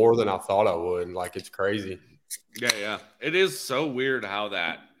more than I thought I would. Like, it's crazy. Yeah. It is so weird how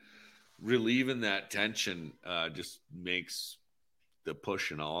that relieving that tension just makes the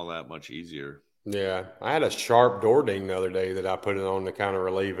pushing all that much easier. Yeah. I had a sharp door ding the other day that I put it on to kind of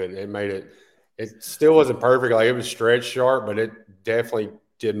relieve it. It made it still wasn't perfect. Like, it was stretched sharp, but it definitely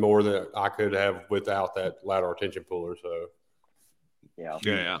did more than I could have without that lateral tension puller. So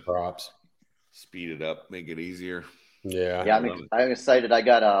yeah. Props. Speed it up, make it easier. Yeah, I'm excited. I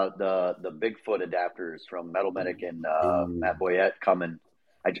got the Bigfoot adapters from Metal Medic and Matt Boyette coming.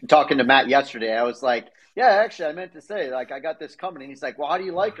 Talking to Matt yesterday, I was like, "Yeah, actually, I meant to say, like, I got this coming." And he's like, "Well, how do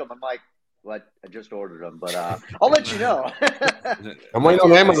you like them?" I'm like, "What? I just ordered them, but I'll let you know." I'm waiting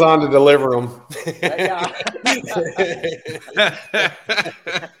on Amazon to deliver them.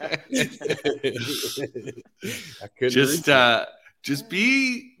 Just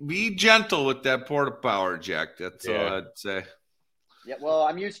be gentle with that porta power, Jack. That's all I'd say. Yeah, well,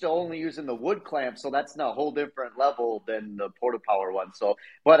 I'm used to only using the wood clamp, so that's a whole different level than the Porta Power one. So,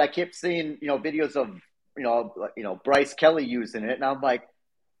 but I kept seeing, videos of, Bryce Kelly using it, and I'm like,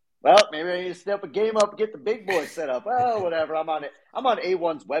 well, maybe I need to step a game up and get the big boy set up. Oh, whatever. I'm on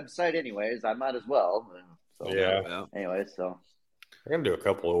A1's website anyways. I might as well. So, Yeah. Anyways, so I'm gonna do a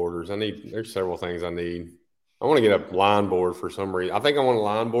couple of orders. There's several things I need. I want to get a line board for some reason. I think I want a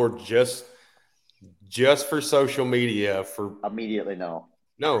line board just for social media for immediately. No,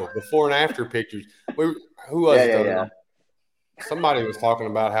 before and after pictures. Who was it? Yeah. Somebody was talking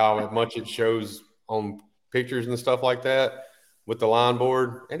about how much it shows on pictures and stuff like that with the line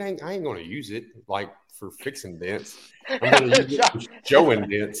board. And I ain't going to use it like for fixing dents. I'm going to use it for showing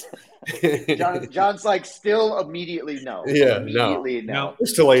dents. John's like, still immediately no. Yeah, immediately no.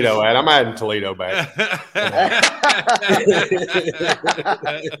 Where's Toledo at? I'm adding Toledo back.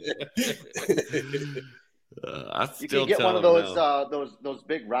 You can get one of those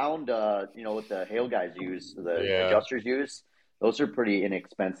big round, what the Hale guys use, the adjusters use. Those are pretty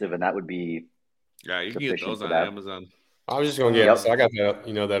inexpensive, and that would be you can get those on Amazon. I was just gonna get. So I got that,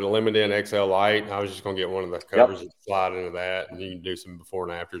 that Limited XL Light. I was just gonna get one of the covers and slide into that, and you can do some before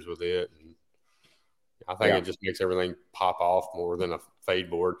and afters with it. And I think it just makes everything pop off more than a fade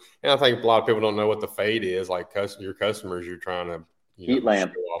board. And I think a lot of people don't know what the fade is. Like your customers, you're trying to heat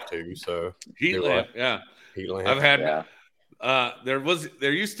lamp show off to. So heat lamp, heat lamp. I've had.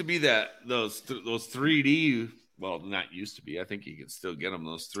 There used to be those 3D. Well, not used to be. I think you can still get them.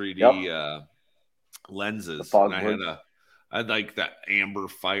 Those 3D lenses. And I had like that amber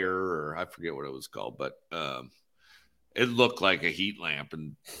fire, or I forget what it was called, but it looked like a heat lamp.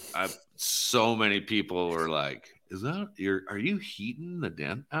 And so many people were like, are you heating the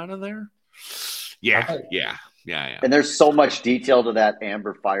dent out of there? Yeah. And there's so much detail to that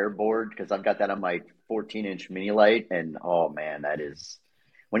amber fireboard because I've got that on my 14-inch mini light, and oh man, that is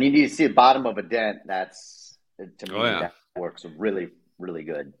when you need to see the bottom of a dent. That's to me that works really, really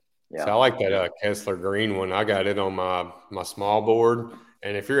good. Yeah, so I like that Kessler green one. I got it on my small board,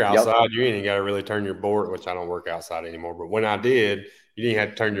 and if you're outside, you ain't got to really turn your board, which I don't work outside anymore. But when I did, you didn't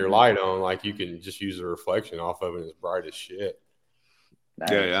have to turn your light on. Like you can just use the reflection off of it. It's bright as shit.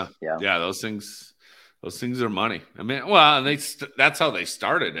 Nice. Yeah. Those things are money. I mean, well, that's how they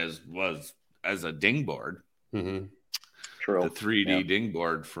started as a ding board. Mm-hmm. True. The 3D ding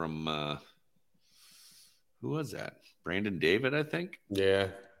board from who was that? Brandon David, I think. Yeah,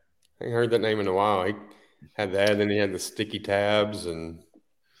 I ain't heard that name in a while. He had that, then he had the sticky tabs, and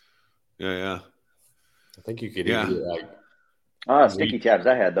I think you could even get sticky tabs.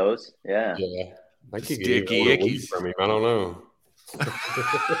 I had those. Yeah. I think you could even order weed from him. I don't know.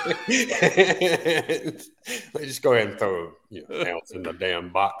 Just go ahead and throw an ounce in the damn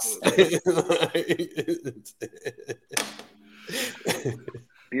box. I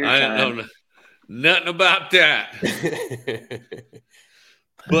don't know nothing about that.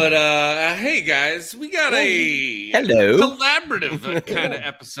 But hey guys, we got a collaborative kind of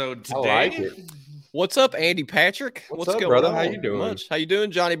episode today. I like it. What's up, Andy Patrick? What's up, brother? How you doing? How you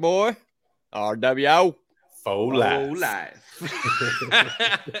doing, Johnny boy? RWO. Faux life.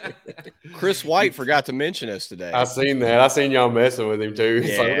 Chris White forgot to mention us today. I seen that. I seen y'all messing with him too.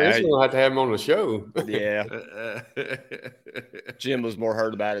 Yeah, So we're gonna have to have him on the show. Yeah. Jim was more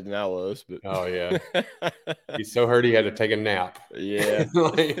hurt about it than I was. But oh yeah, he's so hurt he had to take a nap. Yeah.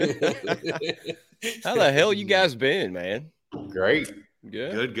 How the hell you guys been, man? Great.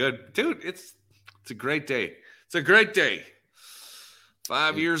 Good, dude. It's a great day. It's a great day.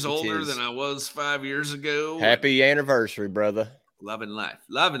 5 years older than I was 5 years ago. Happy anniversary, brother. Loving life.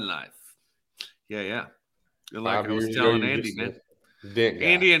 Yeah. And like I was telling Andy, man.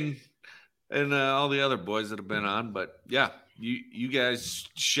 Andy and all the other boys that have been on. But yeah, you guys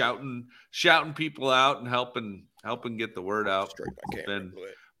shouting people out and helping get the word out. It's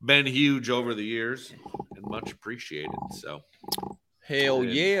been huge over the years and much appreciated. So hell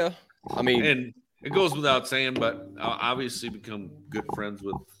yeah. I mean, and it goes without saying, but I'll obviously become good friends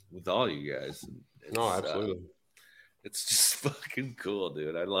with all you guys. No, absolutely. It's just fucking cool,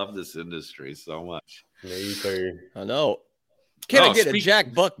 dude. I love this industry so much. Me too. I know. Can I get a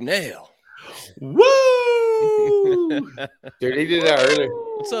Jack Bucknell? Woo! Dude, he did that earlier.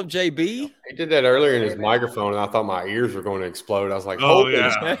 What's up, JB? He did that earlier in his microphone, and I thought my ears were going to explode. I was like, oh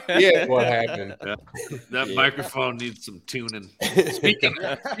yeah. Yeah, what happened? Yeah. That microphone needs some tuning. Speaking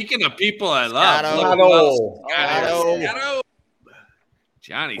of people I love, Scotto.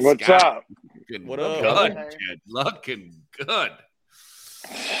 Johnny, what's up? What up? Looking good.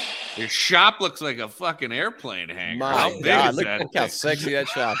 Your shop looks like a fucking airplane hangar. My how big God, is that? Look how sexy that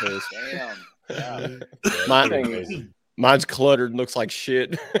shop is. Damn. Yeah. Mine's cluttered and looks like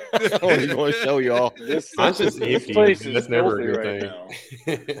shit. I don't even want to show y'all. Mine's just empty. place is That's never a filthy good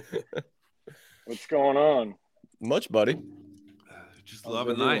right thing. now. What's going on? Much, buddy. Just How's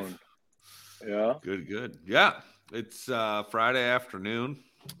loving everyone? life. Yeah. Good. Yeah. It's Friday afternoon.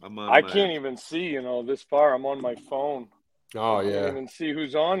 I can't even see, this far. I'm on my phone. Oh, I yeah. can't even see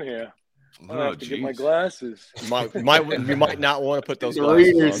who's on here. I have to get my geez. glasses. You might not want to put those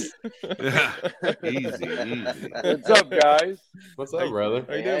glasses on. Yeah. Easy. What's up, guys? What's up, brother?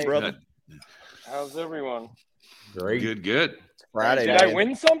 How you doing, brother? How's everyone? Great. Good. Friday. Did I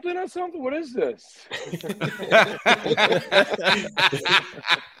win something or something? What is this?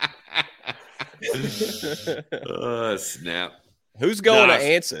 Snap. Who's going to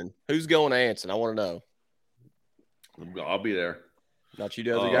Anson? I want to know. I'll be there. Not you,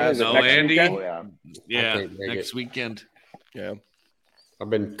 the other guys. No, next Andy. weekend? Yeah, next weekend. Yeah. I've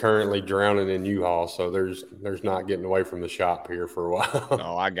been currently drowning in U-Haul, so there's not getting away from the shop here for a while.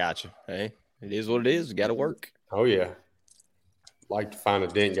 Oh, I got you. Hey, it is what it is. You got to work. Oh, yeah. Like to find a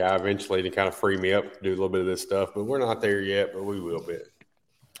dent guy eventually to kind of free me up to do a little bit of this stuff, but we're not there yet, but we will be.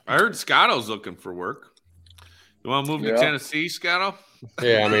 I heard Scotto's looking for work. You want to move to Tennessee, Scotto?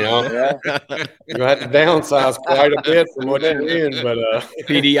 Yeah, I mean, you'll have to downsize quite a bit from what you're in, but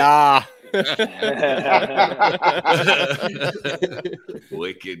PDI.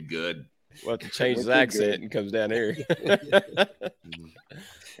 Wicked good. We'll have to change his accent and comes down here.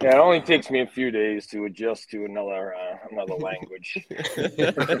 Yeah, it only takes me a few days to adjust to another language.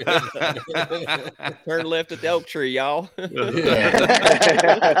 Turn left at the oak tree, y'all.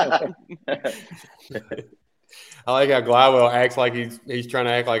 I like how Glywell acts like he's trying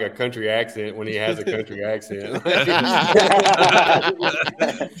to act like a country accent when he has a country accent.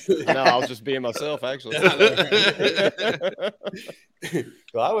 No, I was just being myself, actually.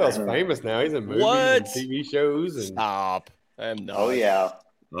 Glywell's famous now. He's in movies and TV shows. And... Stop. I'm not. Oh, yeah.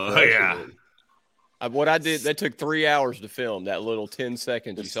 What I did, that took 3 hours to film, that little 10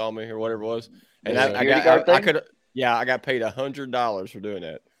 seconds you saw me or whatever it was. And I got paid $100 for doing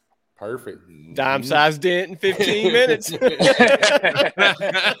that. Perfect. Dime size dent in 15 minutes.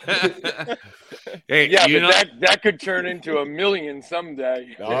 Hey, yeah, but that could turn into $1 million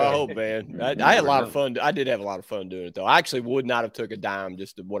someday. Oh man, I had a lot of fun. I did have a lot of fun doing it though. I actually would not have took a dime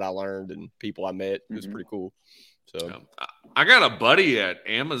just to what I learned and people I met. It was pretty cool. So I got a buddy at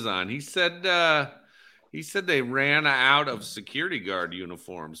Amazon. He said they ran out of security guard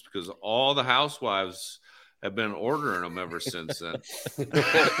uniforms because all the housewives have been ordering them ever since then. I'm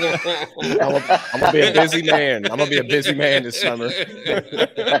gonna be a busy man. I'm gonna be a busy man this summer.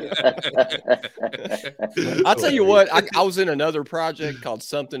 I'll tell you what, I was in another project called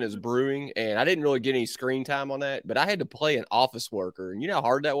Something is Brewing, and I didn't really get any screen time on that, but I had to play an office worker, and you know how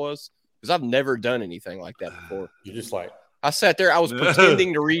hard that was? Because I've never done anything like that before. You're just like, I sat there, I was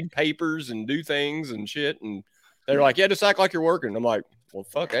pretending to read papers and do things and shit, and they're like, yeah, just act like you're working. I'm like, well,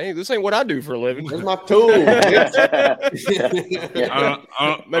 fuck, this ain't what I do for a living. Where's my tool? I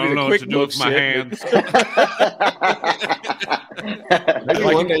don't know what to do with my hands. Maybe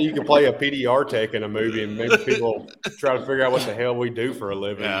one day you can play a PDR tech in a movie, and maybe people try to figure out what the hell we do for a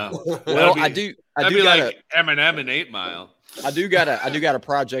living. Yeah. Well, I do like Eminem in 8 Mile. I do got a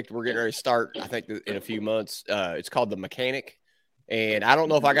project we're getting ready to start. I think in a few months. It's called The Mechanic, and I don't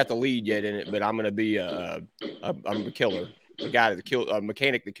know if I got the lead yet in it, but I'm going to be I'm a killer. A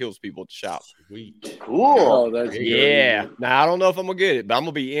mechanic that kills people at the shop. Sweet. Cool. Oh, that's yeah. Now I don't know if I'm gonna get it, but I'm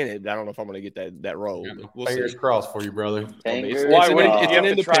gonna be in it. But I don't know if I'm gonna get that role. Yeah. We'll Fingers crossed for you, brother. It's an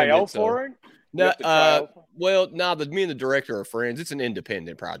independent. For it? No, me and the director are friends. It's an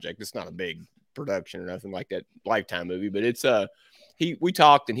independent project. It's not a big production or nothing like that Lifetime movie, but it's we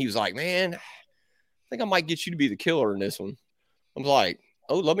talked and he was like, man, I think I might get you to be the killer in this one. I was like,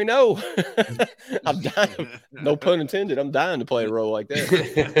 oh, let me know. I'm dying. No pun intended. I'm dying to play a role like that.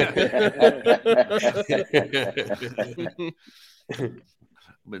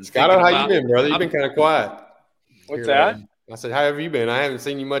 Scotto, how you been, brother? You've been kind of quiet. What's that? I said, how have you been? I haven't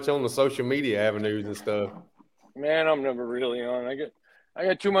seen you much on the social media avenues and stuff. Man, I'm never really on. I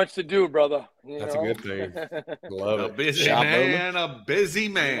got too much to do, brother. That's a good thing. Love it. A busy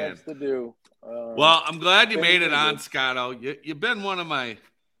man. Too much to do. Well, I'm glad you made it on, Scotto. You've been one of my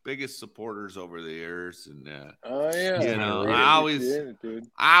biggest supporters over the years, and you know, I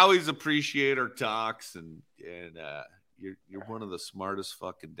always appreciate our talks, and you're one of the smartest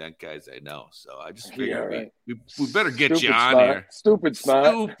fucking dent guys I know. So I just figured we better get you on here. Stupid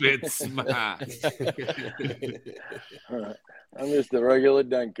smart. I'm just a regular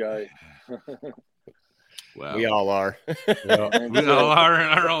dent guy. Well, we all are. We all are in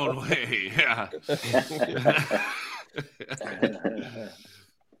our own way. Yeah.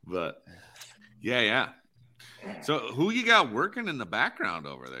 But yeah. So who you got working in the background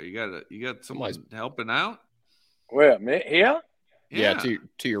over there? You got someone helping out? Where, me here? Yeah,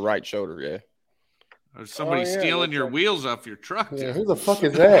 to your right shoulder, yeah. Or somebody stealing your wheels off your truck. Yeah, who the fuck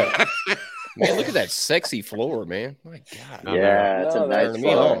is that? Man, look at that sexy floor, man. My God. Yeah, it's a nice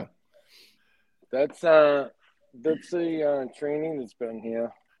floor. That's a training that's been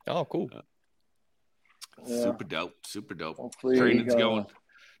here. Oh, cool. Yeah. Super dope. Hopefully, training's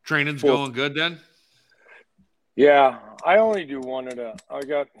going good then? Yeah, I only do one at a. I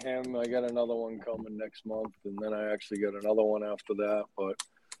got him. I got another one coming next month, and then I actually got another one after that. But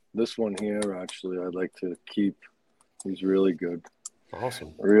this one here, actually, I'd like to keep. He's really good.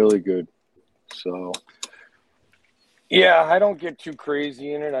 Awesome. Really good. So, yeah, I don't get too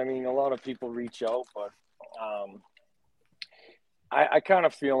crazy in it. I mean, a lot of people reach out, but I kind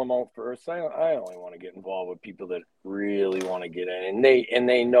of feel them out first. I only want to get involved with people that really want to get in, and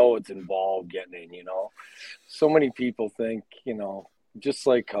they know it's involved getting in. So many people think, just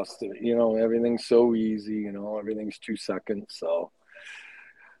like custom, everything's so easy. Everything's 2 seconds. So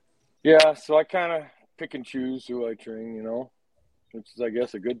yeah, so I kind of pick and choose who I train. Which is, I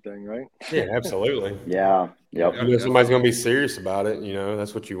guess, a good thing, right? Yeah, absolutely. Yeah. Yep. Somebody's going to be serious about it.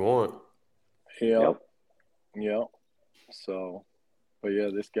 That's what you want. Yep. So. But yeah,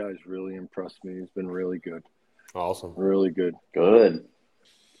 this guy's really impressed me. He's been really good. Awesome. Really good. Good.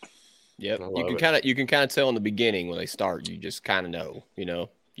 Yep. You can kind of tell in the beginning when they start. You just kind of know. You know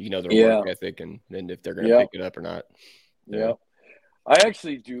their work ethic and if they're going to pick it up or not. Yeah. I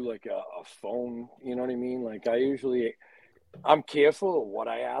actually do like a phone. You know what I mean? Like I'm careful of what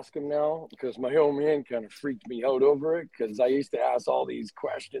I ask him now because my old man kind of freaked me out over it because I used to ask all these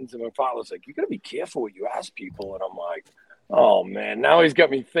questions and my father's like, "You got to be careful what you ask people," and I'm like, oh man, now he's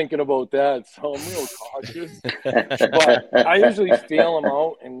got me thinking about that, so I'm real cautious. But I usually feel him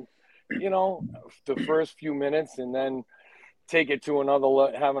out, and the first few minutes, and then take it to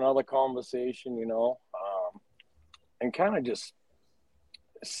have another conversation, and kind of just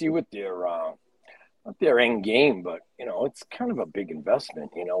see what not their end game, but it's kind of a big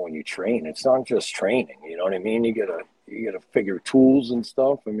investment, when you train. It's not just training, you know what I mean? You gotta figure tools and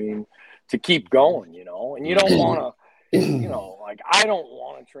stuff. I mean, to keep going, and you don't want to. Like I don't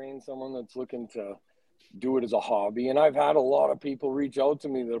want to train someone that's looking to do it as a hobby. And I've had a lot of people reach out to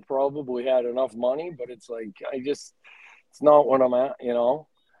me that probably had enough money, but it's like, it's not what I'm at,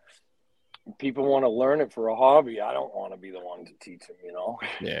 People want to learn it for a hobby. I don't want to be the one to teach them,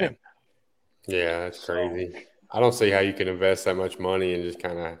 Yeah. Yeah, that's crazy. I don't see how you can invest that much money and just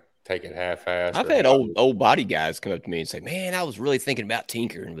kind of take it half-assed. I've had old body guys come up to me and say, man, I was really thinking about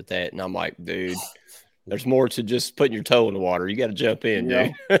tinkering with that. And I'm like, dude, there's more to just putting your toe in the water. You got to jump in,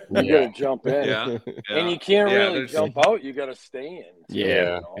 dude. You got to jump in. Yeah. And you can't really jump out. You got to stay in.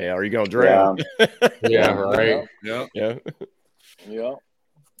 Yeah. Or you going to drown. Yeah, right. Yeah.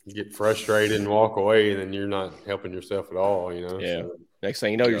 You get frustrated and walk away, and then you're not helping yourself at all, Yeah. So. Next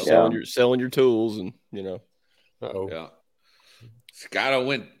thing you know, you're selling your tools, and Uh-oh. Yeah. Scotto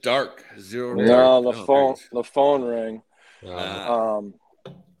went dark. Zero. No, dark. the phone rang.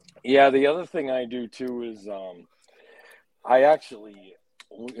 Yeah, the other thing I do too is I actually,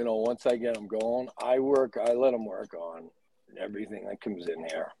 once I get them going, I let them work on everything that comes in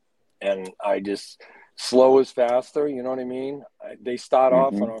here. And I just, slow is faster, you know what I mean? They start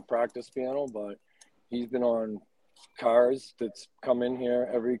off on a practice panel, but he's been on cars that's come in here,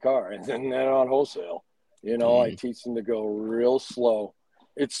 every car, and then they're on wholesale. I teach them to go real slow.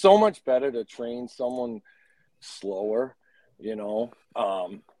 It's so much better to train someone slower,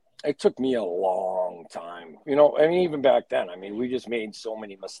 It took me a long time, even back then, we just made so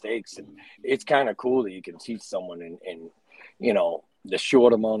many mistakes, and it's kind of cool that you can teach someone in the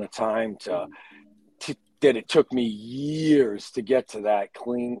short amount of time that it took me years to get to that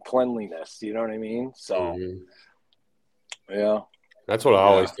cleanliness. You know what I mean? So, yeah. That's what I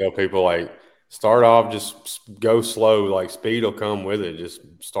always tell people, like, start off, just go slow, like speed will come with it. Just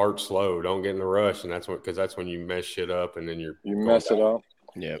start slow. Don't get in a rush. And because that's when you mess shit up and then you mess it up.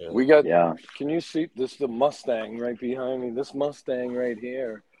 Yeah. We got, can you see this? The Mustang right behind me, this Mustang right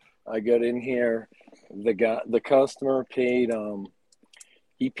here. I got in here. The customer paid,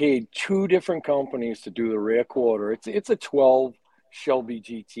 he paid 2 different companies to do the rear quarter. It's a 12 Shelby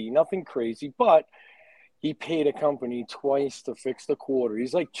GT, nothing crazy, but he paid a company twice to fix the quarter.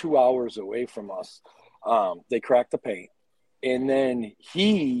 He's like 2 hours away from us. They cracked the paint, and then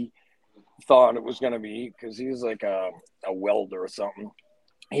he thought it was going to be, because he was like a welder or something.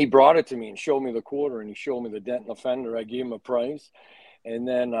 He brought it to me and showed me the quarter, and he showed me the dent in the fender. I gave him a price, and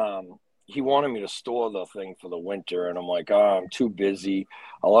then he wanted me to store the thing for the winter, and I'm like, oh, I'm too busy.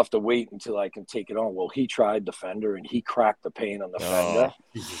 I'll have to wait until I can take it on. Well, he tried the fender, and he cracked the paint on the fender.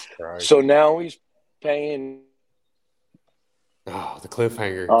 Jesus Christ. So now he's paying. Oh, the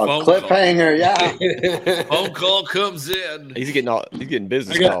cliffhanger. Oh, cliffhanger, yeah. Phone call comes in. He's getting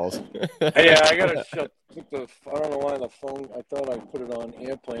business calls. Yeah, I gotta put the. I don't know why the phone. I thought I put it on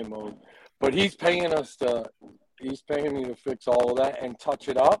airplane mode, but he's paying us to. He's paying me to fix all of that and touch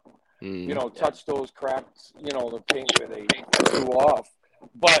it up. You know, touch those cracks. You know, the paint where they flew off,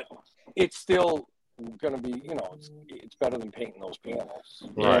 but it's still gonna be. You know, it's better than painting those panels.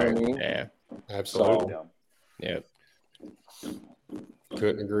 You know what I mean? Yeah, absolutely. So, yeah.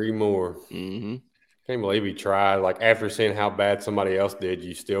 Couldn't agree more. Can't believe he tried. Like, after seeing how bad somebody else did,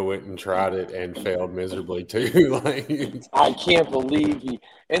 you still went and tried it and failed miserably too. Like, I can't believe he.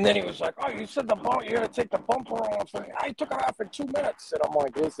 And then he was like, "Oh, you said the bump. You got to take the bumper off." And I took it off in 2 minutes. And I'm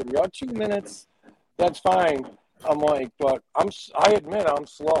like, "Listen, you're 2 minutes. That's fine." I'm like, but I admit I'm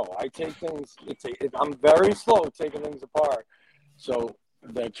slow. I take things. I'm very slow taking things apart. So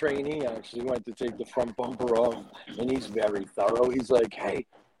the trainee actually went to take the front bumper off, and he's very thorough. He's like, "Hey,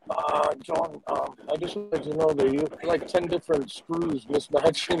 John, I just wanted to know that you have like 10 different screws,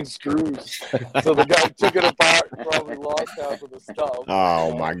 mismatching screws." So the guy took it apart and probably lost half of the stuff.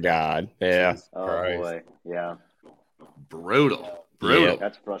 Oh my God! Yeah. Oh boy, yeah. Brutal. Yeah.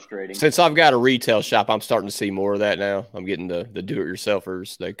 That's frustrating. Since I've got a retail shop, I'm starting to see more of that now. I'm getting the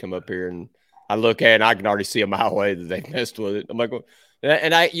do-it-yourselfers. They come up here and I look at it and I can already see a mile away that they've messed with it. I'm like, well,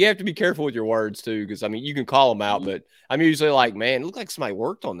 and you have to be careful with your words too, because I mean you can call them out, but I'm usually like, man, it looked like somebody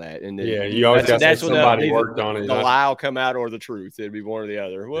worked on that. And then, yeah, you always got to say somebody worked on it. The lie will come out or the truth. It'd be one or the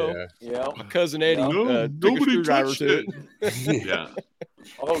other. Well, yeah. My cousin Eddie took a nobody screwdriver touched to it. Yeah.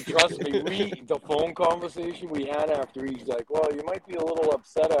 Oh, trust me, the phone conversation we had after, he's like, "Well, you might be a little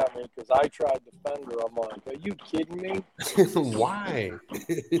upset at me because I tried the fender." I'm like, "Are you kidding me?" Why?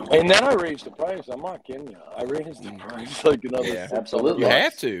 And then I raised the price. I'm not kidding you. I raised the price like another $600. Absolutely. You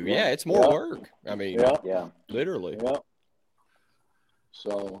have to. Yeah, it's more work. I mean, yeah, literally. Yeah.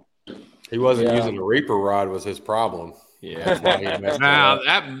 So he wasn't using a Reaper rod was his problem. Yeah. That's why he messed Now it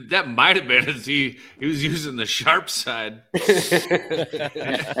up. that might have been as he was using the sharp side.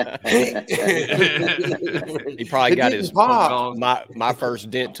 He probably got his my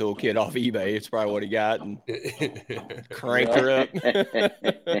first dent tool kit off eBay. It's probably what he got and cranked her up.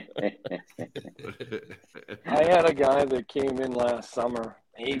 I had a guy that came in last summer.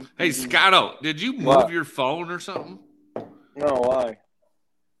 Hey, Scotto, did you move your phone or something? No, why?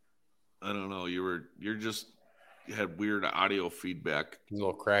 I don't know. You had weird audio feedback. A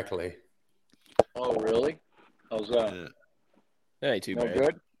little crackly. Oh, really? How's that? Yeah. That ain't too No bad.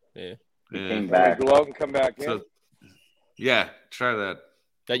 good? Yeah. Came back. Go out and come back in. So, yeah, try that.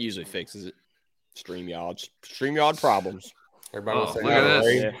 That usually fixes it. StreamYard problems. Everybody wants to say look hi, at this.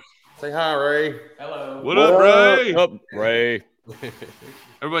 Ray. Yeah. Say hi, Ray. Hello. What up, Ray? What up, Ray?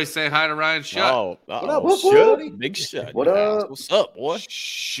 Everybody say hi to Ryan Shutt. Oh, What up, Shuddy? Big Shuddy. What up? What's up, boy?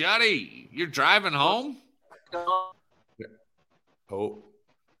 Shuddy, you're driving home? Oh.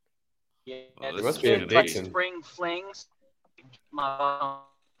 Yeah, Oh, It must be a Dixon. Spring flings. My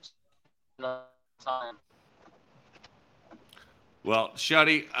time. Well,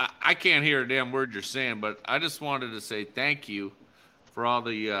 Shuddy, I can't hear a damn word you're saying, but I just wanted to say thank you for all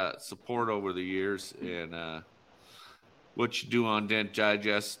the support over the years and what you do on Dent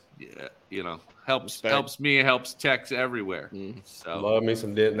Digest. Helps me, helps techs everywhere. So Love me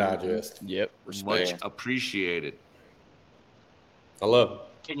some Dent Digest. Yep, much appreciated. I love.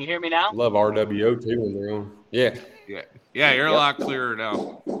 Can you hear me now? Love RWO too when they're on. Yeah. You're a lot clearer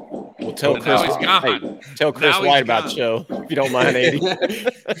now. Well, tell And Chris. now he's gone. Hey, tell Chris Now he's White about gone. the show if you don't mind, Eddie.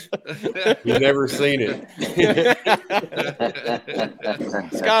 You've never seen it.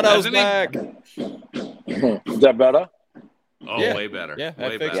 Scotto's Hasn't he? back. Is that better? Oh, Yeah. way better. Yeah, that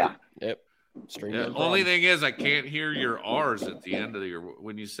way fixed better. it. Yep. Stream Yeah, no only problem. thing is, I can't hear your R's at the end of your.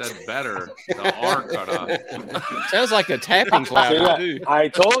 When you said better, the R cut off. Sounds like a tapping cloud Yeah, too. I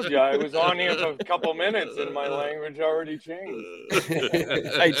told you I was on here for a couple minutes and my language already changed.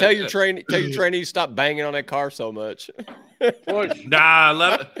 Hey, tell your trainees to stop banging on that car so much. Push. Nah,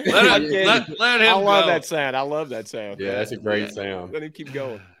 let him I love go. that sound. I love that sound. Yeah, that's a great sound. Let him keep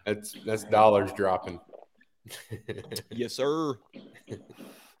going. That's dollars dropping. Yes, sir.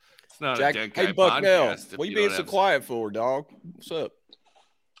 It's not Jack, a Dead Guy hey, Bucknell, podcast if what you you being don't so have- quiet for, dog? What's up?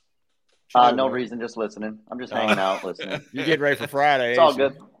 No reason, just listening. I'm just hanging out, listening. You're getting ready for Friday. It's all ain't you?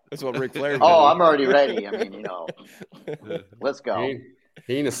 good. That's what Ric Flair. Oh, I'm already ready. I mean, let's go.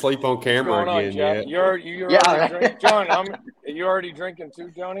 He ain't asleep on What's camera going on, again Jeff? yet. You already Yeah, right. drink, John. Are you already drinking too,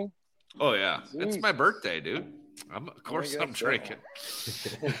 Johnny? Oh yeah, it's my birthday, dude. Of course, I'm so. drinking.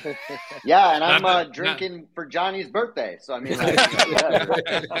 Yeah, and I'm drinking for Johnny's birthday. So I mean, like,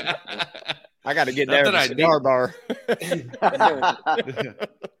 I got to get Not down to that the I cigar need- bar.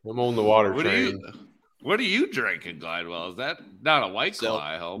 I'm on the water What train. What are you drinking, Glidewell? Is that not a White Claw?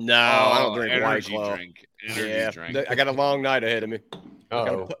 I hope. No, I don't drink White energy Claw. drink. Energy Yeah, drink. I got a long night ahead of me. I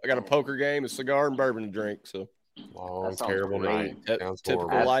Oh, got a poker game, a cigar, and bourbon to drink. So long, terrible night. Sounds typical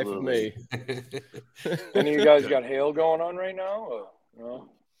horrible. life of me. Any of you guys got hail going on right now? Or, no.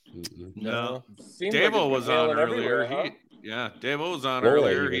 No. Seems like Davo it's was been on hailing earlier. everywhere, huh? Davo was on Florida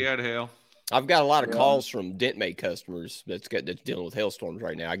earlier. He even. had hail. I've got a lot of Yeah. calls from DentMate customers that's dealing with hailstorms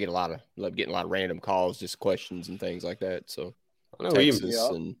right now. I get getting a lot of random calls, just questions and things like that. So I know Texas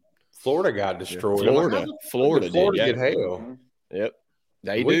even and Florida got destroyed. I'm like, how the fuck Florida did Florida did, get yeah. hail? Yep,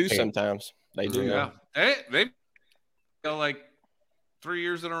 they We do can't- sometimes. They do. Yeah. They go like 3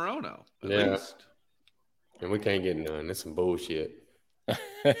 years in a row now. At least. And we can't get none. That's some bullshit.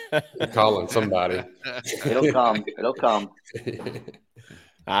 I'm calling somebody. It'll come. It'll come.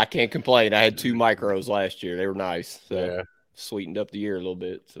 I can't complain. I had 2 micros last year. They were nice. So Yeah. sweetened up the year a little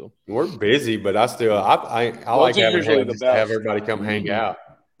bit. So We're busy, but I still I like having usually hail the just to have best. everybody come hang Mhm. out.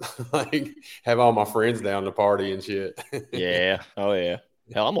 Like have all my friends down to party and shit. yeah. Oh yeah.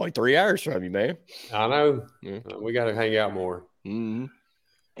 Hell, I'm only 3 hours from you, man. I know. Yeah. We got to hang out more. Mm-hmm.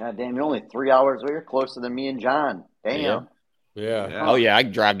 God damn, you're only 3 hours away. You're closer than me and John. Damn. Yeah. Oh yeah, I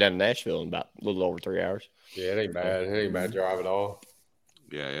can drive down to Nashville in about a little over 3 hours. Yeah, it ain't bad. It ain't bad drive at all.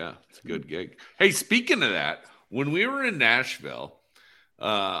 Yeah. It's a good gig. Hey, speaking of that, when we were in Nashville,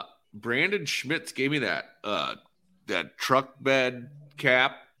 Brandon Schmitz gave me that truck bed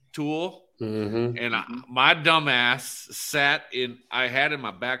cap tool. Mm-hmm. And my dumb ass I had it in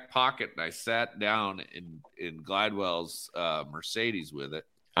my back pocket, and I sat down in Glidewell's Mercedes with it.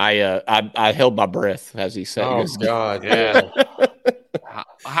 I held my breath as he said. Oh God, yeah.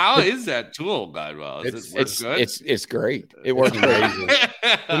 How is that tool, Glidewell? Is it work good? It's great. It works great.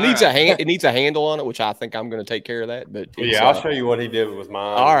 It needs a handle on it, which I think I'm going to take care of that. But Yeah, I'll show you what he did with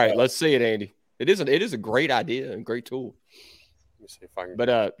mine. All right, let's see it, Andy. It is a great idea and great tool. Let me see if I can.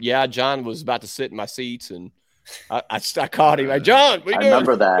 But yeah, John was about to sit in my seats, and I caught him. Like, John, what I you doing?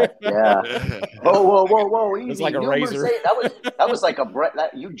 remember that. Yeah. Whoa. Easy. It's like a New razor. Mercedes. That was like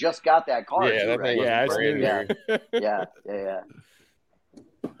you just got that car. Yeah, too, that right? thing was brand new. Yeah.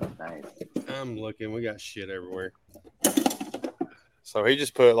 Nice. I'm looking. We got shit everywhere. So he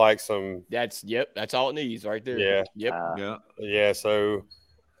just put like some. That's all it needs right there. Yeah. Yep. Yeah. So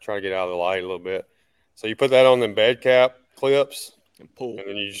try to get out of the light a little bit. So you put that on them bed cap clips and pull, and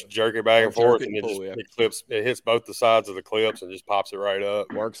then you just jerk it back and forth, and it clips. It hits both the sides of the clips and just pops it right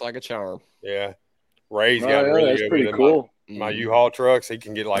up. Works like a charm. Yeah. Ray's got really that's good pretty with it. cool. My U-Haul trucks, he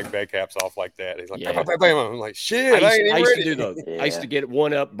can get like bed caps off like that. He's like, Yeah. bam, bam, bam. I'm like, shit, I I ain't used even to do ready. those. I used to get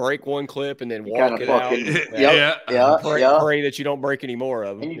one up, break one clip, and then You walk kinda it out. fucking- Pray that you don't break any more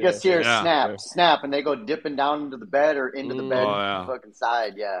of them. And you just hear snap, and they go dipping down into the bed or into the bed fucking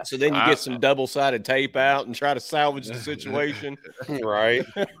side. Yeah. So then you get some double-sided tape out and try to salvage the situation. Right.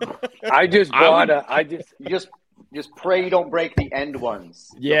 I just bought Just pray you don't break the end ones.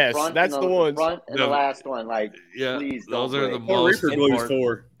 Yes, front that's and the ones. Front and the last one, like please don't those are break. the most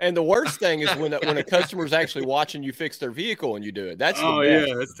important. And the worst thing is when a customer's actually watching you fix their vehicle and you do it. That's the best.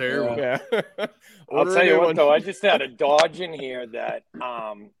 yeah, that's terrible. Yeah. I'll Order tell a you new what, one. though, I just had a Dodge in here that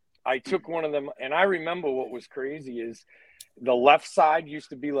I took one of them, and I remember what was crazy is the left side used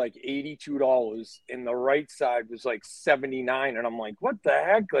to be like $82, and the right side was like $79, and I'm like, what the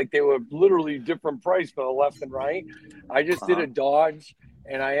heck? Like they were literally different price for the left and right. I just did a Dodge,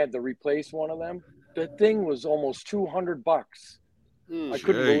 and I had to replace one of them. The thing was almost $200. I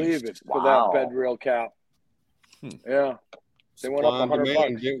couldn't believe it for that bed rail cap. Yeah. They went up Supply and $100.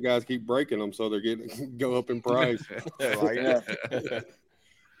 demand. You guys keep breaking them, so they're getting go up in price. Yeah.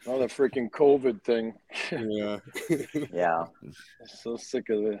 Another freaking COVID thing. Yeah. Yeah. So sick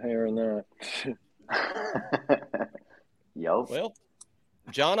of it hearing that. Yo. Well,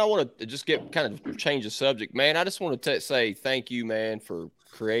 John, I want to just kind of change the subject, man. I just want to say thank you, man, for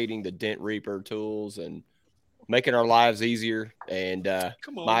creating the Dent Reaper tools and making our lives easier. And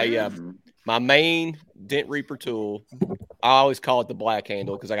my main Dent Reaper tool, I always call it the black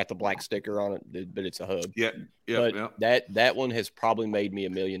handle because I got the black sticker on it, but it's a hub. But that one has probably made me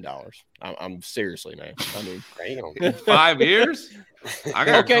 $1 million. I'm seriously, man. I mean, damn. 5 years? I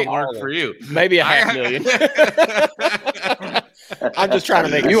gotta come work for you. Maybe a $500,000. I'm just trying to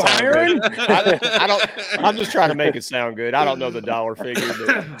make it sound hiring? good. I'm just trying to make it sound good. I don't know the dollar figure,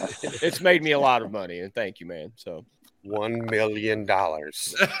 but it's made me a lot of money, and thank you, man. So $1 million.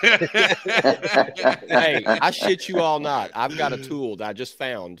 Hey, I shit you all not. I've got a tool that I just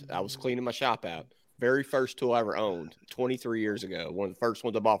found. I was cleaning my shop out. Very first tool I ever owned 23 years ago. One of the first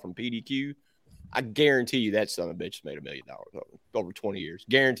ones I bought from PDQ. I guarantee you that son of a bitch made $1 million over 20 years.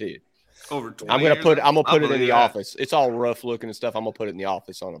 Guarantee it. Over 20 I'm gonna years? put it in the that. office. It's all rough looking and stuff. I'm gonna put it in the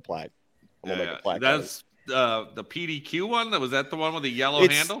office on a plaque. I'm gonna make a plaque. That's the PDQ one. Was that the one with the yellow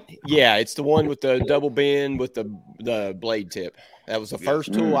handle? Yeah, it's the one with the double bend with the blade tip. That was the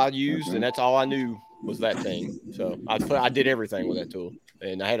first tool I used, and that's all I knew was that thing. So I did everything with that tool,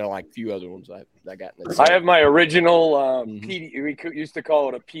 and I had like a few other ones I got in that set. I have my original we used to call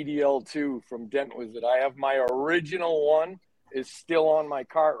it a PDL2 from Dent Wizard. I have my original one is still on my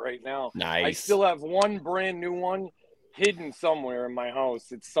cart right now. Nice. I still have one brand new one hidden somewhere in my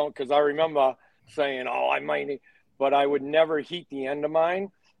house. It's so because I remember saying, "Oh, I might need," but I would never heat the end of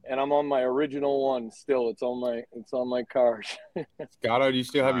mine. And I'm on my original one still. It's on my cart. Scotto, do you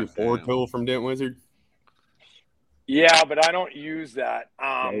still have your Ford tool from Dent Wizard? Yeah, but I don't use that.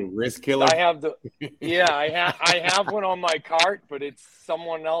 Risk killer. I have I have one on my cart, but it's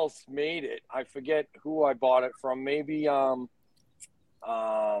someone else made it. I forget who I bought it from. Maybe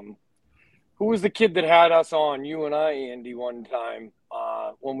who was the kid that had us on, you and I, Andy, one time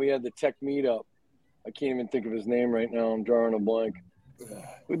when we had the tech meetup? I can't even think of his name right now. I'm drawing a blank.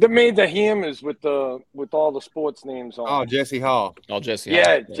 That made the hammers with all the sports names on. Oh, Jesse Hall. Oh, Jesse.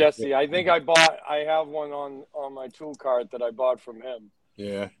 Yeah, Jesse. I think I have one on my tool cart that I bought from him.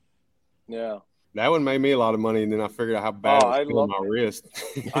 Yeah. Yeah. That one made me a lot of money, and then I figured out how bad it was killing my wrist.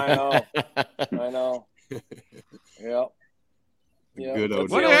 I know. Yeah. Yeah. Good old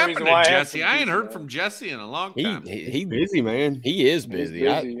What happened to Jesse? I ain't heard from Jesse in a long time. He's busy, man. He is busy.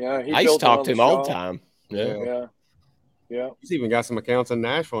 Yeah, I used to talk to him all the time. Yeah. He's even got some accounts in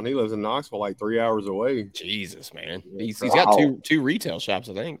Nashville, and he lives in Knoxville, like 3 hours away. Jesus, man. He's got two retail shops,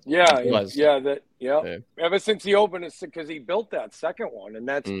 I think. Yeah. Ever since he opened it, because he built that second one, and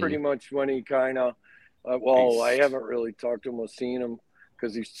that's pretty much when he kind of. I haven't really talked to him or seen him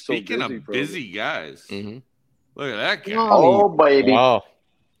because he's so busy. Speaking of busy guys, look at that guy. Oh, baby. Wow.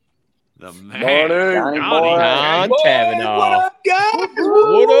 The man. Don Tavenau. What up, guys?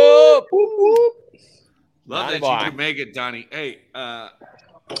 What up? Love that you could make it, Donnie. Hey, I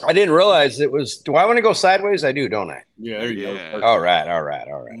didn't realize it was. Do I want to go sideways? I do, don't I? Yeah, there you go. All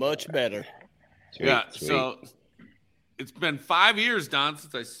right. Much better. Sweet. So it's been 5 years, Don,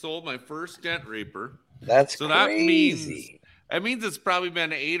 since I sold my first Dent Reaper. That's so crazy. That means it's probably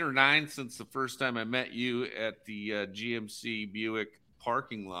been 8 or 9 since the first time I met you at the GMC Buick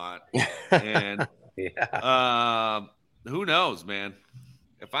parking lot. And who knows, man?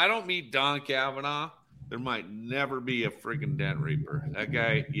 If I don't meet Don Cavanaugh, there might never be a freaking Dent Reaper. That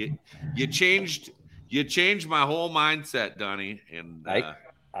guy, you changed my whole mindset, Donnie, and I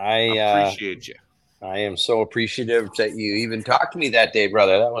appreciate you. I am so appreciative that you even talked to me that day,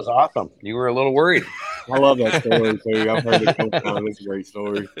 brother. That was awesome. You were a little worried. I love that story too. I've heard it a couple times. It's a great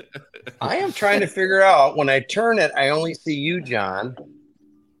story. I am trying to figure out, when I turn it, I only see you, John.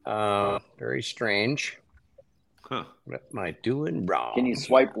 Very strange. Huh. What am I doing wrong? Can you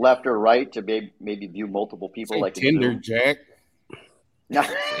swipe left or right to maybe view multiple people? Say like Tinder, Jack. No.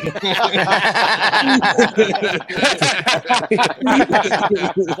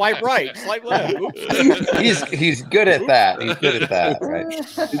 Swipe right, swipe left. He's good at that. He's good at that, right?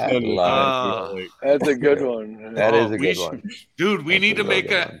 I love it. That's a good one. That is a good one. Dude, we need to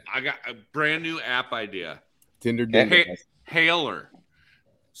make I got a brand new app idea. Tinder Hailer.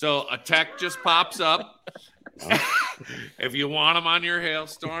 So a tech just pops up. If you want them on your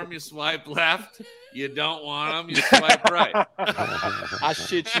hailstorm, you swipe left. You don't want them, you swipe right. I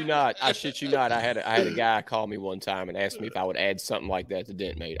shit you not. I had a guy call me one time and asked me if I would add something like that to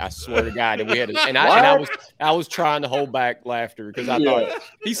DentMate. I swear to God, and we had, I was trying to hold back laughter because I thought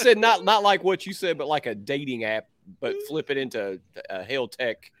he said not like what you said, but like a dating app, but flip it into a Hail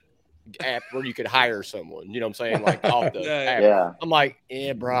Tech app where you could hire someone. You know what I'm saying? Like off the app. Yeah. I'm like,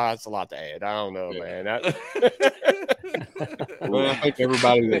 bro, it's a lot to add. I don't know, man. Well, I think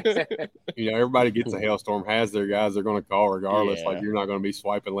everybody gets a hailstorm, has their guys they're going to call regardless. Yeah. Like you're not going to be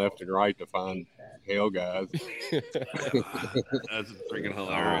swiping left and right to find hail guys. That's freaking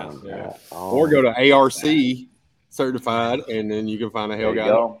hilarious. Or go to ARC certified, and then you can find a hail guy.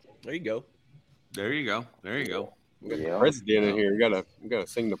 There you go. There you go. There you go. We got the president in here. We gotta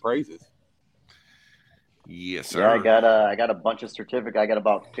sing the praises. Yes, sir. Yeah, I got a bunch of certificates. I got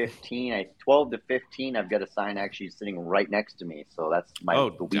about 15, 12 to 15. I've got a sign actually sitting right next to me. So that's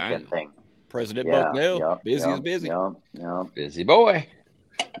the weekend thing. President Bucknell, busy as busy. Yeah. Busy boy.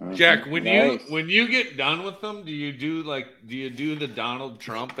 Jack, when you get done with them, do you do the Donald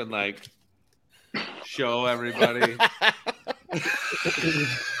Trump and like show everybody?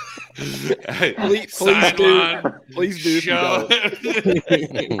 Please do. Show.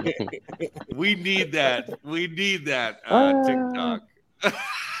 We need that. We need that TikTok.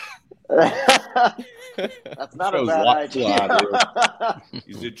 That's not a bad idea.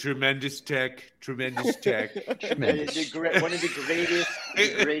 He's a tremendous tech. One of the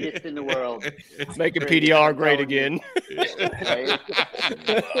greatest in the world. Making PDR great again.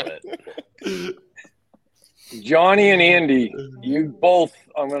 Johnny and Andy, you both,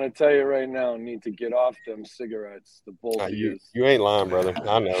 I'm going to tell you right now, need to get off them cigarettes. The both of you. You ain't lying, brother.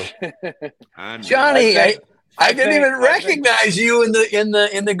 I know. Johnny, I didn't even recognize you in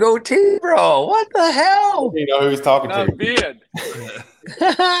the goatee, bro. What the hell? You know who he's talking to? Beard.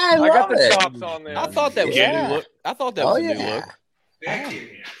 I got the it. chops on there. I thought that was a new look. I thought that was a new look.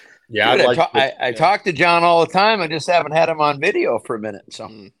 Yeah, dude, I talk to John all the time. I just haven't had him on video for a minute. So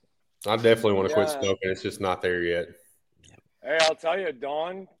I definitely want to quit smoking. It's just not there yet. Hey, I'll tell you,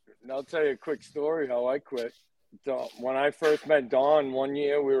 Don. I'll tell you a quick story how I quit. When I first met Don, one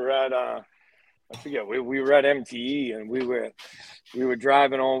year we were at I forget, we were at MTE and we were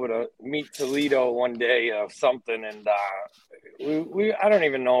driving over to meet Toledo one day or something, and we I don't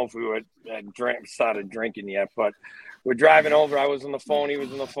even know if we were started drinking yet, but we're driving over. I was on the phone, he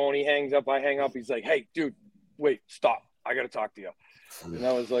was on the phone. He hangs up, I hang up. He's like, "Hey, dude, wait, stop! I gotta talk to you." And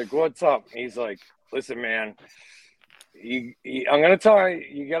I was like, "What's up?" He's like, "Listen, man, I'm gonna tell you,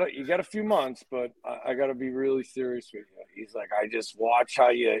 you got a few months, but I gotta be really serious with you." He's like, "I just watch how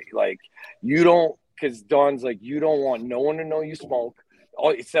you don't," because Don's like, "You don't want no one to know you smoke,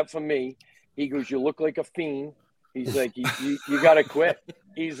 except for me." He goes, "You look like a fiend." He's like, you gotta quit."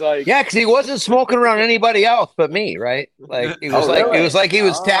 He's like, yeah, because he wasn't smoking around anybody else but me, right? Like it was like he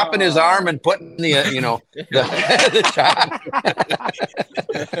was tapping his arm and putting the the shot.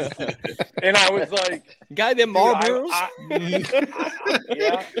 And I was like, "Guy, them Marlboros."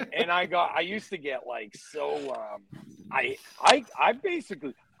 Yeah, and I used to get like so. I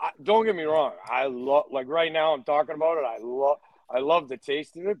basically don't get me wrong. I love, like right now I'm talking about it. I love the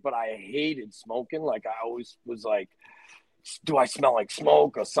taste of it, but I hated smoking. Like I always was like, do I smell like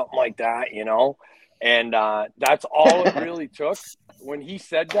smoke or something like that, you know? And that's all it really took. When he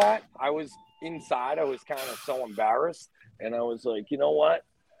said that, I was inside. I was kind of so embarrassed, and I was like, you know what?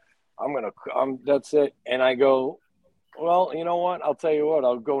 That's it. And I go, well, you know what? I'll tell you what.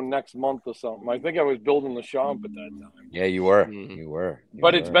 I'll go next month or something. I think I was building the shop at that time. Yeah, you were. You were.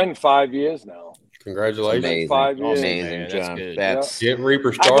 But it's been 5 years now. Congratulations. Amazing. 5 years. Amazing, John. That's Get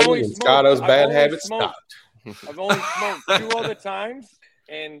Reaper started and Scotto's bad habits stopped. I've only smoked 2 other times,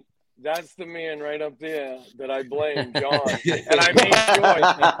 and that's the man right up there that I blame, John. And I made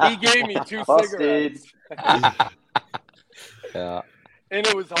sure he gave me 2 cigarettes. Yeah. And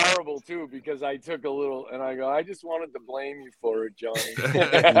it was horrible, too, because I took a little, and I go, I just wanted to blame you for it, Johnny.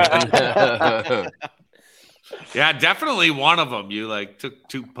 Yeah, definitely one of them. You like took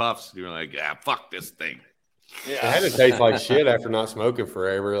 2 puffs, and you were like, yeah, fuck this thing. Yeah. It had to taste like shit after not smoking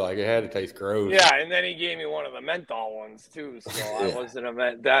forever. Like it had to taste gross. Yeah, and then he gave me one of the menthol ones, too, so I wasn't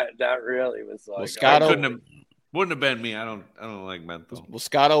that really was like. Well, Scott wouldn't have been me. I don't like menthol. Well,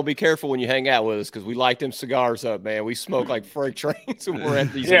 Scotto, be careful when you hang out with us because we light them cigars up, man. We smoke like freight trains when we're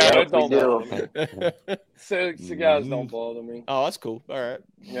at these. Yeah, it don't bother me. Cigars don't bother me. Oh, that's cool. All right.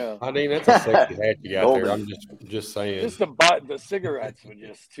 Yeah. I mean, that's a sexy hat you got there. I'm just saying. Just the cigarettes were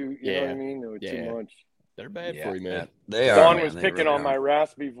just too. You know what I mean? They were too much. They're bad for you, man. They are. Don was picking on my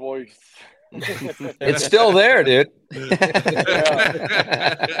raspy voice. It's still there, dude.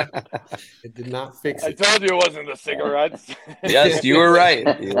 It did not fix I it. told you it wasn't the cigarettes. Yes, you were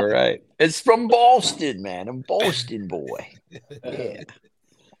right. You were right. It's from Boston, man. I'm Boston boy. Yeah.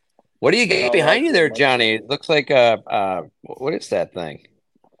 What do you got behind you there, Johnny? It looks like what is that thing?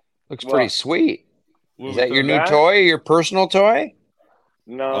 Looks pretty sweet. Is that your new toy, your personal toy?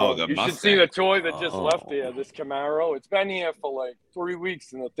 No, you should see the toy that just left here. This Camaro. It's been here for like 3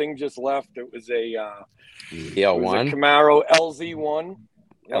 weeks, and the thing just left. It was a L1 Camaro LZ1.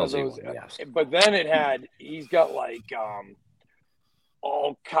 LZ1, yes. But then he's got like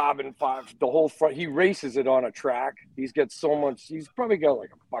all carbon fiber, the whole front. He races it on a track. He's got so much. He's probably got like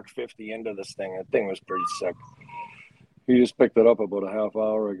 $150 into this thing. That thing was pretty sick. He just picked it up about a half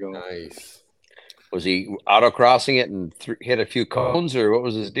hour ago. Nice. Was he autocrossing it and hit a few cones, or what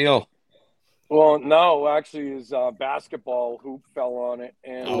was his deal? Well, no, actually, his basketball hoop fell on it,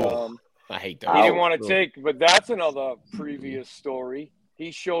 and I hate that. He didn't want to take. But that's another previous story.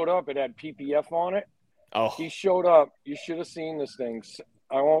 He showed up. It had PPF on it. Oh, he showed up. You should have seen this thing.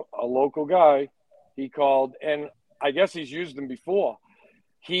 a local guy. He called, and I guess he's used them before.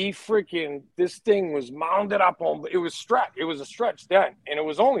 This thing was mounted up on. It was a stretch dent, and it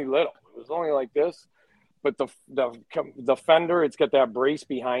was only little. It was only like this, but the fender, it's got that brace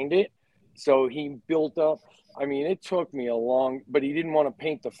behind it, so he built up. I mean, it took me but he didn't want to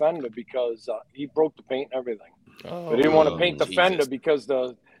paint the fender because he broke the paint and everything. But he didn't want to paint the fender because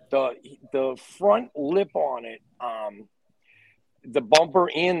the front lip on it, the bumper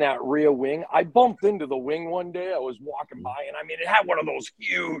and that rear wing. I bumped into the wing one day. I was walking by, and I mean, it had one of those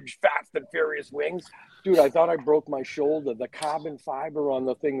huge Fast and Furious wings. Dude, I thought I broke my shoulder. The carbon fiber on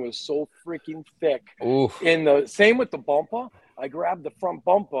the thing was so freaking thick. Oof. And the same with the bumper. I grabbed the front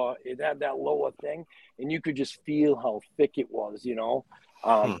bumper. It had that lower thing, and you could just feel how thick it was,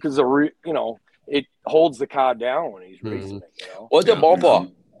 because it holds the car down when he's racing it. What's a bumper?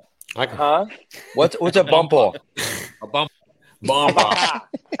 Huh? What's a bumper? A bumper. Bumper.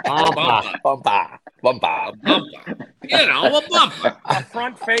 Bumper. A bumper. A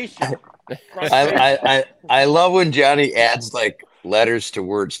front facing. I love when Johnny adds like letters to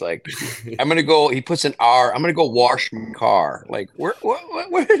words like he puts an R. I'm gonna go wash my car. Like where's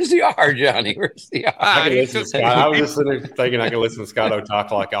the R, Johnny? Where's the R? I can listen to Scott. I was just sitting there thinking I can listen to Scott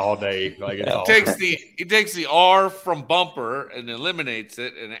talk like all day. Like he takes the R from bumper and eliminates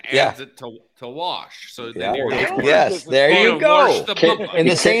it and adds it to wash. So then there you go. And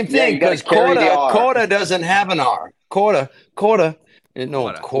the same thing because Coda doesn't have an R. Coda.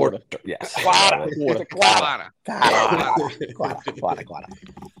 No, quarter. Yes. Quada.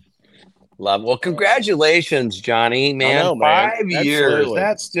 Love. Well, congratulations, Johnny, man. Know, man. 5 years. Absolutely.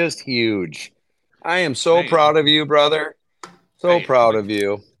 That's just huge. I am so proud of you, brother. So proud of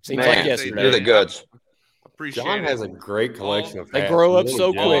you. Seems like yesterday. You're the goods. John has a great collection of hats. They grow up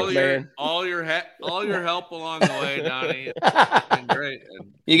so quick, man. All your help along the way, Donnie. It's been great.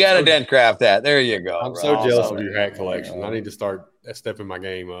 You got a Dent Craft hat. There you go. I'm so jealous of your hat collection. I need to start stepping my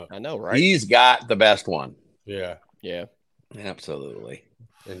game up. I know, right? He's got the best one. Yeah. Absolutely.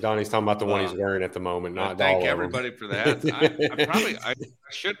 And Donnie's talking about the one he's wearing at the moment. Not thank everybody for that. I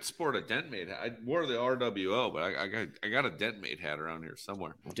should sport a Dent Mate hat. I wore the RWO, but I got a Dent Mate hat around here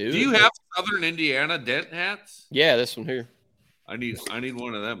somewhere. Dude. Do you have Southern Indiana Dent hats? Yeah, this one here. I need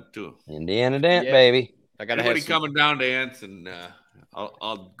one of them too. Indiana Dent, baby. I got anybody coming down to Anson.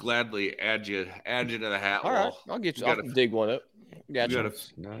 I'll gladly add you to the hat wall. All right, I'll get you. I'll dig one up. We got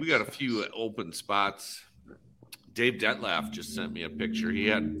a few open spots. Dave Detlaf just sent me a picture. He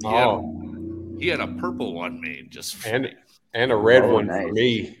had a purple one made just for me. And a red one for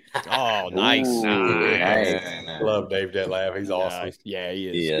me. Oh, nice. Nice. Love Dave Detlaf. He's awesome. Yeah,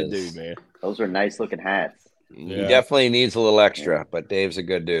 he is. Good dude, man. Those are nice looking hats. He definitely needs a little extra, but Dave's a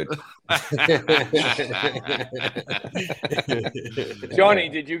good dude. Johnny,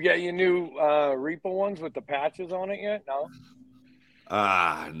 did you get your new Reaper ones with the patches on it yet? No.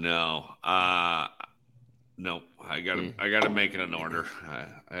 No. No. I gotta make it an order.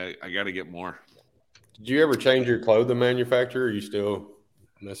 I gotta get more. Did you ever change your clothing manufacturer? Or are you still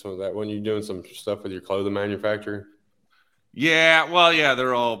messing with that when you're doing some stuff with your clothing manufacturer? Yeah, well, yeah,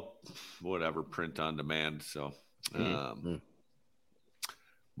 they're all whatever, print on demand. So, but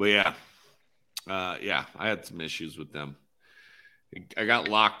yeah, I had some issues with them. I got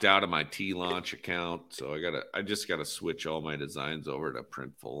locked out of my T-Launch account, so I just gotta switch all my designs over to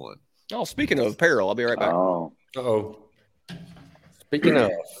Printful. Oh, speaking of apparel, I'll be right back. Speaking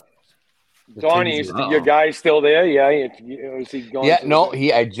of. Donnie, is your guy still there? Yeah, is he going? Yeah, no,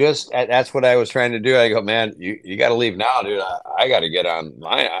 that's what I was trying to do. I go, man, you got to leave now, dude. I got to get on.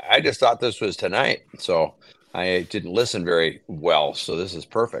 I just thought this was tonight, so I didn't listen very well. So this is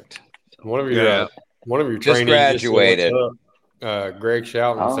perfect. One of your just graduated. Greg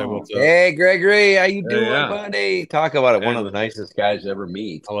Shelton said, "What's up?" Hey, Gregory, how you doing, buddy? Talk about it. One of the nicest guys to ever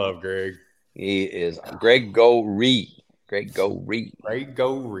meet. I love Greg. He is Greg Goree.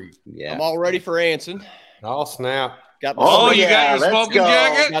 Yeah. I'm all ready for Anson. Oh, snap. Got you got your smoking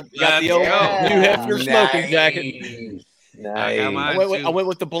jacket? Got the old New Hefner smoking jacket. Nice. I went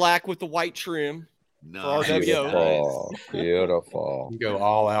with the black with the white trim. Nice. For RWO. Beautiful. You go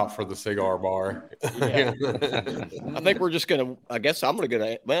all out for the cigar bar. Yeah. I think we're just I guess I'm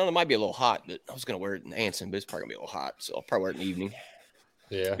gonna well, it might be a little hot, but I was gonna wear it in Anson, but it's probably gonna be a little hot, so I'll probably wear it in the evening.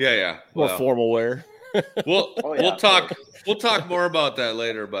 Yeah. More formal wear. We'll talk more about that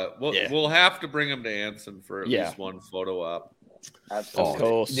later, but we'll have to bring him to Anson for at least one photo op.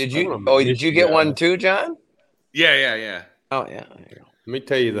 Absolutely. Did you get one too, John? Yeah. Oh yeah. Let me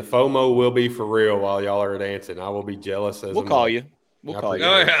tell you, the FOMO will be for real while y'all are dancing. I will be jealous as we'll call you. We'll call you.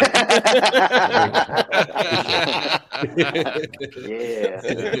 Oh yeah.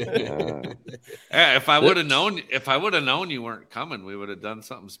 Yeah. If I would have known you weren't coming, we would have done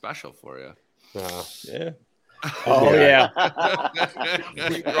something special for you. Yeah. Oh yeah.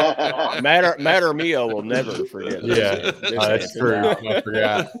 Matter Mio will never forget. That's true. I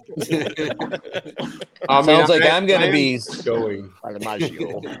forgot. Sounds like I'm going to be going.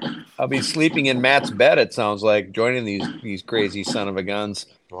 I'll be sleeping in Matt's bed. It sounds like joining these crazy son of a guns.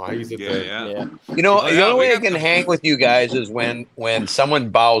 Well, he's at the, You know, the only way I can hang with you guys is when someone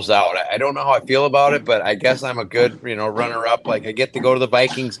bows out. I don't know how I feel about it, but I guess I'm a good, runner up. Like I get to go to the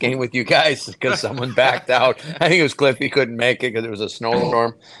Vikings game with you guys because someone backed out. I think it was Cliff. He couldn't make it because it was a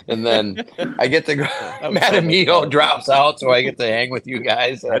snowstorm. And then I get to go. Matamio drops out, so I get to hang with you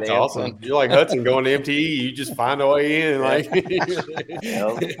guys. That's awesome. You're like Hudson going to MTE. You just find a way in. Like,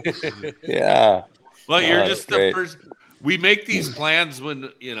 yeah. Well, you're just the first. We make these plans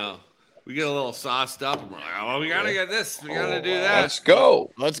when, we get a little sauced up. And we're like, oh, we got to get this. We got to do that.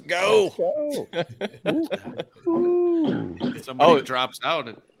 Let's go. Somebody drops out.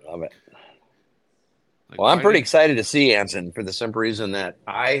 Love it. Well, I'm pretty excited to see Anson for the simple reason that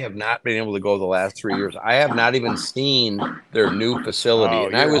I have not been able to go the last 3 years. I have not even seen their new facility,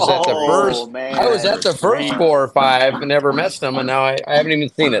 and I was at the first. Man. I was at the first 4 or 5 and never missed them, and now I haven't even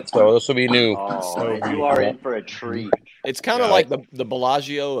seen it. So this will be new. You are in for a treat. It's kind of like the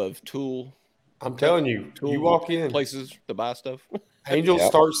Bellagio of tool. I'm telling you, you walk in places to buy stuff. Angels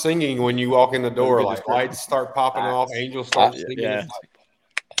start singing when you walk in the door. Like lights start popping off. Angels start singing.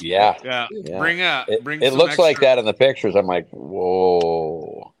 Yeah. Bring it looks like that in the pictures. I'm like,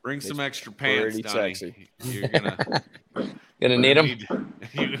 whoa. Bring some extra pants, Donnie. Sexy. You're gonna need them.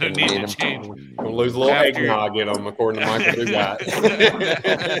 You're gonna need to change. We'll lose a little eggnog in them, according to Michael Dugat.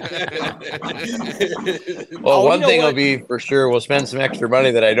 Well, one thing will be for sure, we'll spend some extra money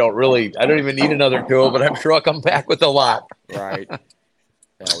that I don't even need another tool, but I'm sure I'll come back with a lot. Right. Yeah,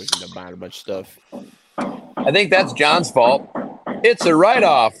 we can buy a bunch of stuff. I think that's John's fault. It's a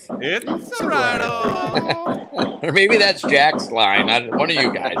write-off. It's a write-off. Or maybe that's Jack's line. One of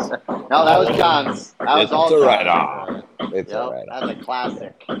you guys. No, that was John's. That was all It's a John's. write-off. It's a write-off. That's a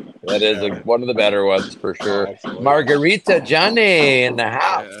classic. That is one of the better ones for sure. Margarita Johnny in the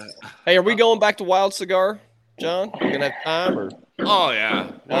house. Hey, are we going back to Wild Cigar, John? You gonna have time or? Oh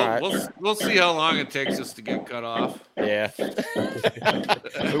yeah. Well, All right. we'll see how long it takes us to get cut off. Yeah.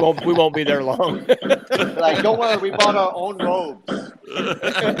 we won't be there long. Like, don't worry, we bought our own robes.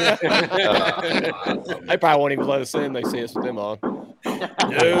 They probably won't even let us in. They see us with them on.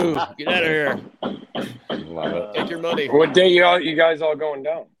 No, get out of here. Love it. Take your money. What day you guys all going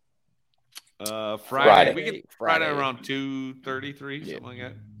down? Friday. We get Friday around 2:33, something like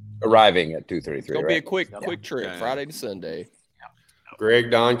that. Arriving at 2:33. It'll be a quick trip, Friday to Sunday.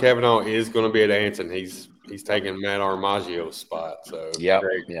 Greg Don Cavanaugh is going to be at Anson. He's taking Matt Armaggio's spot. So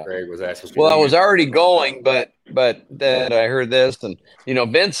Greg was asking. Well, I was already going, but then I heard this, and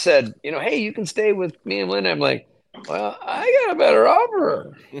Vince said, hey, you can stay with me and Linda. I'm like, well, I got a better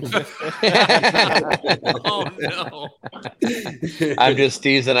offer. Oh no! I'm just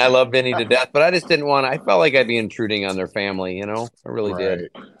teasing. I love Vinny to death, but I just didn't want. I felt like I'd be intruding on their family. I really did.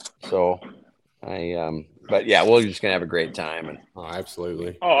 So but yeah, we're just gonna have a great time.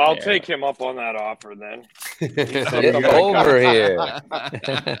 Absolutely. Oh, I'll take him up on that offer then. Get over here.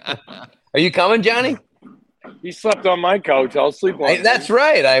 Are you coming, Johnny? He slept on my couch. I'll sleep on. That's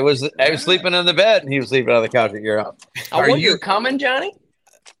right. I was sleeping on the bed, and he was sleeping on the couch at your house. Are you coming, Johnny?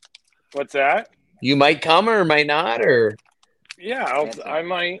 What's that? You might come or might not, or I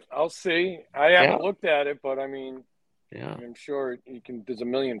might. I'll see. I haven't looked at it, but I mean, I'm sure you can. There's a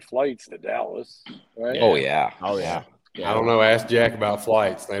million flights to Dallas, right? Oh yeah. I don't know. Ask Jack about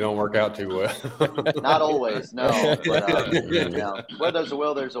flights. They don't work out too well. Not always, no. But, where there's a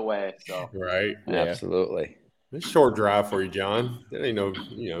will, there's a way. So right. Absolutely. It's a short drive for you, John. That ain't no,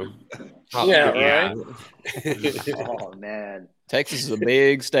 right. Oh man, Texas is a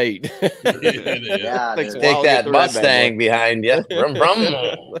big state. Yeah, take that Mustang behind you. Brum, brum.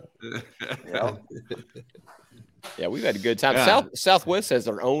 Yeah, we've had a good time. Yeah. Southwest has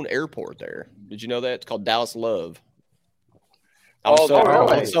their own airport there. Did you know that? It's called Dallas Love. I was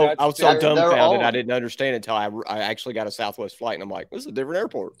so dumbfounded. I didn't understand until I actually got a Southwest flight, and I'm like, "This is a different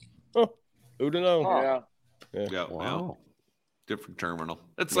airport." Huh. Who'd have known? Oh. Yeah. Wow. Well, different terminal.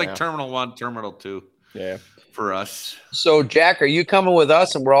 It's like Terminal 1, Terminal 2. Yeah. For us. So, Jack, are you coming with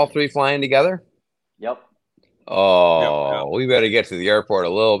us, and we're all three flying together? Yep. Oh, we better get to the airport a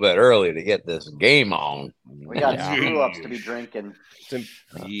little bit early to get this game on. We got screw ups to be drinking.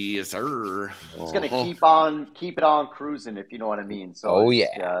 Yes, sir. It's gonna keep it on cruising, if you know what I mean. So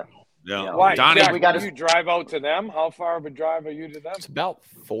Yeah. Why, Donnie, Jack, when you drive out to them, how far of a drive are you to them? It's about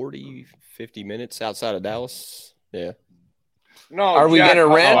 40, 50 minutes outside of Dallas. Yeah. No, Are we Jack, gonna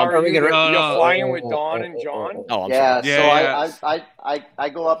how rent? far Are we you- gonna? You're flying with Dawn and John. Oh, I'm yeah, sorry. so I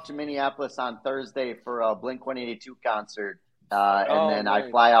go up to Minneapolis on Thursday for a Blink 182 concert, and then I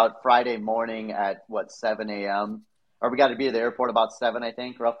fly out Friday morning at 7 a.m. Or we got to be at the airport about 7, I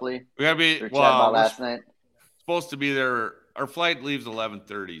think, roughly. We gotta be. We were chatting about last night. Supposed to be there. Our flight leaves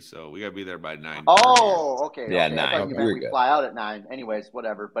 11:30, so we gotta be there by 9. Oh, okay. Yeah, okay. 9. I thought you meant we fly out at 9. Anyways,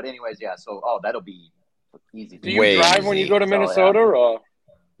 whatever. But anyways, yeah. So, that'll be easy. Do you drive when you go to Minnesota, or?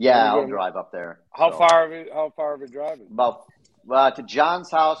 Yeah, I'll drive up there. How far of a drive? About to John's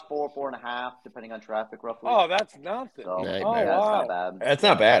house, 4.5, depending on traffic, roughly. Oh, that's nothing. So, Hey, yeah, man. it's not bad. That's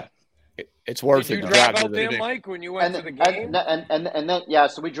not bad. It's worth Did it you to drive drive to out there, the Mike, when you went to the game? And then, yeah,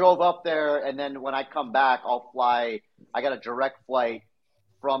 so we drove up there, and then when I come back, I'll fly. I got a direct flight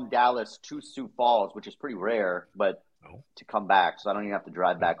from Dallas to Sioux Falls, which is pretty rare, but to come back, so I don't even have to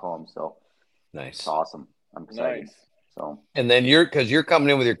drive back home. So nice. It's awesome. I'm excited. Nice. So And then because you're coming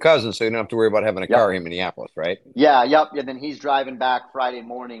in with your cousin, so you don't have to worry about having a car in Minneapolis, right? yeah, yep. And then he's driving back Friday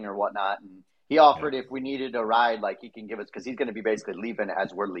morning or whatnot, and he offered if we needed a ride, like he can give us, because he's going to be basically leaving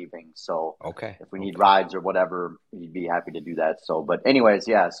as we're leaving. So if we need rides or whatever, he'd be happy to do that. So, but anyways,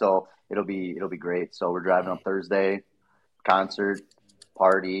 yeah. So it'll be great. So we're driving on Thursday, concert,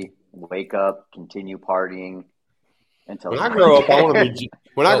 party, wake up, continue partying until When I grow up, I want to be.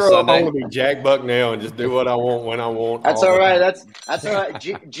 When I grow up, I want to be Jack Bucknell and just do what I want when I want. That's all right. That's all right.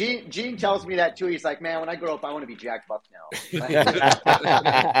 Gene tells me that too. He's like, man, when I grow up, I want to be Jack Bucknell.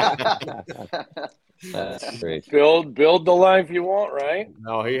 That's great. Build the life you want, right?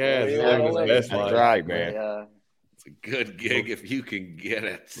 No, he has. Yeah, Living his best That's life. right, man. Yeah. It's a good gig if you can get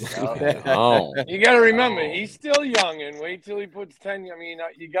it. Oh. You got to remember, he's still young, and wait till he puts 10. I mean,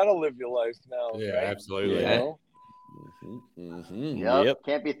 you got to live your life now. Yeah, right? absolutely. You know? Yep.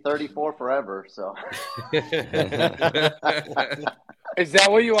 Can't be 34 forever. So. Is that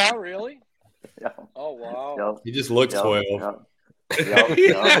what you are, really? Yeah. Oh wow. Yep. He just looks 12. Yep.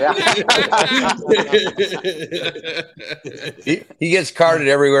 He gets carded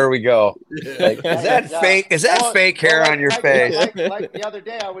everywhere we go. Like, is that fake? Is that fake hair on your face? Like the other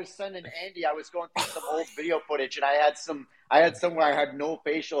day, I was sending Andy. I was going through some old video footage, and I had some where I had no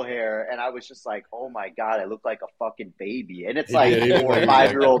facial hair, and I was just like, "Oh my god, I look like a fucking baby." And it's like 4 or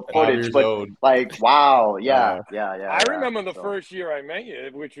 5 year old footage, but like, wow, yeah. I remember the first year I met you,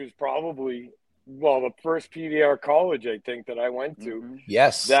 which was probably. Well, the first PDR college I think that I went to.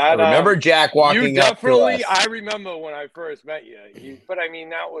 Yes, I remember Jack walking up to us. I remember when I first met you. But I mean,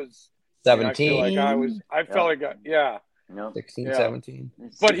 that was 17. I felt like 16, 17.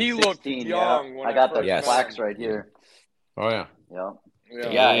 But he looked young. When I got the met plaques him. right here. Oh yeah.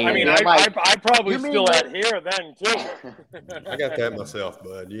 Yeah. I mean, I probably still had hair then too. I got that myself,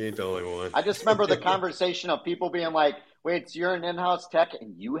 bud. You ain't the only one. I just remember the conversation of people being like, "Wait, so you're an in-house tech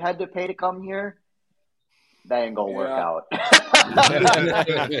and you had to pay to come here? That ain't gonna work out."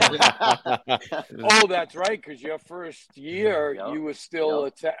 Oh, that's right. Because your first year, you were still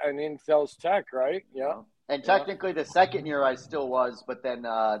an Intel's tech, right? Yeah. And technically, the second year I still was, but then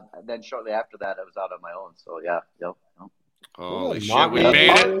shortly after that, I was out on my own. So Holy shit, we made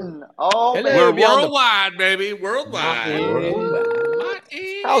it. Oh, we're worldwide, baby. Worldwide.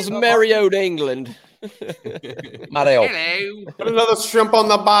 How's merry old England? Mario. Hello. Put another shrimp on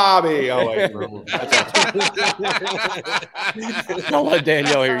the barbie. Oh, wait. Don't let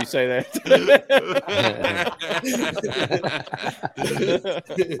Danielle hear you say that.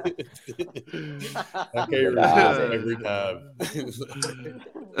 Okay, every time.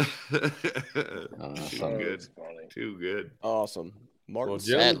 Too good. Too good. Awesome. Martin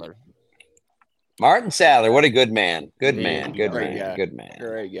Sadler. Sadler. Martin Sadler, what a good man. Good man. Good Great man. guy. Good man.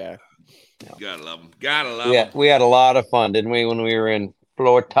 Great guy. Gotta love him. Gotta love him. We had a lot of fun, didn't we, when we were in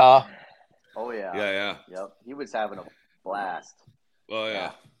Florida? Oh yeah. Yeah. Yep. He was having a blast. Oh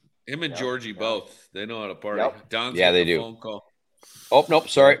yeah. Him and Georgie both. They know how to party. Yep. Don's Yeah, they got the do. phone call. Oh, nope.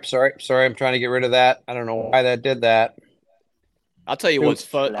 Sorry. I'm trying to get rid of that. I don't know why that did that. I'll tell you what's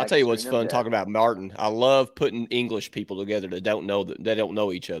fun. Talking about Martin. I love putting English people together that don't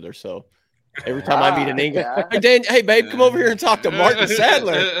know each other. So every time I meet an English, hey Dan, hey babe, come over here and talk to Martin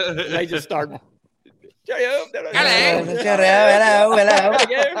Sadler. And they just start. Hello. Hello.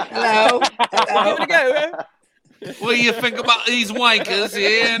 Give it a go. What do you think about these wankers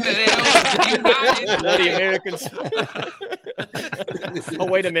here? Bloody Americans. Oh,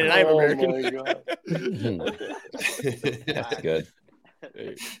 wait a minute. I'm American. My God. That's good.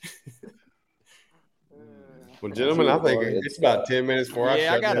 Well, gentlemen, I think it's about 10 minutes before I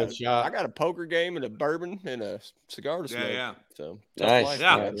shut down the shop. I got a poker game and a bourbon and a cigar to smoke. Yeah. So Nice.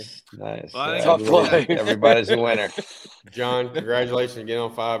 Nice. Well, Tough life. Everybody's a winner. John, congratulations again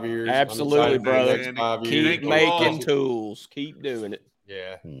on 5 years. Absolutely, brother. 5 years. Keep making tools. Keep doing it.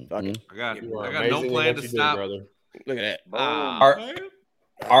 Yeah. Fuck it. I got You are no amazing in plan what to you do, stop. brother. Look at that.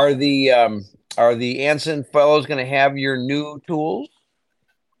 Are the Anson fellows going to have your new tools?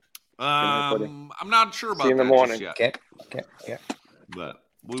 I'm not sure about See you in the that morning. just yet. Okay. But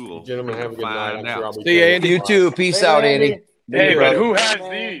we will. Gentlemen, have a good night. I'm sure I'll be See you, Andy. You too. Peace out, Andy. Hey, but brother. who has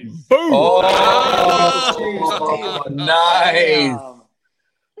these? Boom! Oh, nice.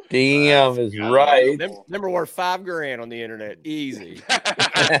 Damn is right. Them are worth $5,000 on the internet. Easy.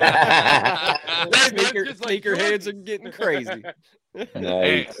 Sneakerheads are getting crazy. Hey,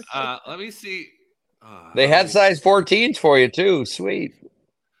 Nice. let me see. They had size 14s for you too. Sweet.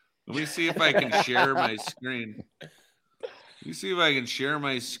 Let me see if I can share my screen. Let me see if I can share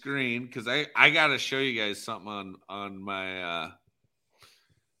my screen because I got to show you guys something on my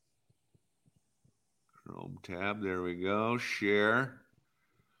Chrome tab. There we go. Share.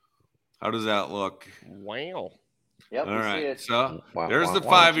 How does that look? Wow. Yep. All right. See it. So Wow, there's wow, the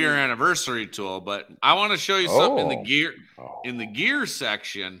wow. 5-year anniversary tool, but I want to show you something Oh. in the gear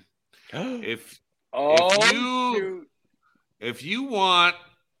section. If Shoot. if you want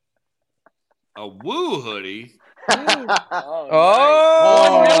a Woo hoodie. Oh,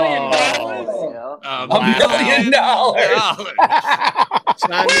 $1 million. $1 million.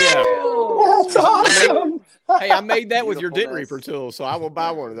 Sign me up. That's awesome. Hey, I made that with your Dent Reaper tool, so I will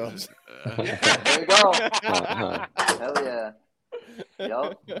buy one of those. There you go. Hell yeah.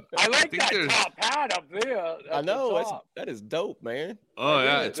 Yep. I like that there's- top hat up there. I know. That is dope, man. Oh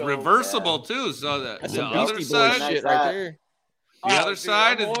yeah, is it's dope, reversible too. So That's the some other Beastie Boys side, shit right there. the other dude,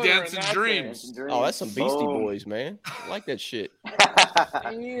 side I'm is ordering Dents and that Dreams. Oh, that's some Beastie Boom. Boys, man. I like that shit.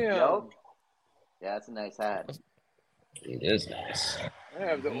 Damn. Yep. Yeah, it's a nice hat. It is nice. I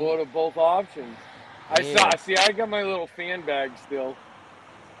have to order both options. I got my little fan bag still.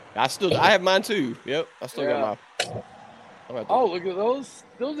 I have mine too. Yep. I still got my. Oh, look at those.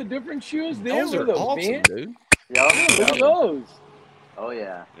 Those are different shoes there. Those Look are at those, awesome, man. dude. Yep. Look at those. Oh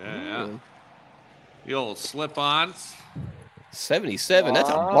yeah. Yeah. The old slip-ons. 77. That's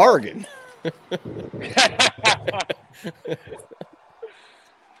a Wow. bargain.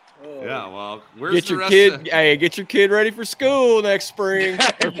 Yeah. Well, where's Get the your rest kid. of- Hey, get your kid ready for school next spring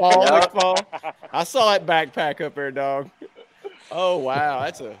or fall. Yep. Next fall. I saw that backpack up there, dog. Oh wow,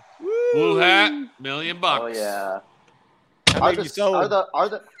 that's a Blue hat, $1 million. Oh yeah. How many you sold? Are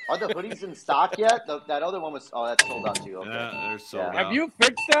the hoodies in stock yet? That other one was. Oh, that's sold out too. Okay. Yeah, they're sold out. Have you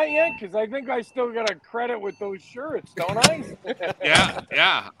fixed that yet? Because I think I still got a credit with those shirts, don't I?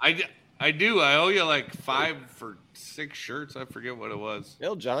 Yeah. I do. I owe you like 5 for 6 shirts. I forget what it was.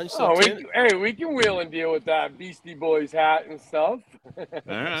 Hell, John, you Oh, sold 10. we can wheel and deal with that Beastie Boys hat and stuff. All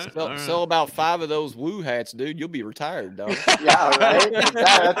right. Sell about 5 of those Woo hats, dude. You'll be retired, dog. Yeah, right.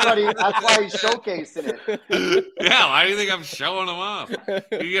 That's why he's showcasing it. Yeah, why do you think I'm showing them off?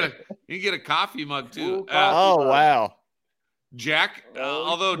 You get a coffee mug too. Ooh, coffee Oh mug. wow, Jack,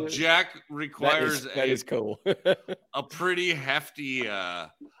 although Jack requires that is cool. a pretty hefty.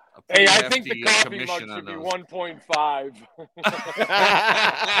 Hey, I think the coffee mug should be 1.5.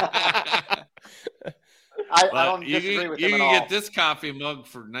 I don't disagree with him you at can all. get this coffee mug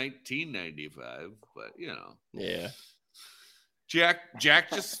for $19.95, but Yeah. Jack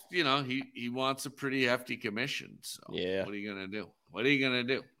just he wants a pretty hefty commission. So yeah, what are you gonna do? What are you gonna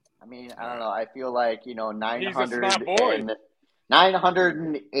do? I mean, I don't know. I feel like 900 He's a smart boy. and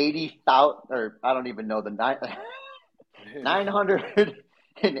 980,000, or I don't even know the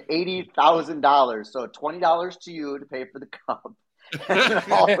 $980,000. So $20 to you to pay for the cup. And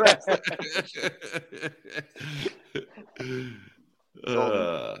all the rest.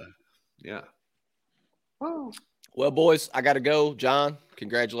 Yeah. Woo. Well, boys, I got to go. John,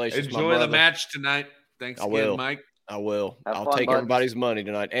 congratulations. my Enjoy the brother. match tonight. Thanks I again, will. Mike. I will. Have I'll fun, take bud. everybody's money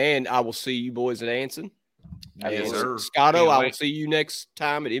tonight, and I will see you boys at Anson. Yes, And sir. Scotto, Can't I will wait. see you next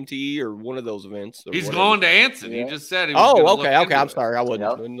time at MTE or one of those events. or He's whatever. going to Anson. Yeah. He just said he was gonna Oh, look okay. into I'm it. sorry. I wasn't.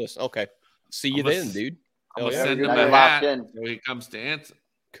 Yep. Didn't listen. Okay. See you I'm gonna then, s- dude. I'm Hell gonna yeah. send him Now a you're hat locked in. so he comes to Anson.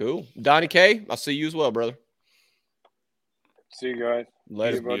 Cool. Donnie K, I'll see you as well, brother. See you guys.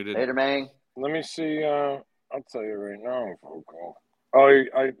 Later. See you, bud. Muted. Later, man. Let me see. I'll tell you right now. Oh,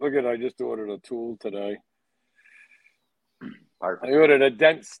 I look at. I just ordered a tool today. Perfect. I ordered a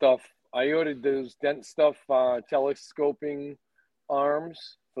Dent stuff. I ordered those Dent stuff telescoping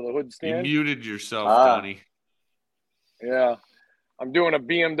arms for the hood You stand. muted yourself, Donnie. Yeah. I'm doing a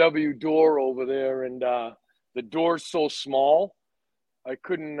BMW door over there, and the door's so small, I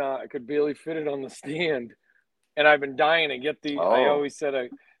could barely fit it on the stand. And I've been dying to get the, I always said,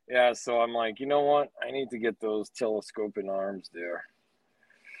 so I'm like, you know what? I need to get those telescoping arms there.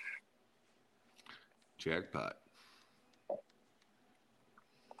 Jackpot.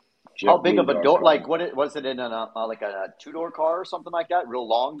 How big of a door? Like, was it in like a 2-door car or something like that? Real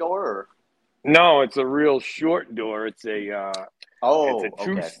long door? Or? No, it's a real short door. It's a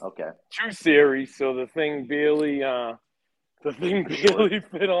two series, so the thing barely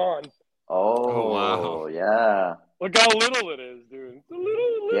fit on. Oh wow! Yeah. Look how little it is, dude. It's a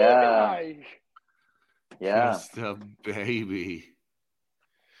little guy. Yeah. Just a baby.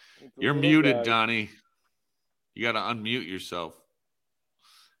 You're muted, guy. Donnie. You got to unmute yourself.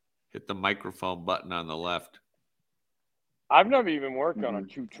 Hit the microphone button on the left. I've never even worked on a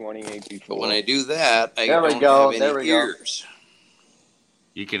 228 before. But when I do that, I there we don't go. have There any we ears.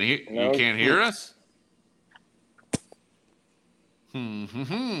 You can hear. You can't hear us.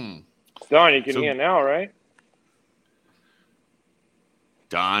 Don, you can hear now, right?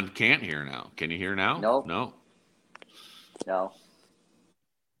 Don can't hear now. Can you hear now? No.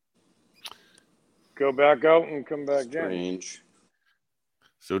 Go back out and come back in. Strange.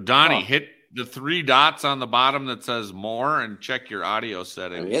 So Donnie, hit the 3 dots on the bottom that says more and check your audio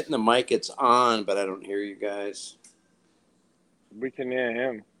settings. I'm hitting the mic. It's on, but I don't hear you guys. We can hear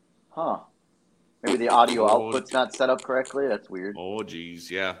him. Huh. Maybe the audio output's not set up correctly. That's weird. Oh, geez.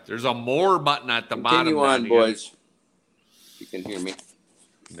 Yeah. There's a more button at the Continue bottom. on, boys. You can hear me.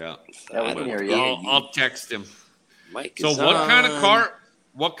 Yeah, we can hear you. I'll text him. Mike so is what on. kind of car?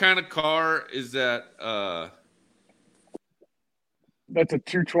 What kind of car is that? That's a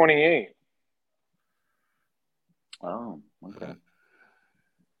 228. Oh, okay.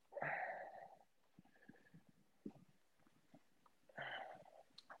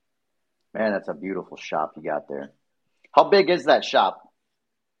 Man, that's a beautiful shop you got there. How big is that shop?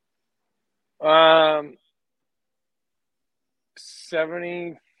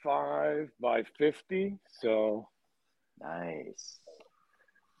 75 by 50. So nice.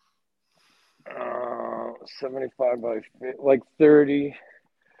 75 by 50, like 30.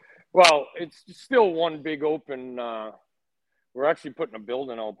 Well, it's still one big open. We're actually putting a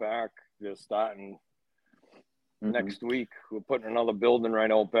building out back. Just starting next week. We're putting another building right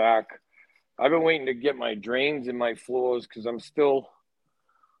out back. I've been waiting to get my drains in my floors because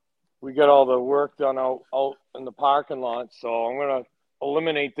we got all the work done out in the parking lot. So I'm going to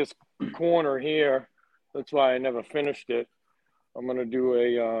eliminate this corner here. That's why I never finished it. I'm going to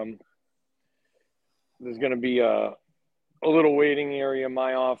do there's going to be a little waiting area in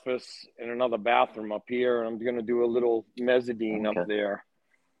my office and another bathroom up here. And I'm going to do a little mezzanine up there.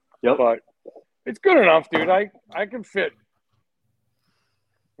 Yep. But it's good enough, dude. I can fit.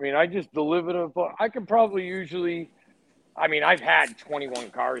 I mean, I just delivered I could probably usually, I've had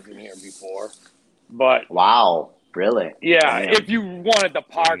 21 cars in here before, but. Wow. Really? Yeah. Damn. If you wanted to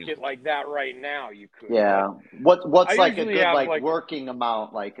park it like that right now, you could. Yeah. What's like a good working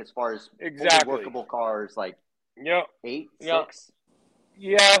amount, like as far as workable cars, like 8, 6?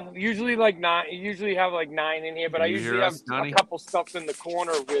 Yeah. Usually like 9. You usually have like 9 in here, but I usually have a couple stuff in the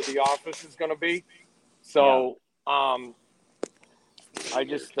corner where the office is going to be. So, I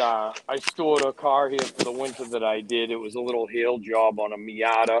just I stored a car here for the winter that I did. It was a little hail job on a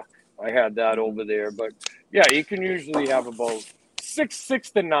Miata. I had that over there, but yeah, you can usually have about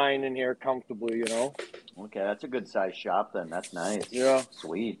 6 to 9 in here comfortably, you know. Okay, that's a good size shop then. That's nice. Yeah,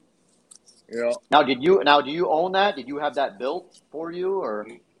 sweet. Yeah. Now, do you own that? Did you have that built for you, or?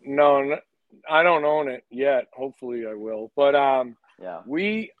 No, I don't own it yet. Hopefully, I will. But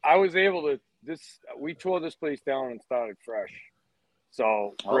we tore this place down and started fresh.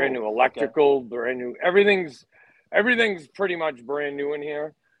 So brand new electrical, brand new everything's pretty much brand new in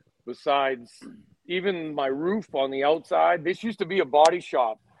here. Besides even my roof on the outside. This used to be a body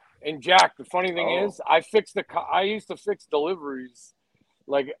shop. And Jack, the funny thing is, I used to fix deliveries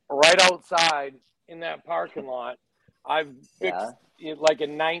like right outside in that parking lot. I've fixed it like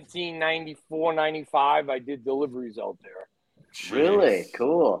in 1994, 95. I did deliveries out there. Really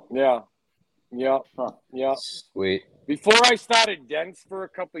cool. Yeah. Yeah. Huh. Yeah. Sweet. Before I started Dents for a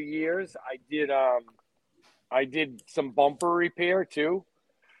couple of years, I did some bumper repair too.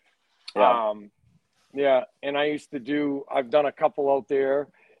 Yeah. And I've done a couple out there,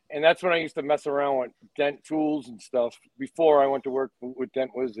 and that's when I used to mess around with Dent tools and stuff before I went to work with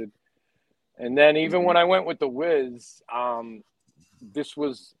Dent Wizard. And then even when I went with the Wiz, this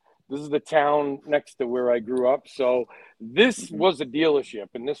is the town next to where I grew up. So this was a dealership,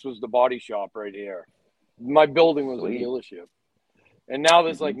 and this was the body shop right here. My building was a dealership. And now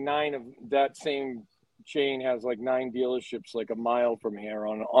there's like 9 of that same chain has like 9 dealerships like a mile from here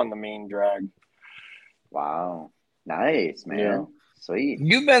on the main drag. Wow. Nice, man. Yeah. Sweet.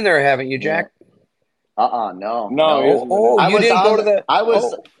 You've been there, haven't you, Jack? No. You didn't go to the. I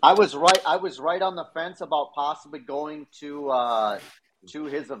was right on the fence about possibly going to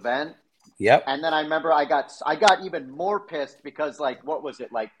his event. Yep. And then I remember I got even more pissed because like what was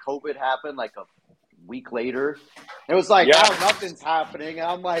it, like COVID happened like a week later. It was like nothing's happening, and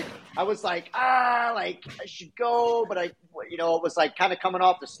I was like I should go, but it was like kind of coming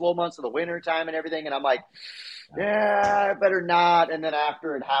off the slow months of the winter time and everything, and I'm like, yeah, I better not. And then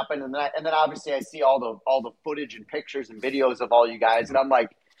after it happened, and then obviously I see all the footage and pictures and videos of all you guys, and I'm like,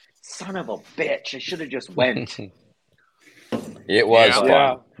 son of a bitch, I should have just went. It was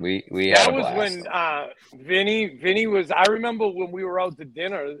fun. We had a blast. That was when Vinny was. I remember when we were out to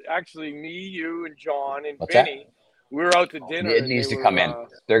dinner. Actually, me, you, and John and Vinny, we were out to dinner. It needs to come in.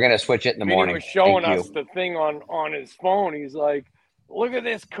 They're going to switch it in the morning. He was showing us the thing on his phone. He's like, look at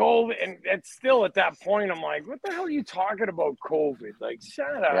this COVID. And it's still at that point, I'm like, what the hell are you talking about COVID? Like,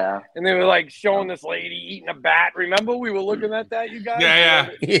 shut up. Yeah. And they were like showing this lady eating a bat. Remember we were looking at that, you guys? Yeah.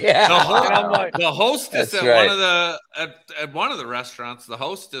 And I'm like, the hostess at one of the restaurants, the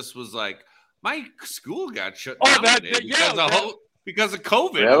hostess was like, my school got shut down because of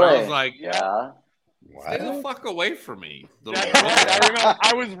COVID. Really? And I was like, stay the What? fuck away from me. That's right. I remember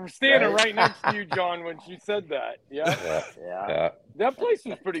I was standing right next to you, John, when she said that. Yeah. That place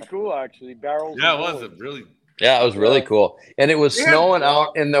was pretty cool, actually. Barrels. Yeah, it was really. Yeah, it was really cool, and it was snowing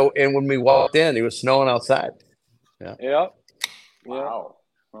out. And when we walked in, it was snowing outside. Yeah. Wow.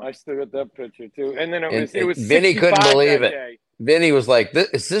 I still got that picture too. And then it was. Vinny couldn't believe it. Day. Vinny was like,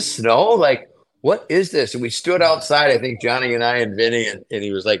 "Is this snow? Like, what is this?" And we stood outside. I think Johnny and I and Vinny, and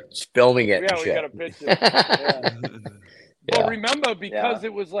he was like filming it. Yeah, we got a picture. Well, remember, because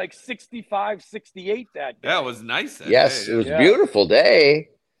it was like 65, 68 that day. Yeah, it was nice that day. It was a beautiful day.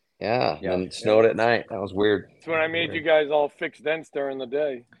 Yeah, and it snowed at night. That was weird. That's when I made you guys all fix dents during the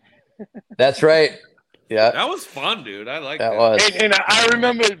day. That's right. Yeah. That was fun, dude. I like that. And I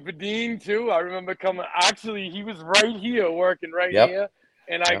remember Badine, too. I remember coming. Actually, he was right here, working right here.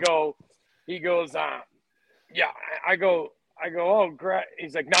 And he goes, I go, oh,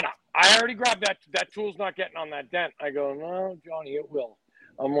 he's like, no. I already grabbed that. That tool's not getting on that dent. I go, no, Johnny, it will.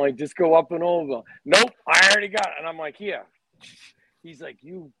 I'm like, just go up and over. Nope, I already got it. And I'm like, here. He's like,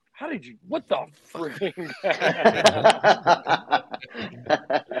 how did you, what the frig?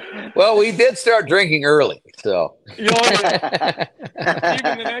 Well, we did start drinking early, so. Even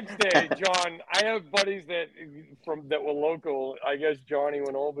the next day, John, I have buddies that were local. I guess Johnny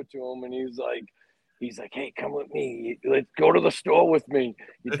went over to him and he's like, hey, come with me. Let's go to the store with me.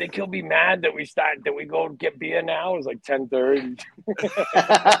 You think he'll be mad that we go get beer now? It was like 10:30.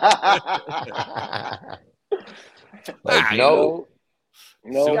 Like, no.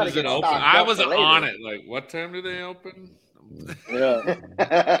 I was on it. Like, what time do they open? Yeah.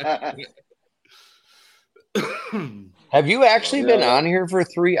 Have you actually been on here for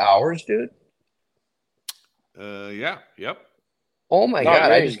 3 hours, dude? Yeah. Yep. Oh my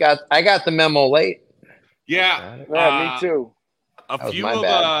God! I got the memo late. Yeah. Me too. A few of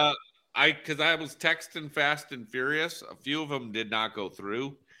because I was texting fast and furious. A few of them did not go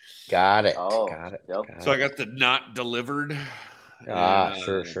through. Got it. Oh, got it. Yep. So I got the not delivered.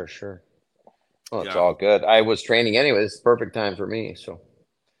 Sure. Well, it's all good. I was training anyway. This is perfect time for me. So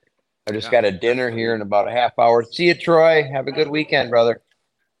I just got a dinner here in about a half hour. See you, Troy. Have a good weekend, brother.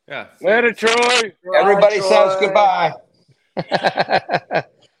 Yeah. Later, Troy. Everybody says goodbye.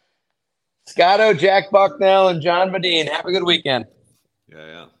 Scotto, Jack Bucknell, and John Badine. Have a good weekend.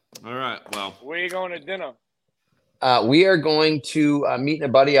 Yeah. All right. Well, where are you going to dinner? We are going to meet a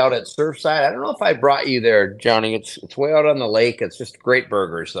buddy out at Surfside. I don't know if I brought you there, Johnny. It's way out on the lake. It's just great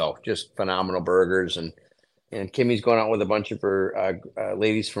burgers, though. Just phenomenal burgers. And Kimmy's going out with a bunch of her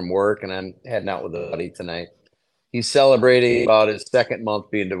ladies from work, and I'm heading out with a buddy tonight. He's celebrating about his second month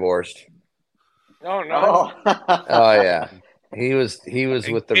being divorced. Oh no! Oh yeah. He was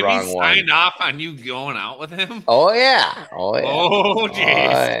with the wrong one. Did he sign off on you going out with him? Oh yeah. Oh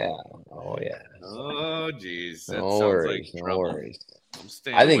jeez. Oh yeah. Oh jeez. That no worries. Like no worries.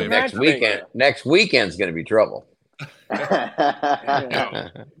 I think next weekend's going to be trouble.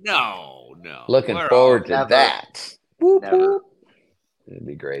 No. Looking forward to that. Whoop, whoop. It'd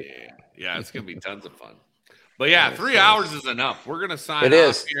be great. Yeah, it's going to be tons of fun. But yeah, 3 hours is enough. We're gonna sign It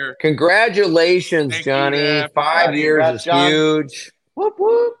off is. here. Congratulations, Thank you, Johnny. Jeff. 5 years Congrats, is John. huge. Whoop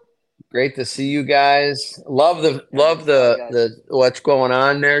whoop. Great to see you guys. Love the what's going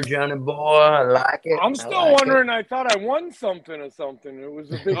on there, Johnny boy. I like it. I'm I still like wondering. I thought I won something or something. It was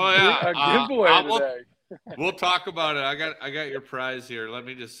a big Oh yeah, giveaway today. We'll talk about it. I got your prize here. Let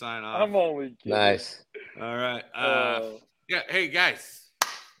me just sign off. I'm only kidding. Nice. All right. Yeah. Hey guys,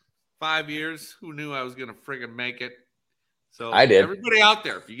 5 years. Who knew I was gonna friggin' make it? So I did. Everybody out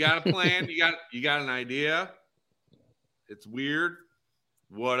there, if you got a plan, you got an idea. It's weird.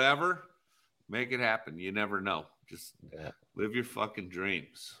 Whatever. Make it happen. You never know. Just live your fucking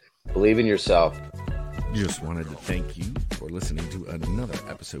dreams. Believe in yourself. Just wanted to thank you for listening to another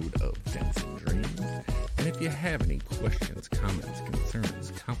episode of Dents and Dreams. And if you have any questions, comments,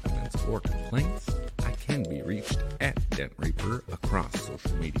 concerns, compliments, or complaints, I can be reached at Dent Reaper across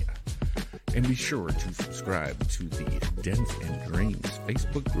social media. And be sure to subscribe to the Dents and Dreams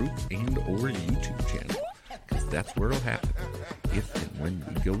Facebook group and or YouTube channel, because that's where it'll happen if and when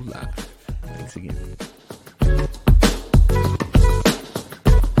we go live. Thanks again.